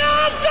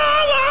 You're so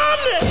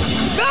want it.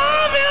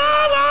 Baby,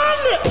 I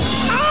want it.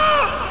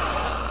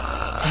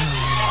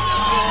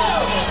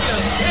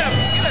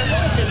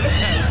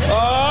 I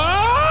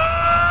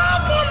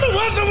wonder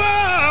what the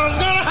world's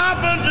gonna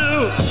happen to.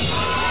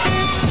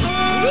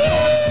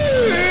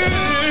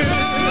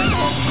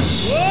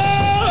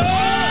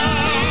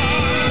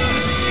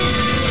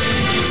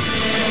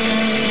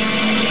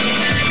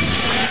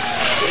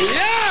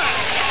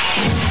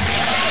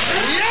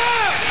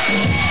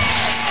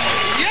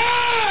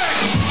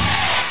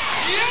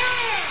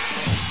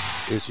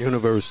 It's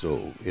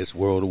universal. It's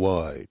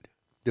worldwide.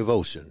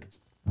 Devotion.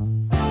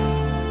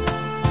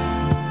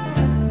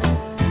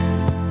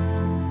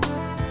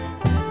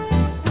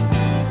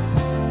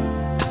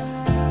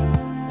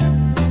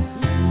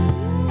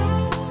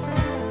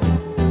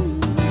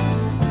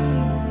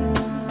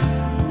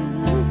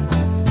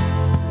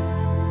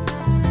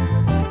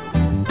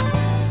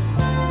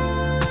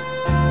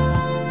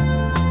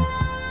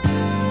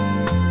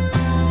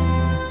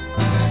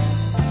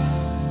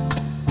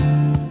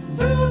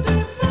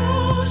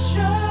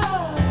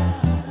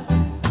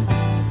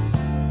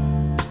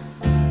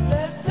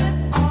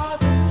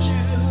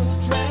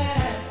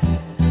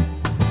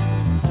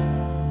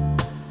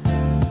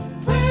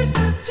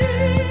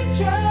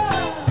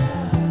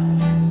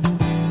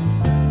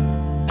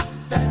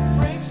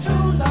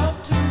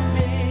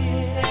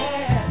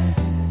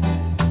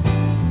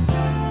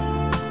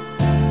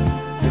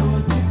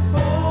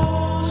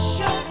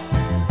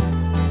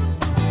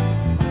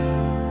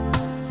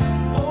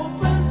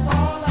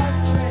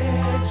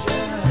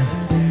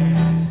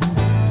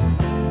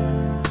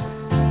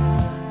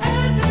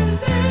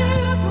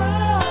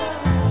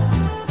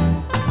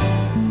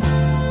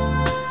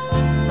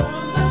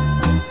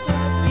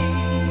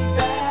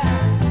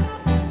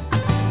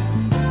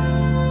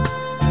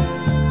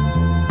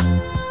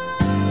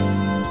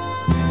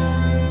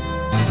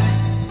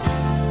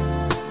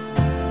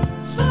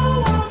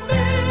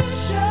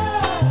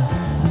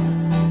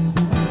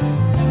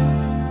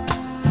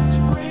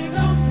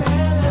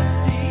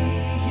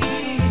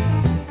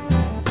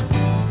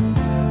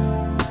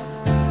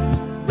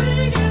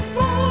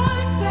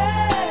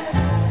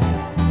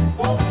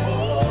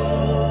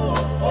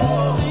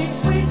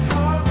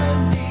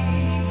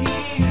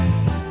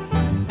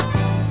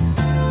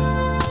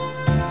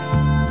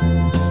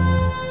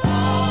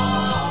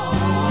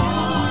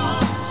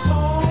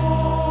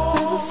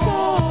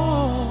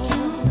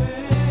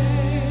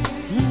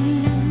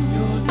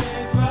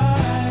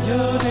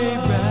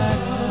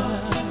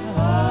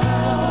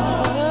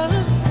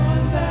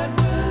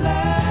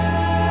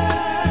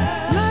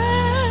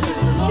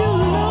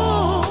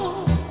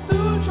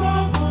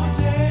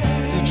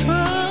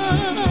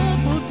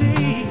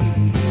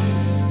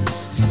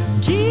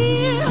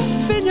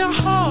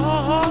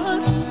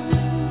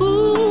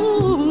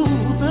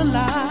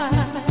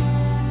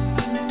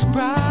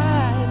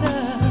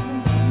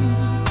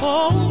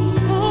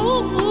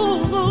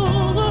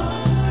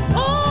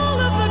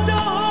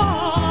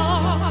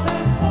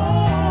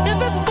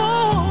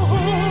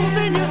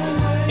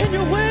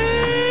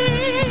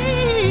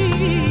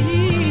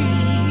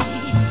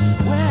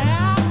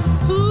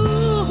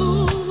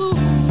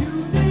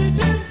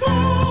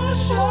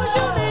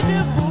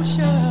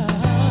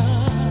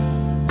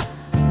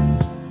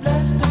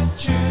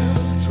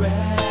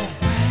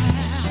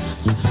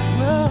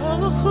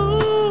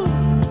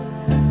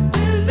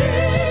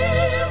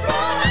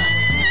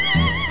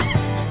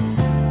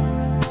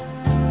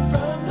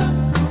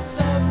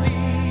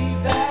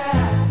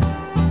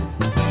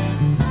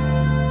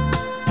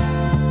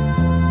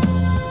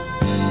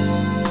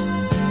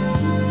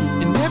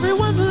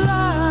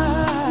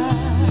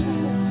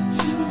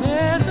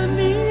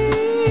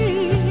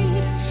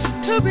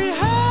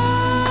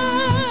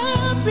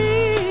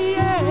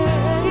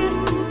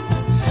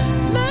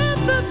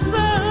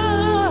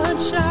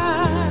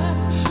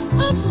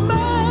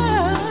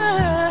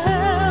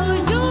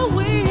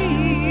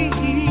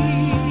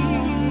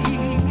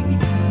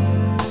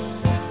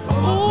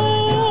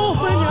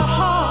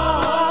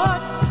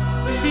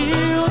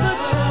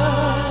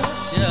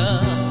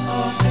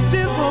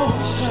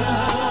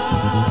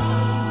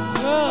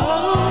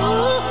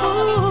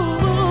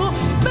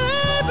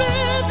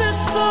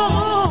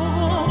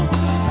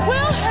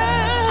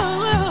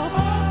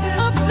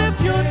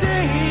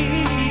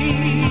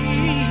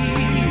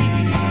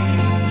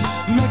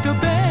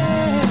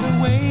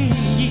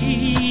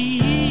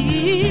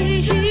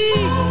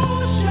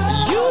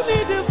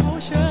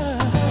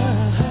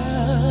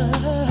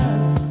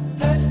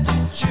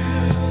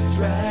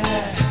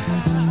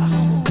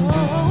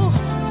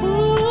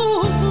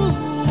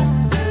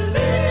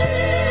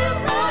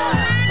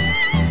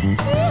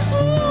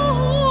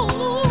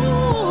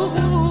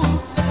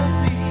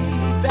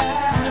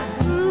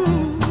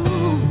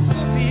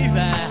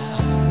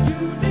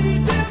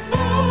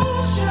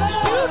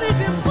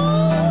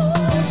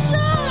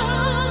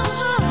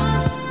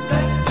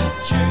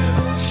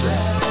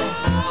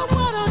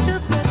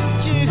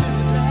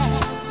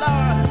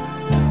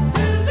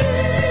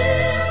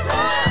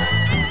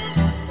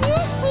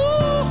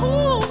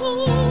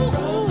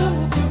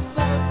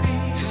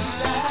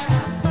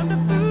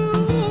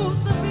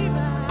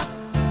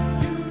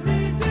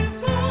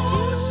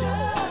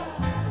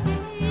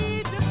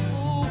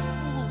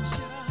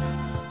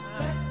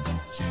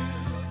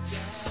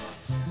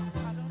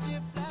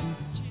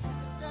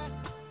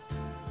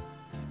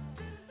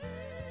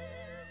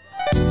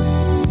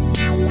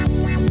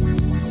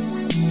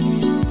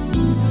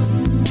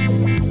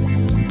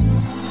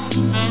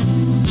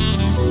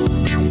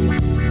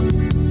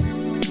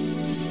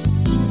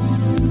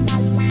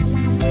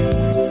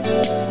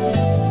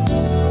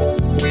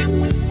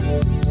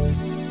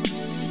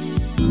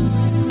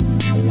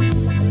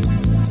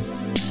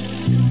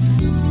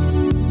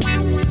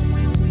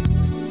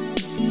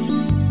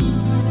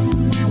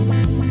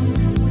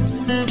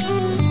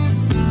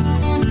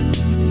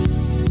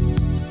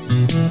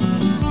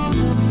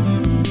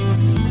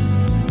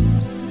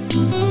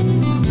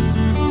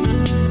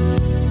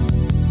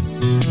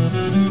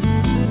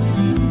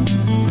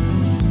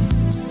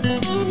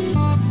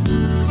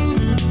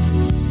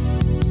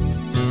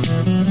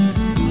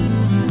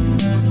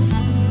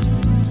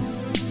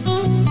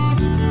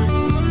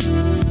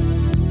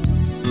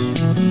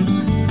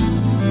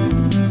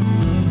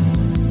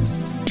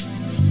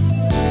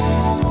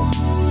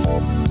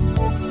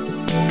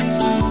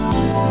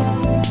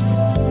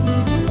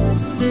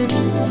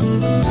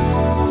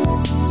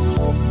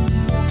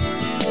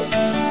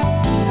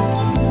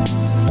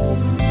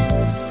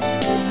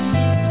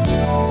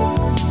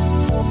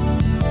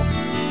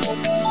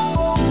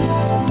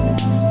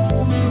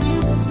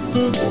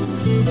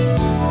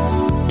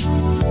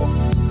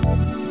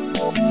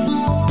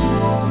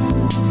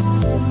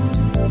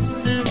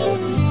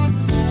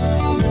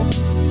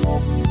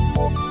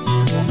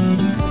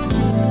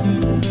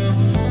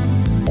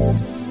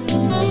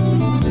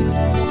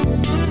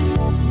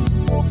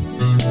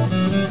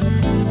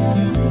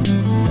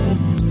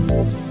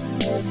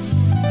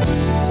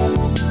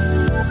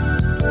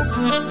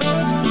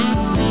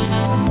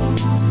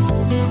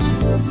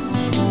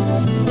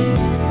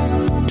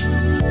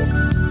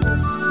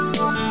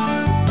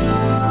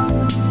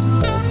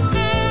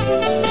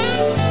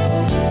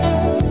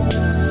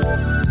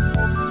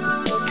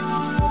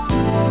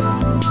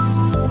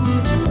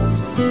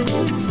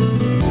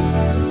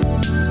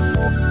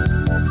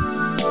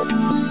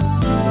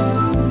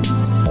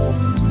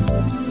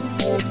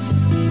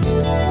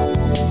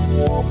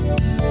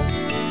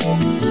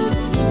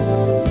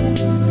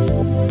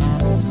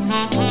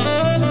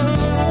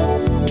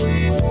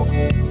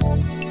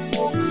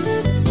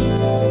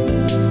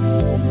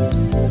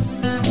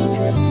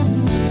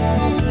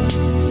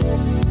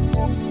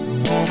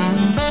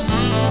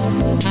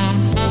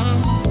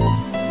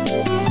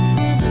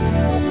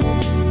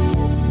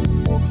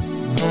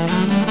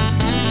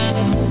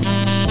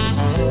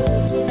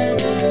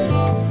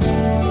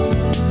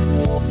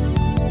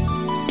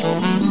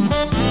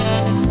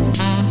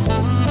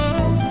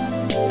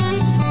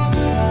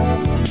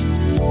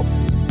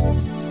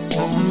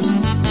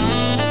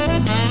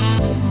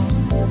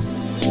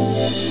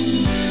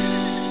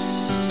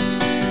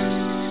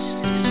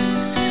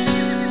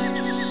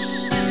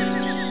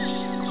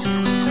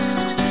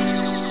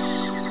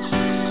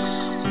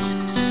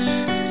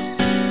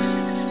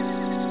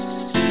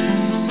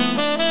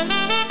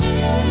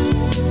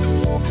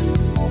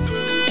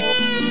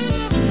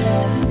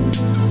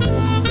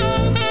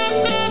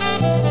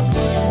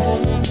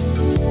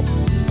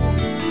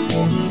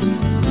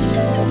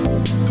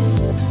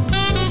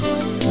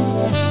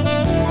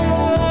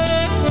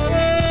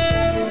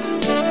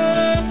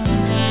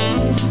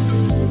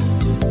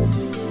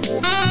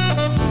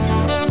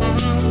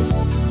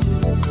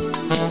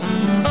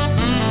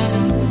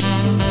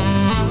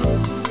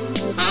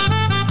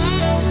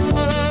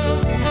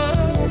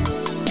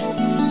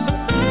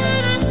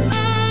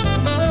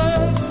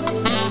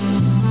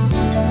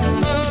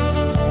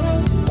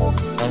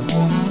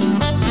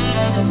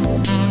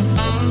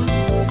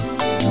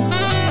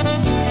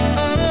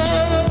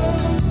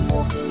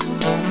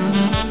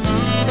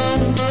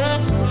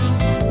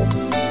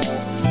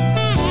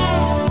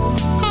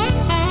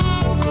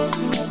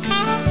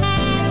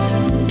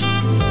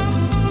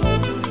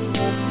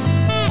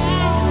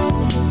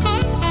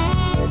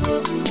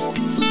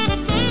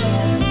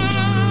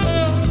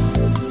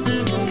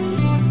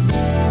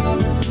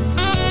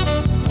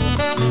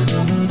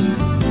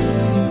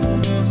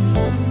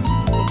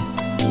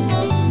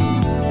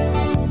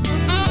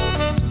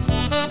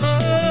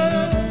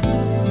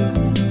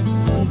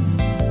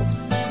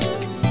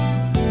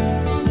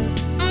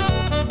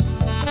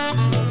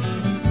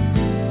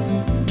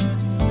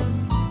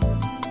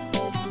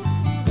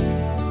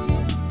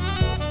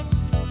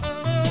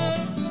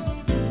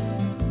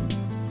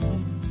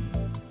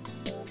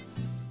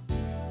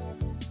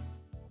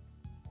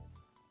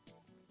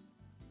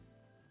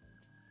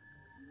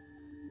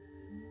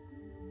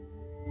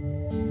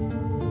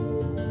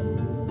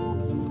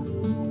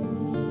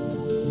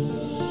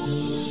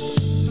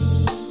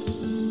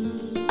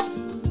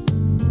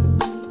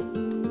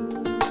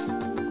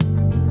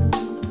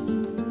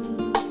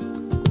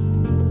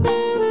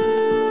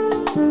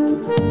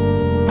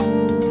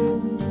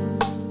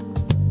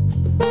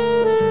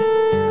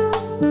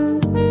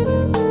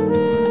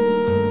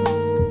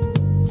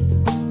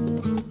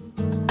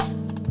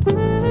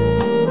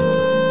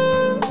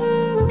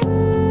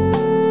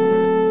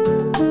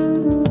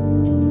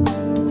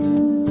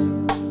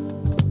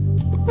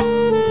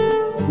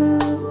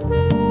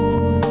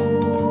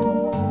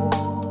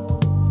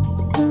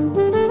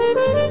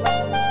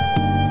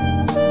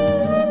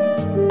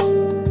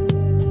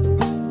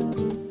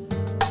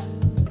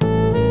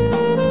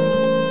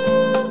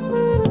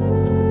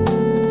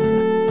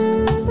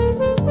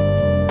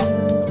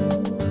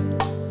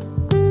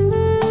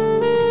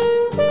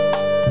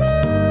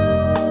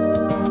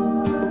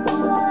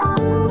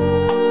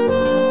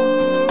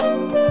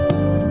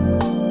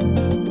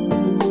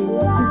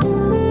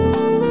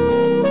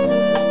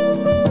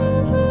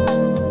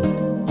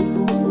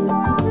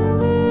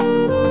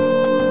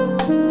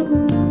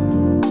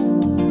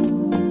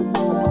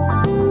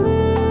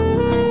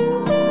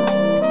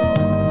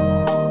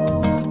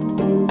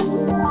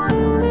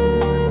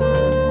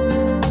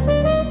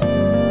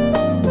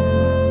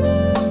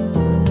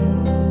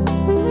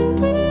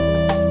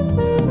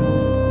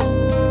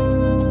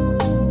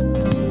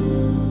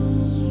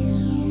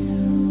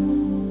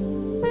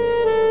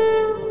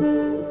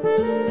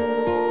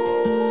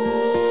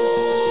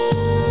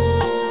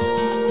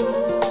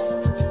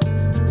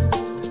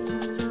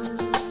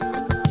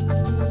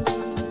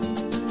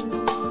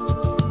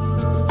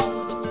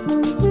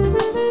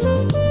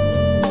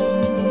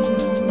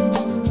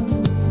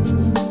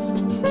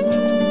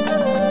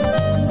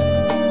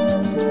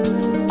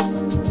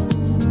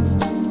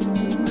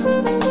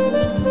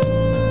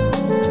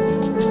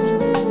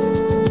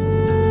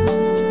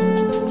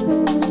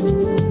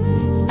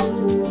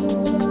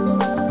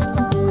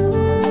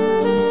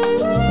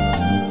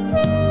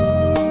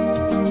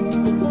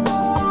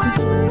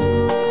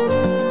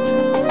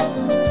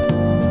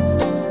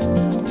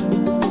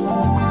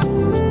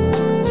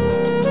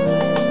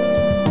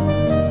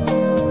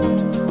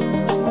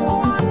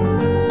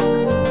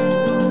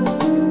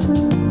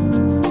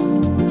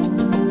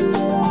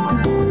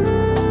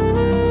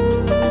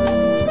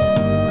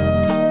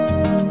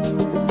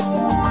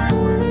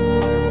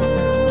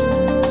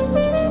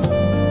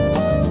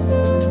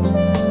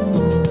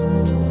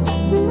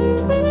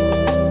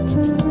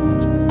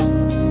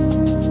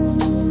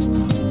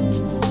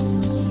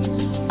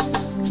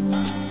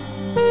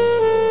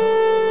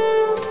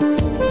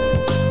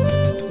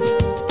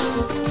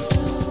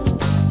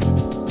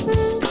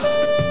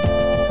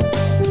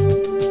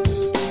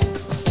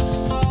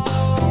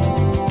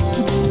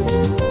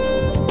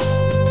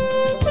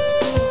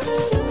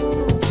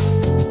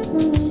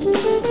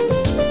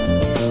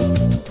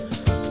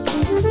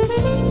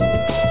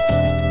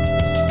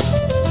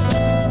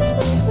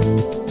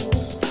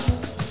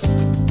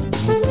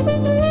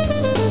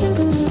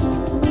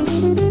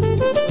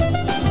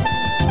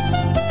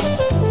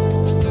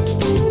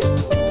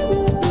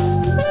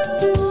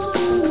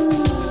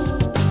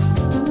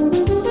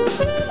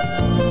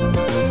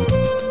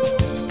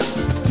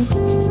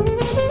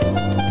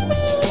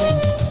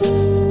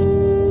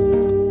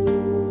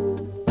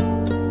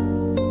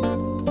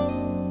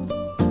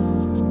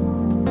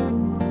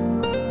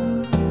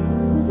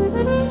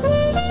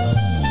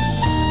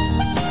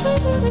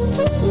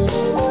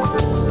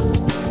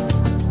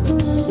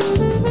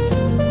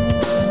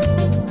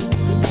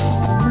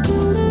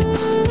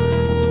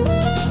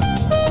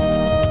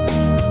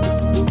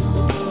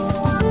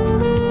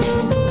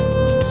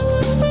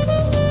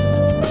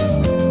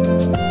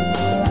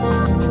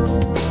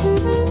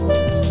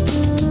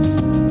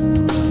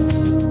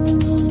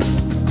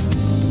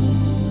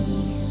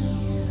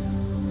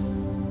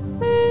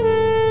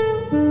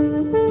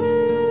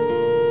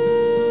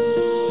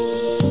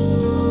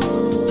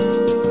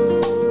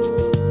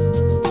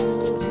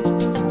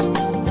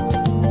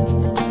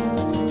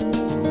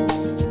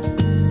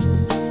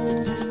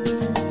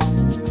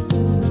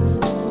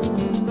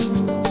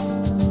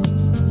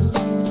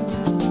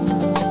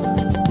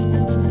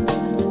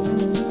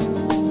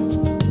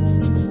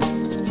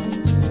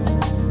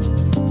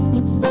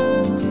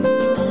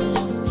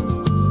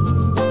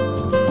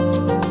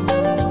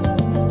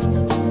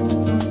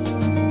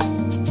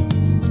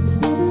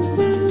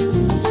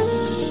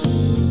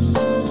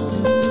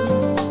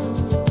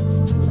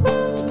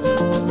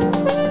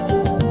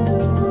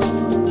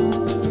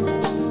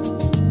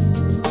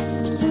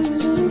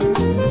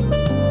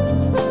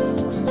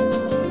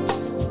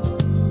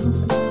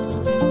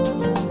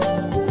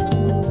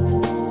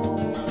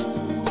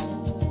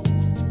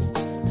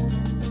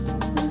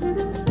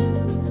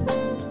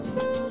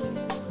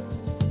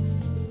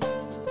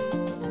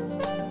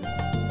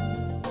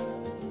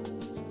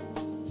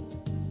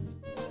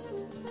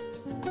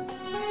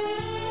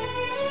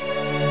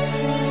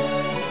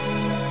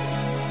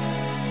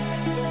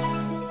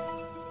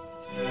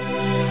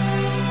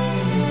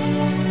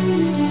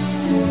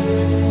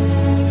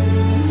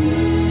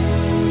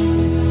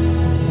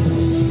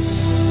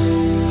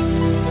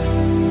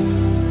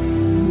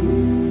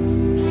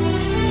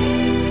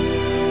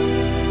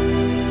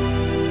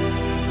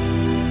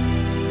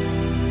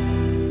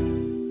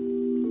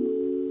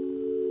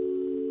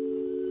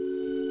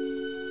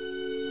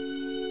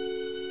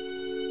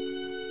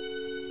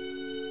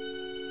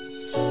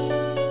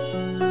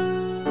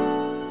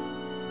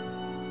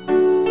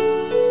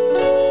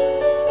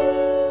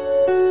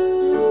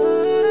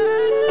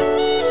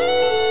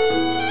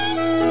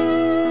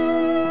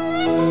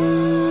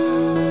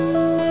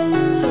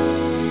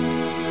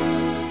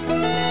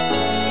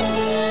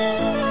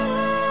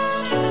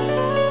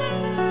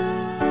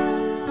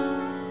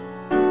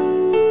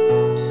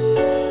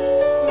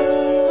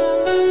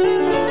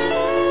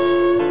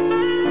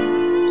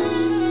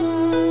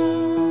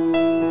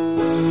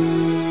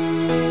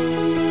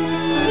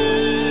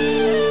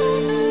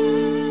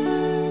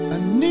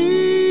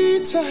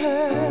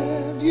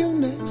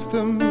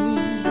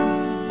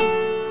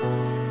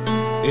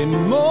 in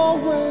more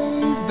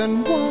ways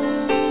than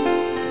one,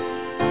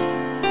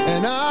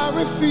 and I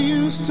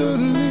refuse to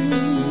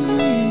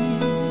leave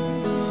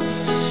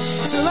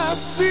till I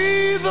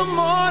see the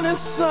morning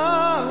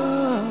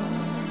sun.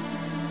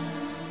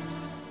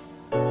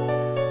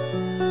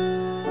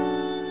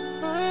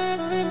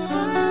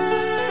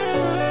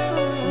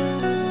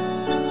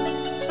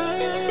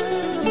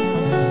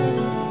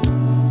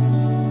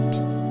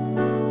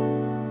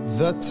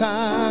 The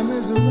time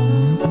is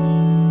right.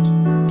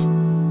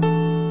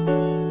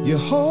 You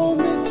hold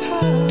me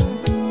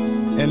tight,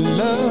 and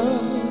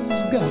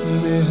love's got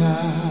me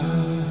high.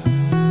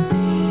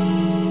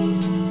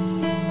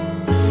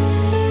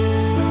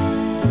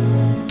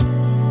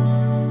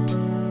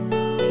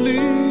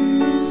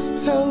 Please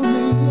tell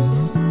me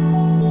yes,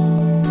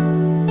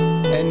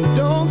 and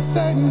don't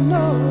say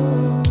no,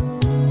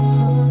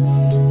 honey,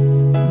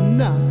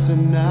 not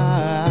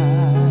tonight.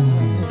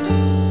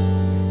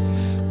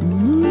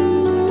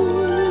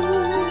 Move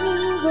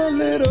a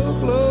little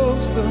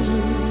close to me.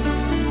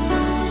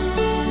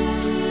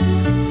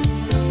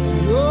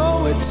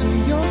 To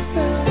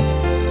yourself,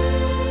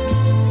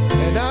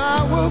 and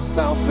I will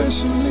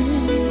selfishly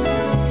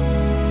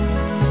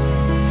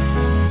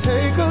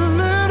take a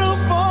little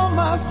for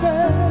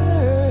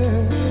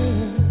myself,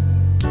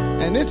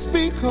 and it's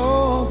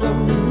because of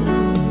you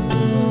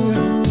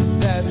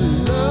that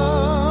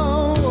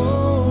love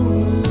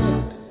won't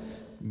let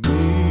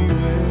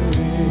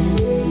me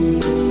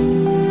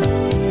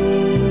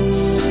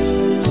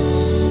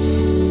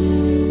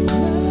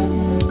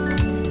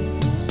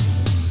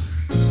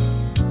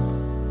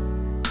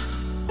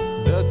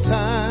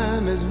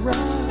time is right.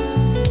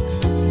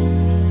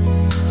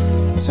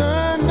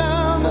 Turn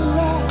down the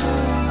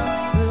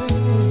lights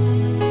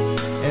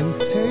and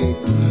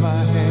take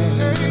my hand.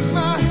 Take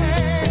my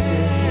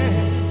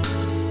hand.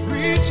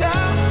 Reach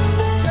out,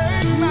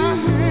 take my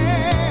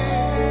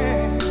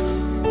hand.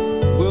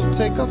 We'll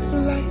take a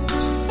flight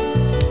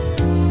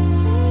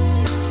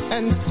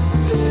and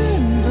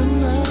spend the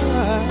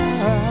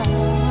night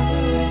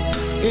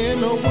in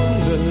a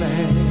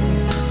wonderland.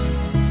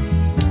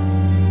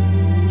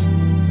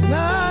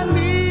 I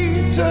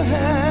need to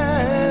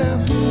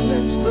have you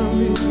next to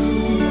me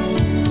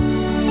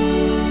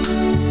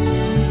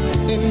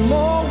in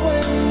more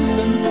ways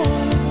than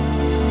one,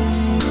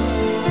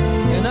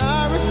 and I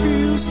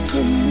refuse to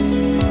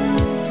leave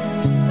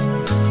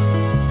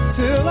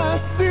till I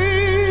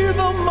see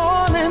the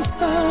morning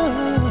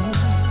sun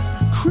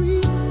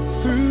creep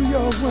through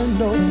your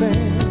window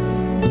there,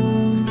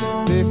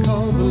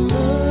 because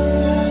love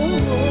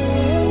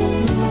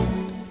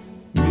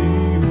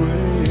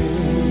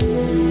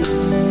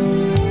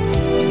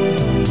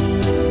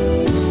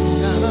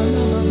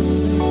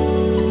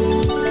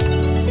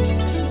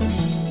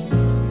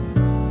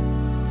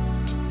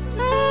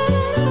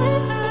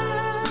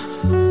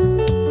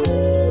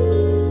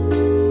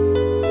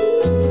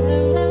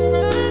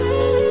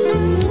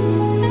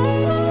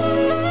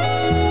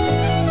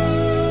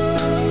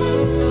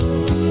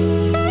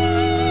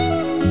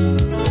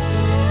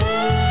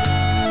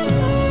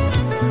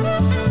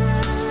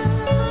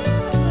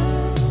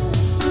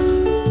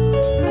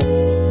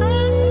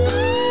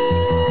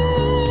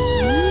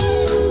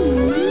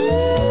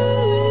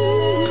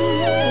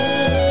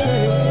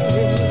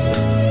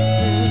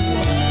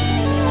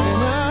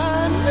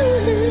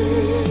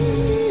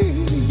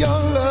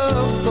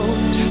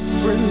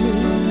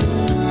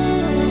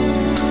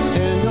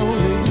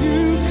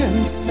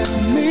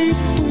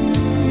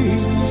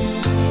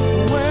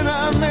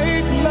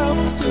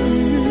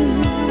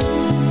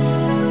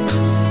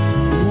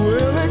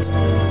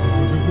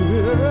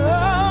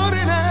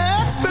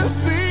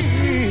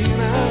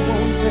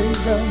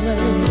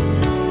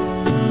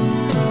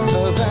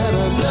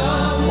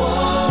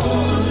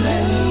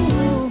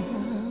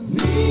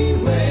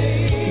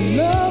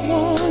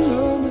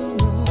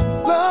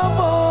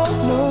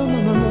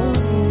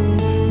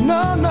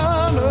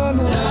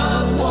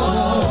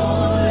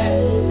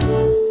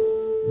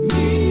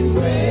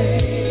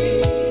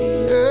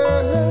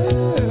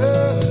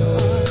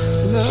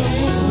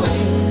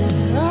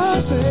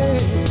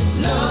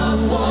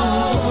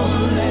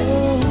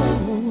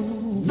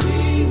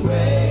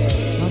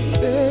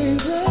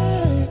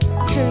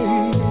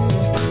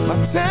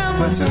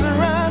temperature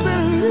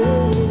rising.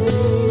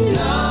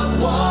 Love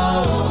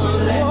won't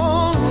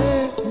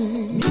let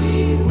me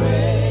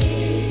wait.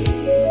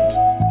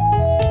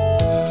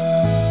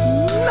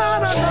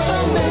 Not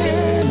another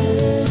man.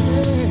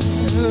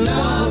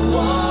 Love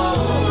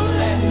won't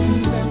let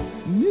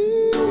me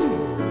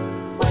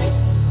wait.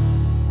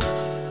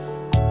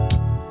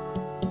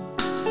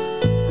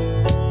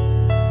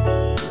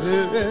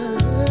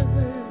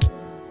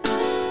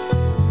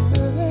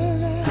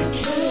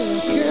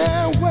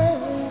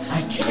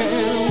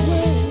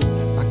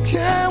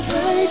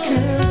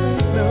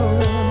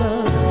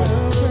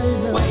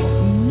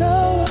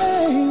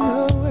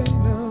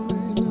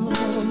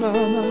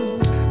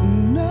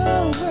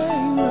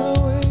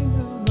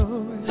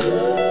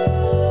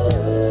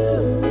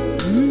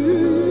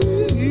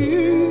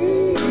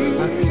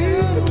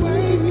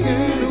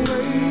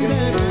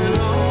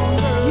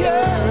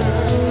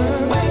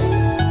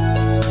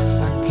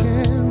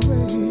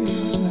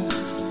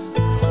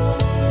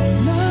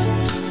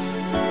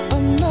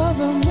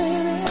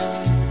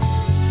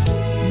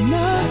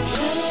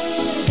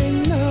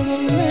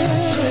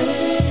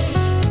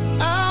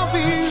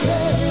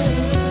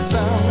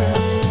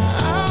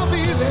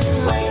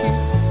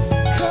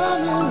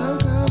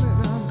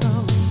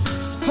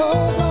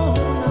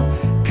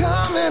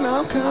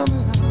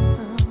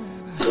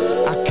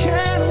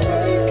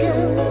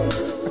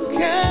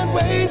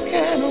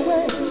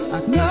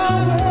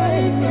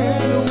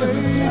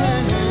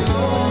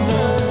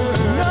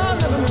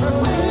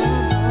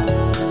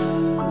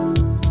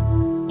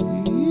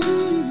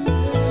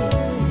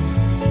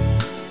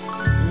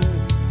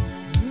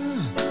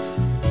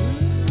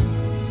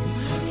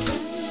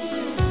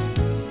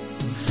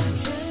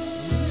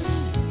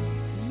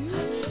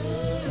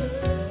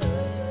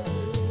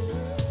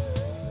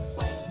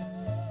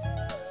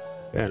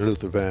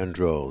 Luther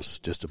Vandross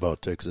just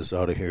about takes us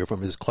out of here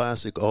from his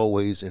classic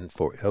Always and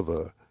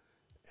Forever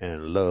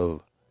and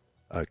Love,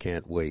 I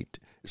Can't Wait.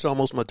 It's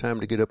almost my time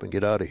to get up and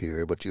get out of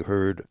here, but you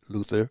heard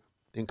Luther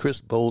and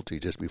Chris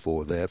Bolte just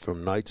before that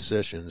from Night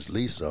Sessions,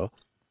 Lisa,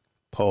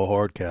 Paul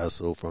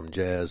Hardcastle from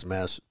Jazz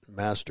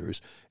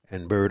Masters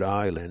and Bird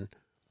Island,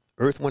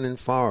 Earth, Wind, and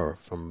Fire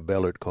from a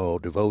ballad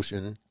called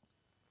Devotion,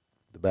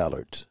 the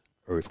ballads,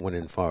 Earth, Wind,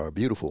 and Fire,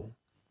 beautiful.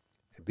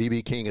 And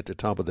B.B. King at the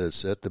top of that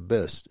set, the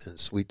best, and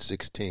Sweet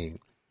 16.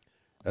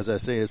 As I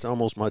say, it's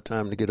almost my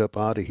time to get up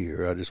out of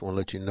here. I just want to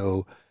let you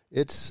know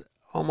it's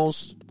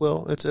almost,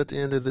 well, it's at the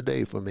end of the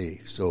day for me.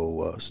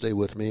 So stay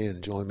with me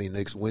and join me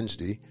next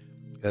Wednesday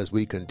as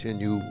we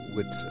continue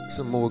with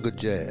some more good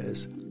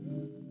jazz.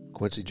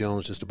 Quincy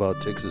Jones just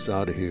about takes us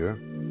out of here.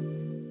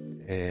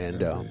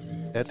 And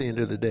at the end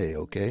of the day,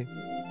 okay?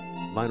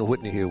 Lionel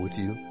Whitney here with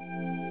you.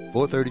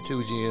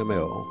 432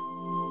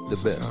 GML, the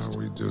best. This is how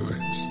we do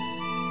it.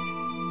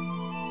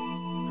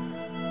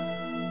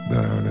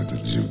 Down at the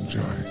juke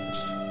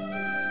joints.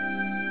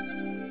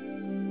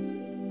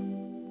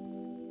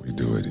 We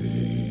do it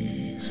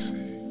easy.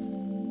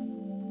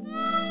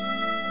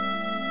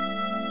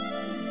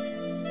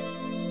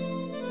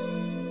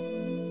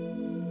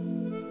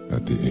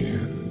 At the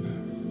end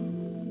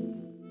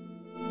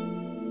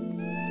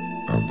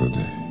of the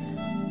day.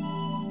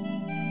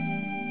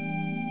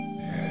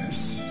 Yes.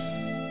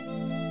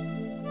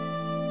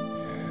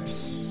 Yes.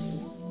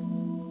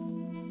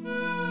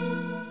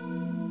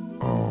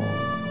 All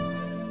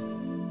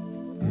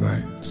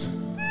night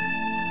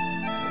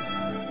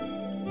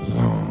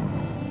long.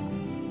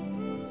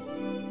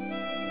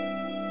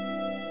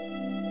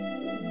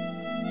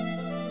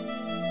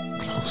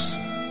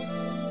 Closer.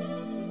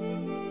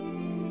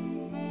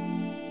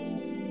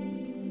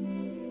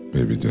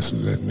 Baby, just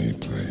let me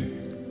play.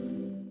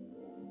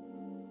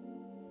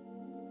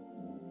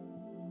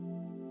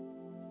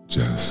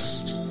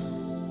 Just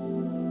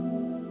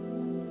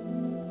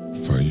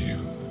for you.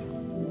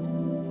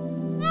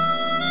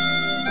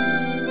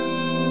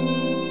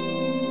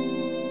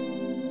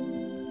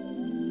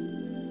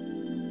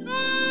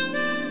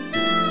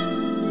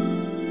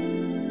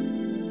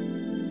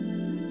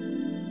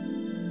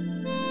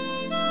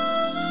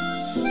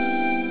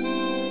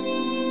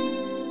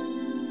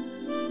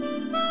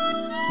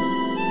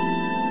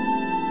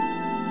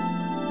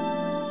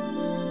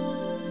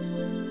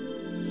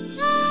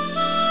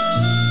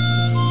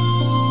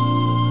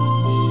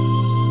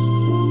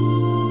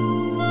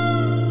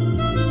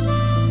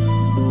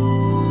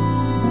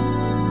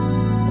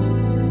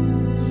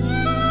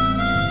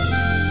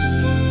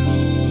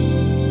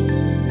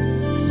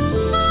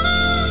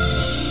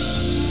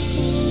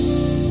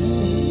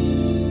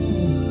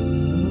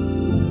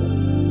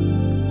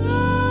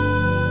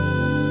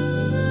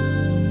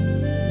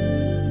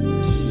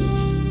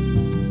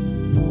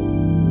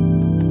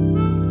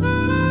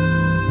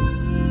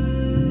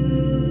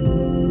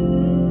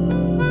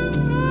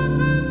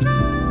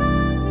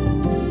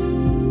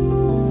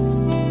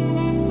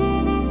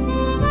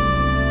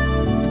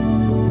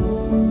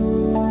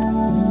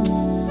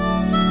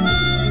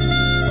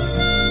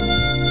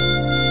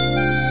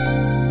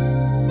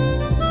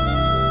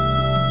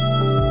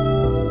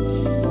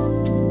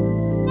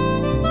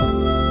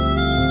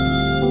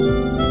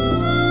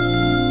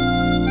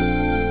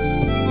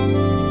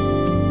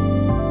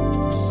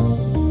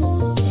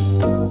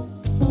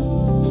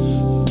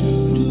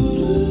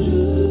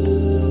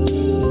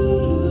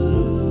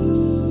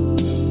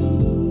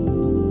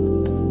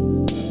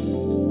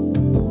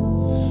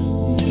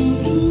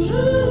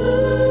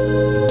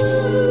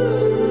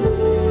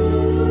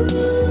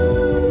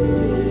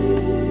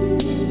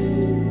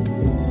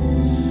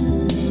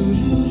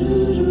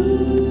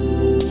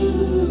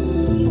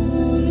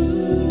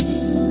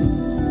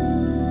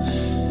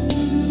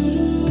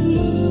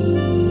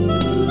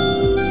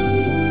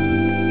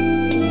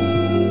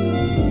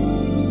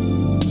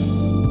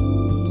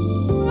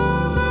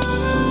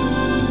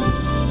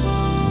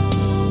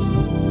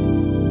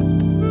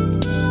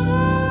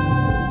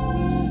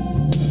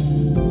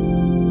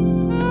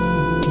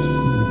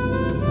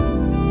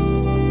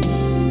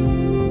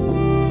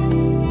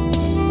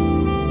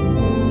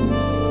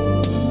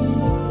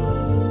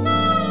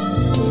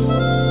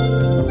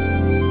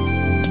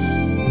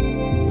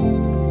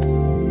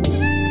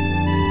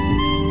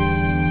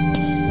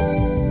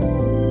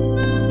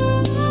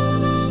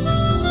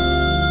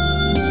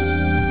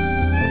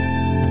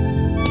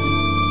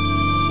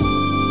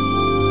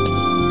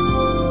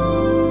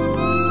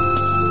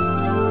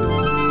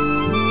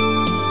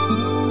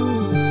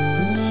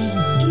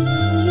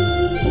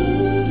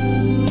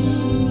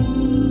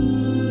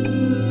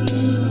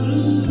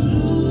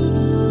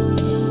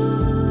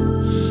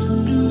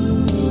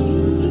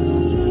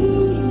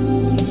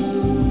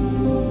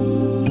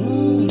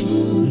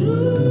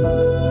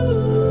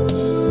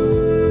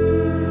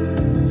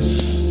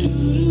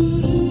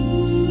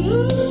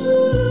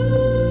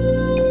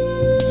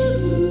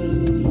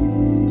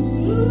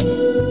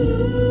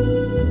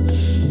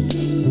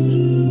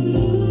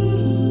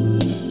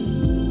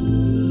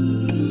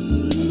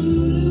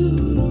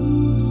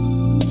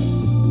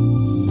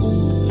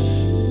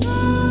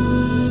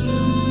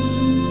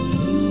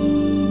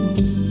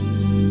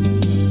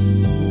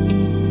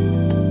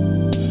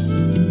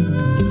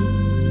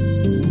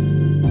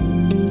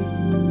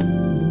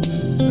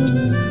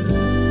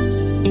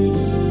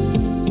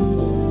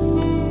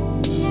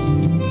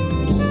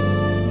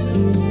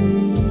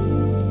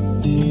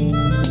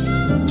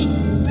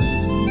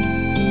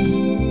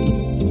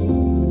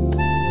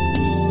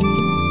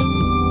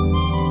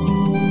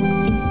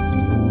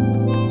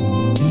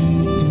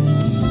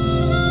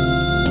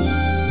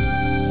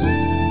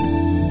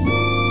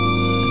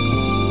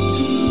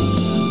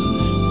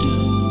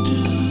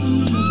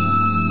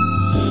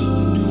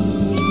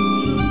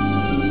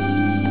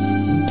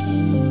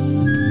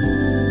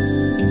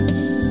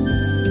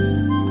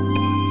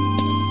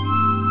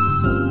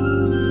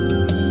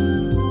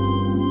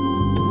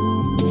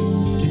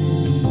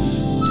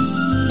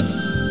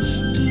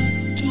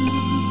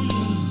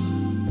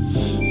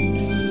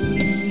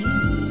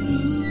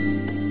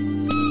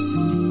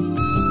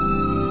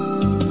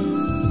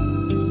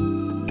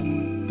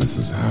 This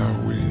is how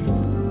we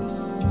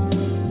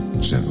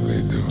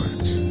gently do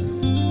it.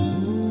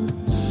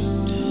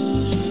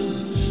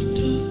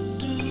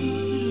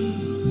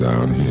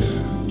 Down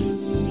here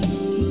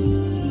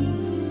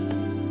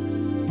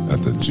at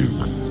the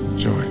juke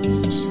joint.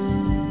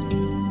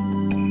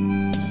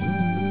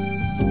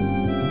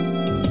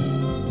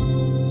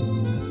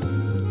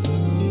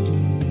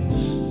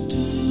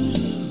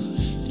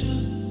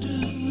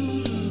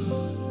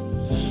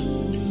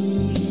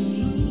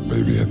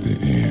 Maybe at the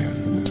end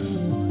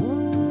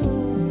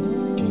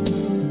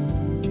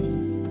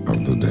of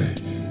the day.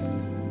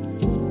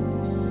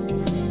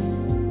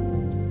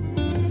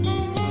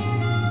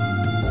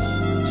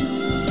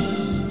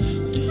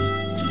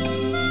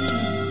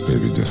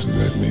 Baby, just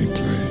let me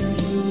play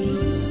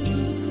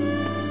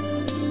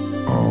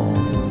all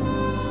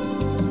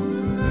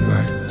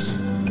night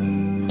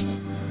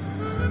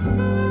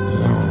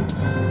long.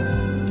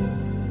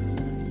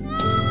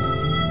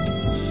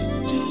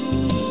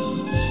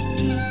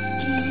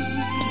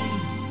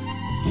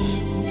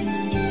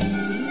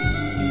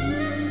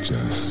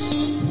 Just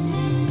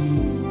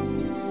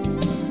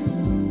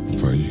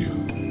for you.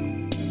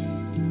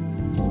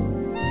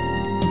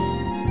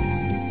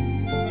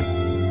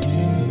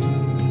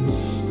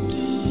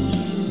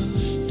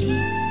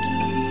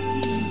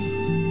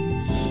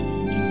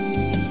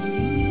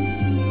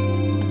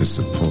 It's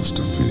supposed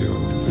to feel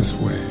this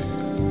way.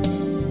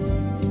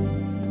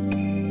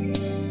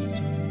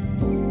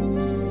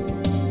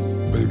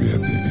 Baby,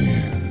 at the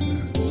end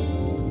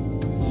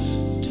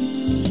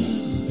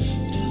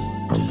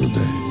of the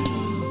day.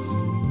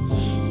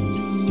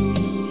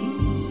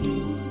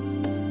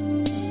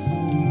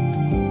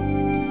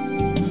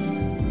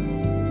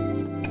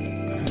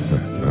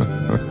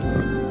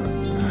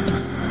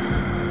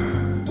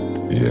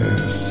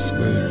 Yes,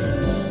 baby.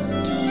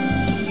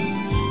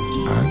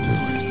 I do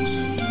it.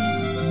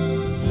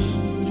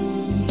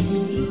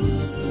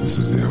 This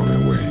is the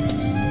only way.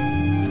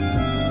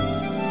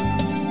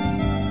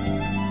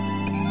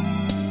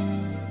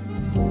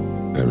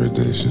 Every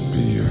day should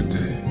be your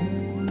day.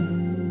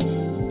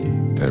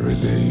 Every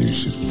day you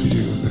should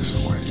feel this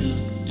way.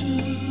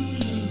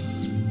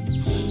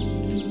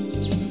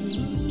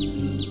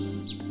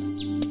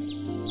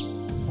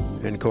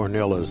 In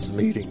Cornella's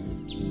meeting,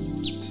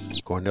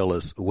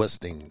 Cornella's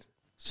Westing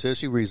says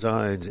she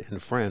resides in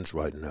France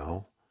right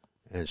now,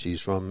 and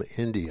she's from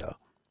India.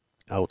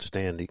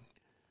 Outstanding.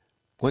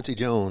 Quincy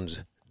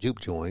Jones, juke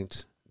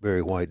joints.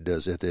 Barry White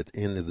does it at the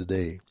end of the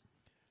day.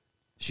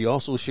 She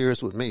also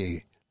shares with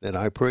me that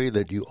I pray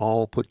that you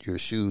all put your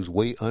shoes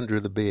way under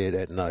the bed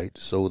at night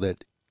so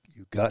that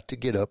you got to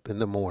get up in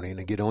the morning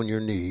and get on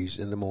your knees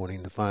in the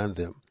morning to find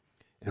them.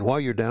 And while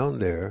you're down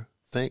there,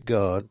 thank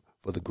God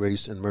for the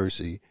grace and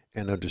mercy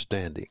and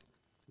understanding.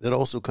 That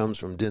also comes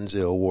from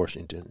Denzel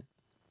Washington.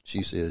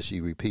 She says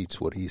she repeats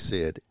what he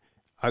said.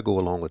 I go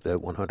along with that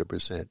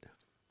 100%.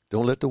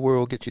 Don't let the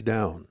world get you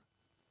down.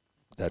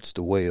 That's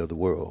the way of the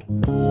world.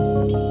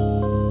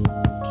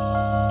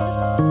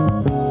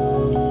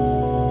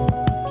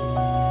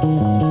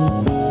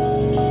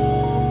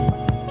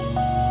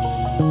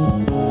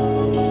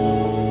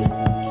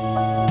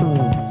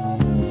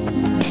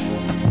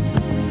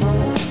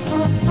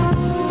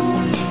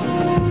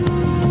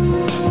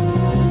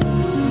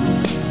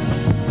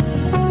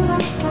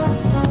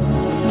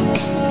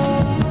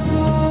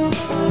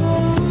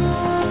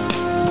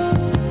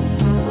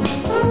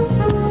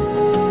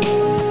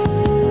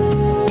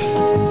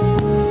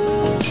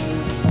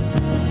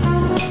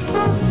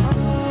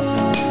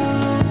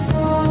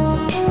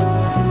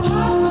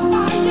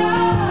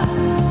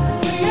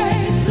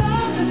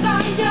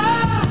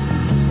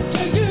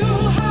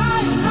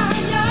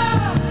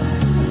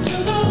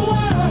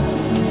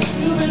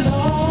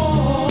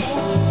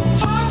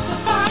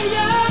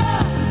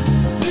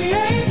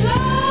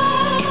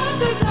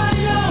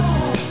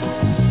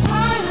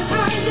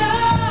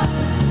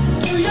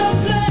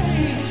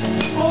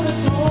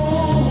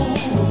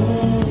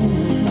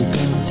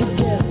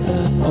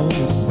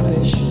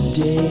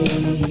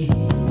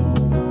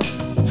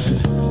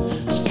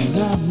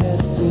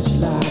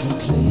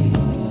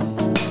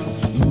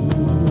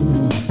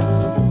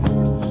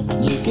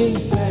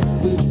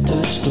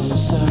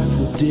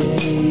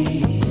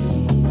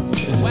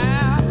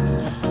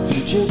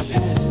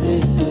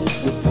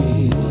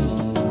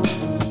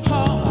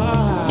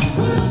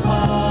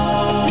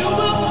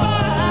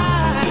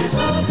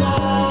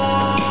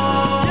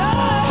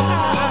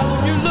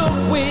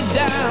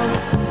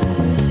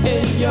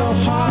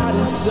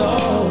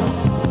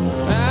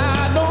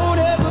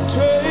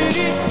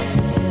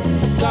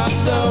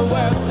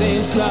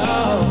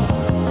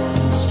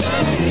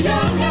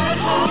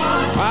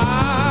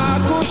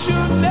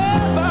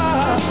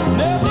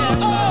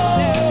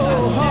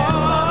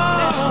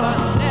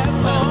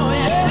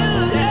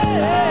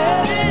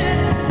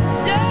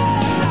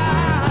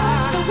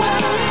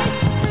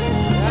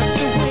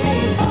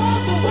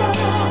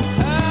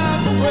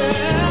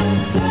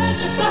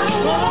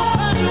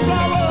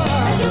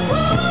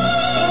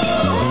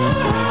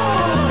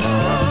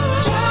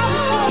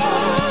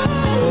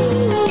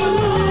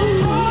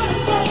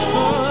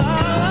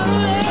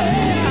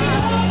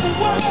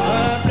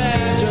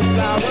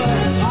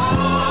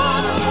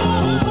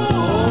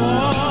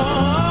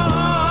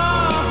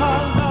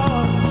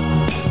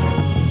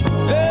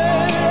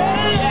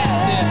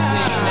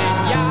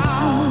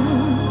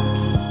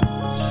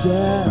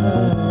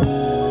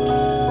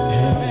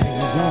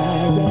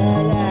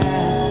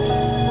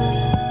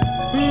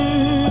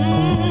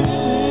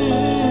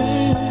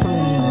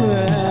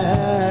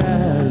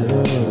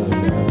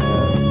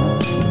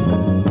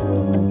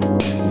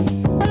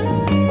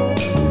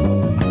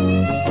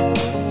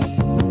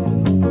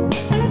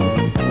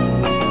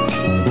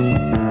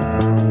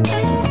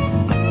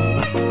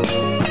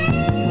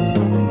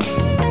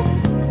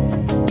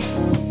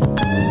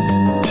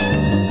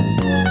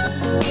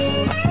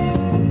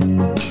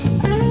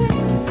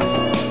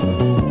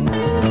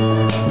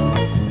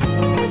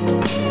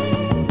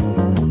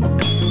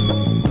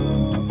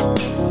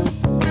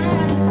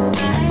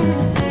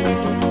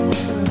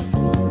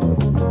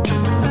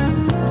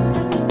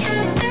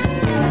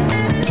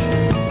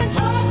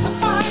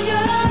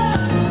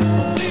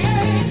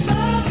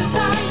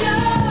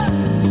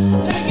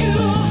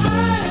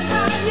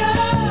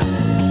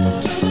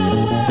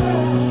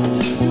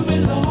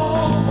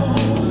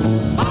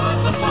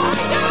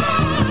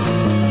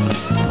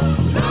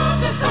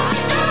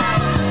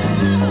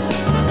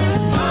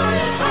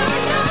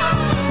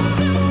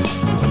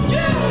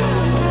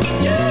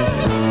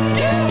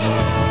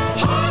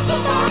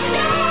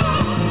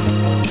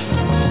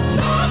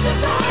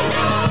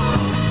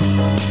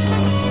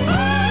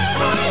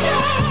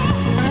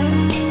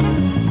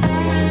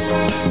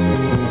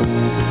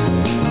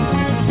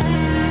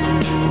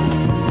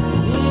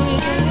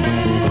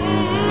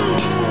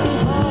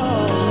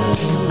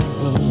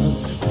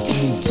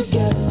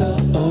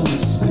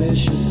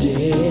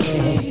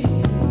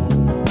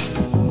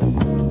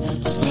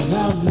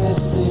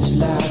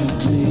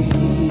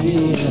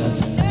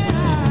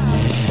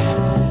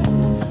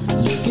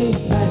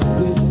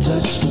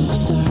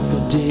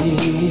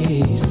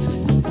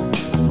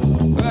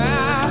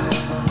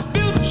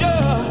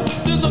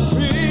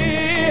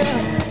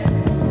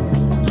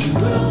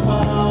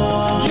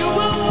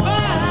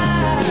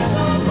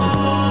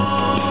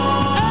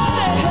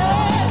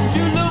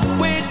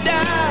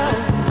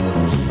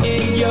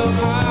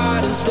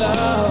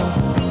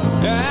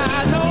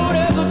 I don't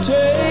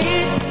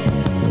hesitate,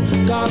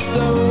 'cause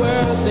the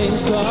world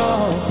seems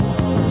cold.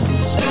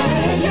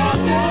 Stay up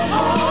your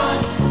heart,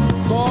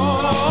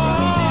 cause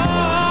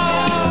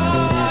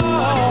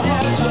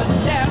you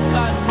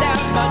never,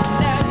 never,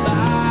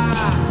 never.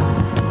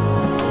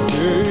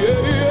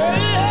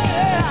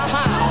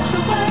 That's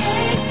the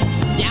way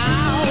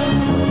down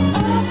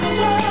of the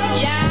world.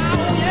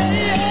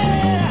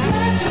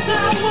 Plant your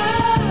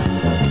flowers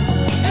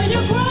and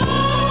you grow.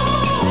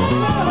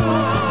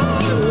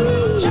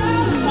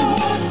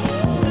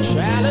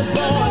 Child is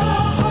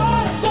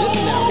born.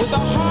 Listen now, with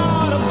a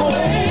heart of gold.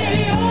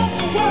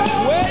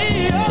 Way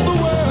of the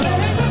world.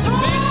 Makes us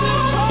whole.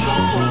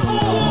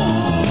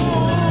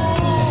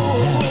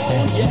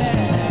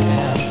 Yeah.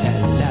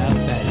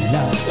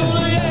 Love.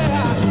 Oh,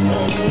 yeah.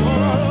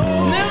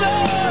 Never.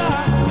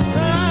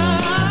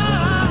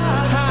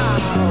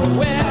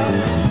 Well.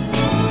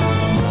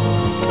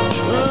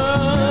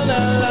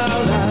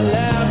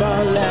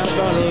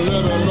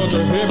 Don't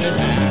you hear me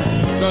now?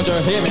 Don't you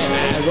hear me now?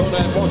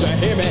 Won't you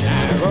hear me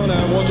now?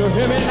 Won't you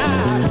hear me now?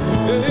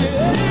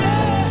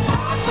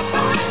 Hearts of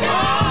fire,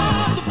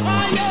 hearts of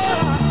fire,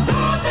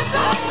 love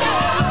desire,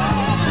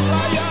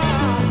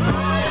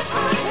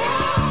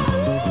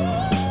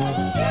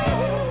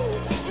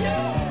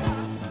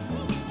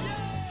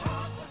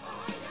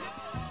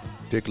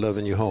 Take love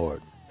in your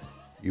heart.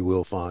 You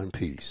will find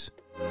peace.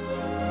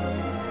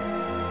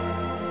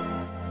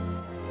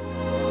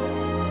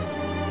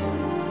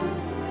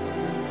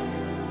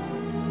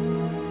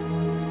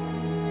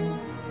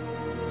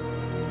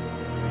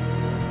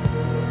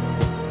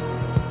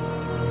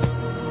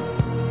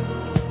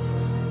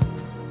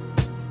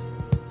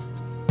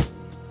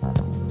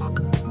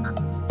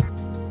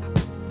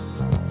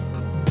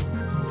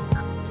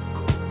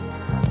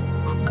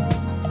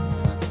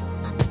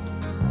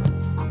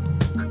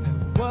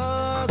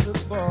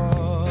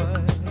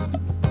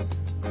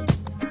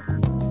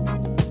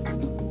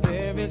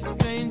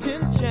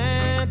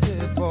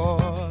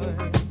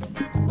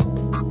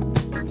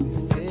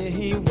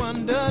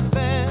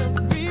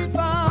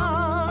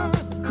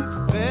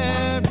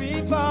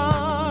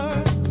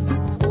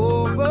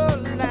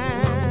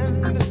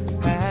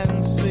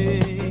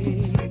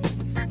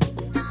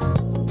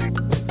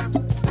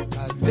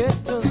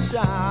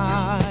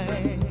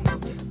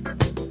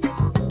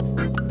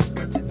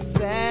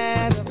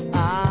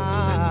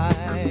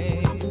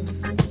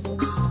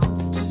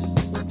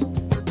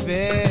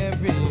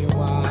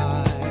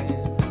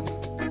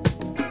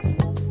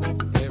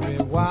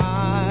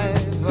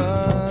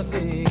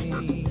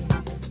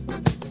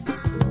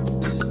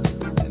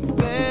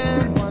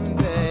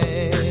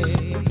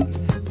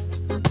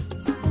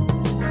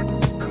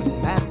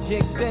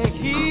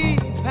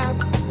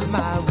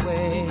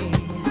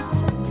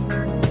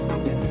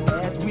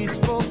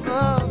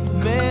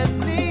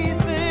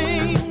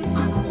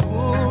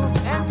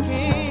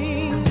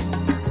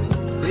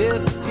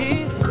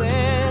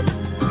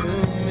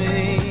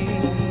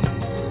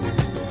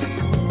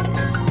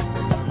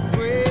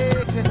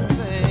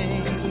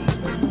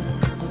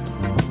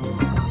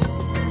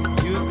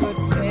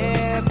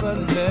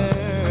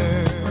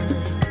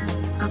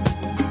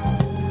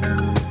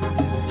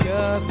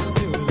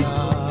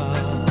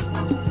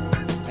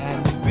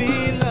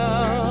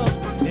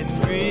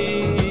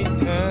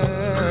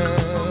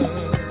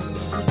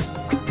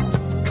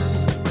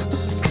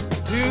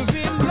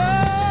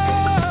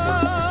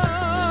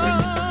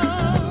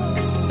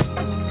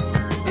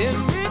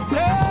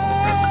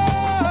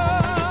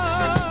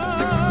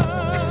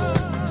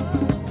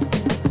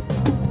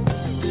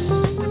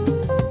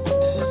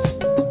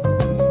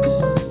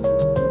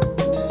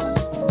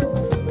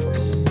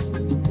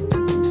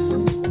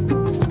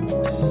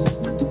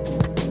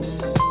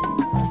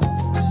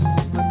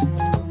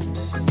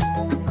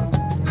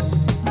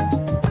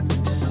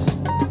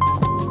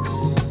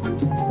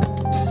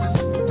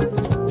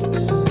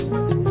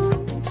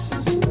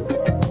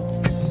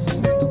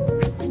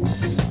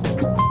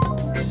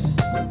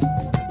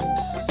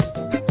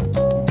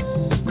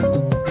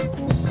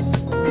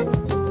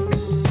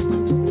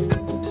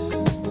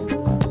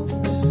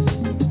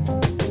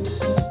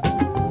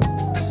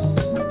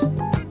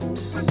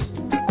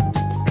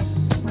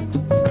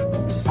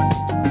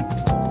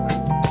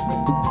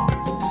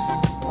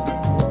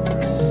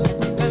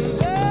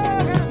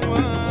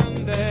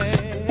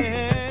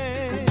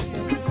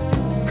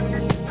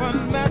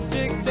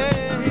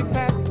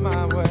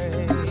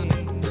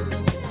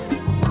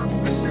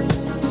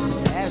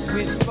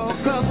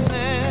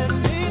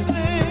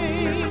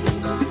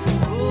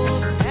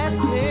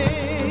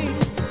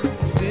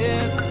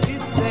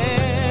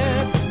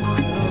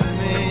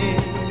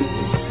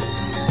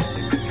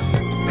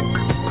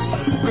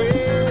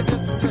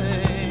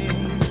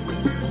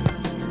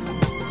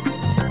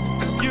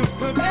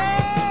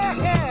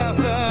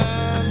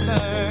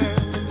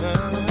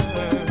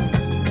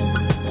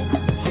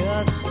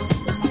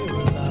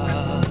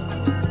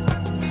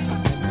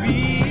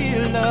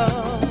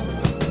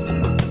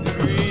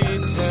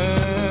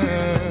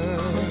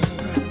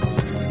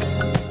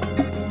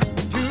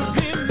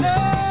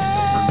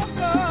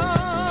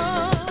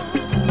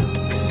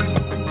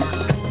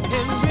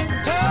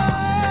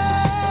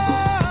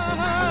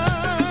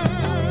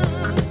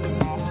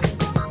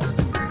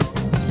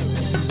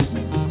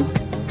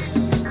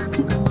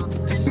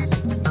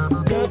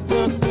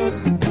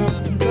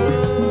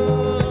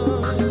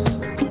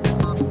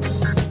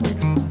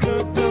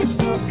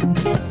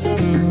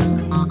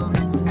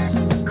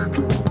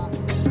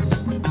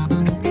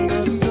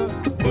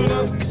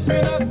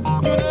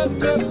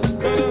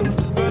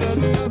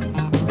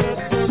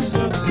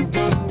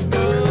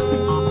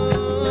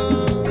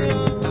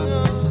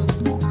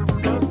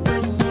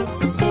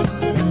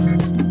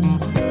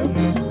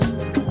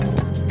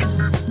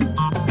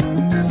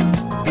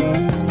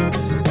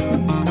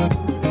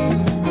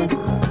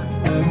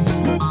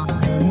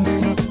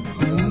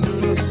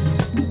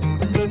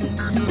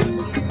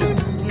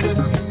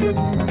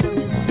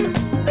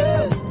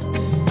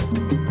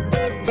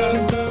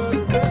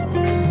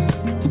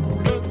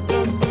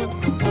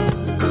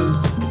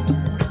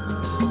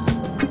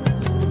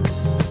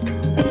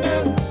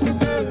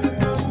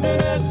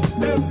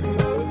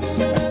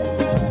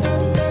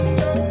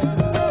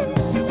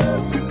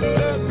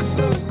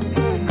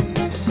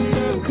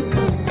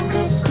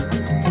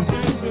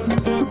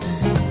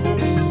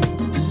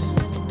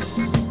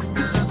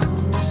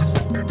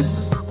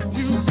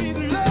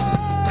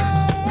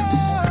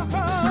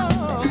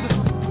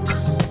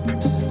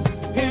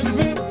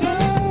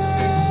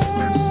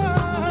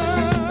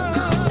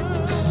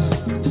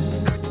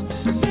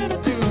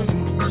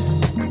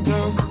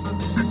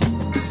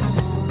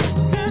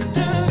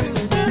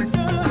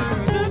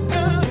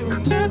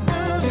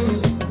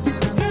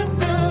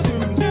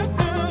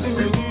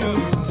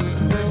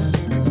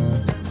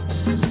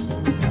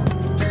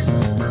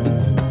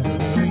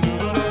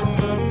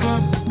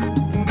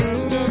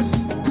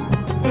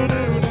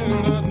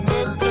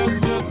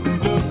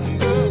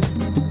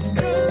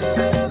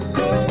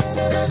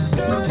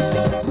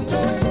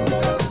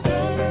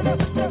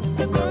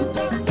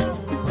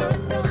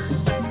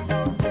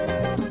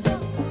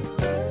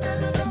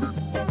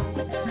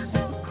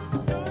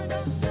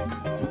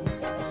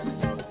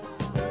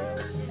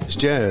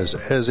 Jazz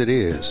as it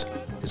is.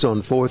 It's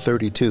on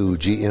 432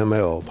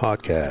 GML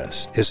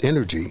podcast. It's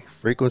energy,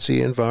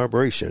 frequency, and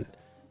vibration.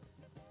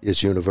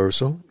 It's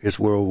universal. It's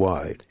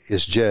worldwide.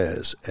 It's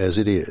jazz as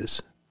it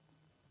is.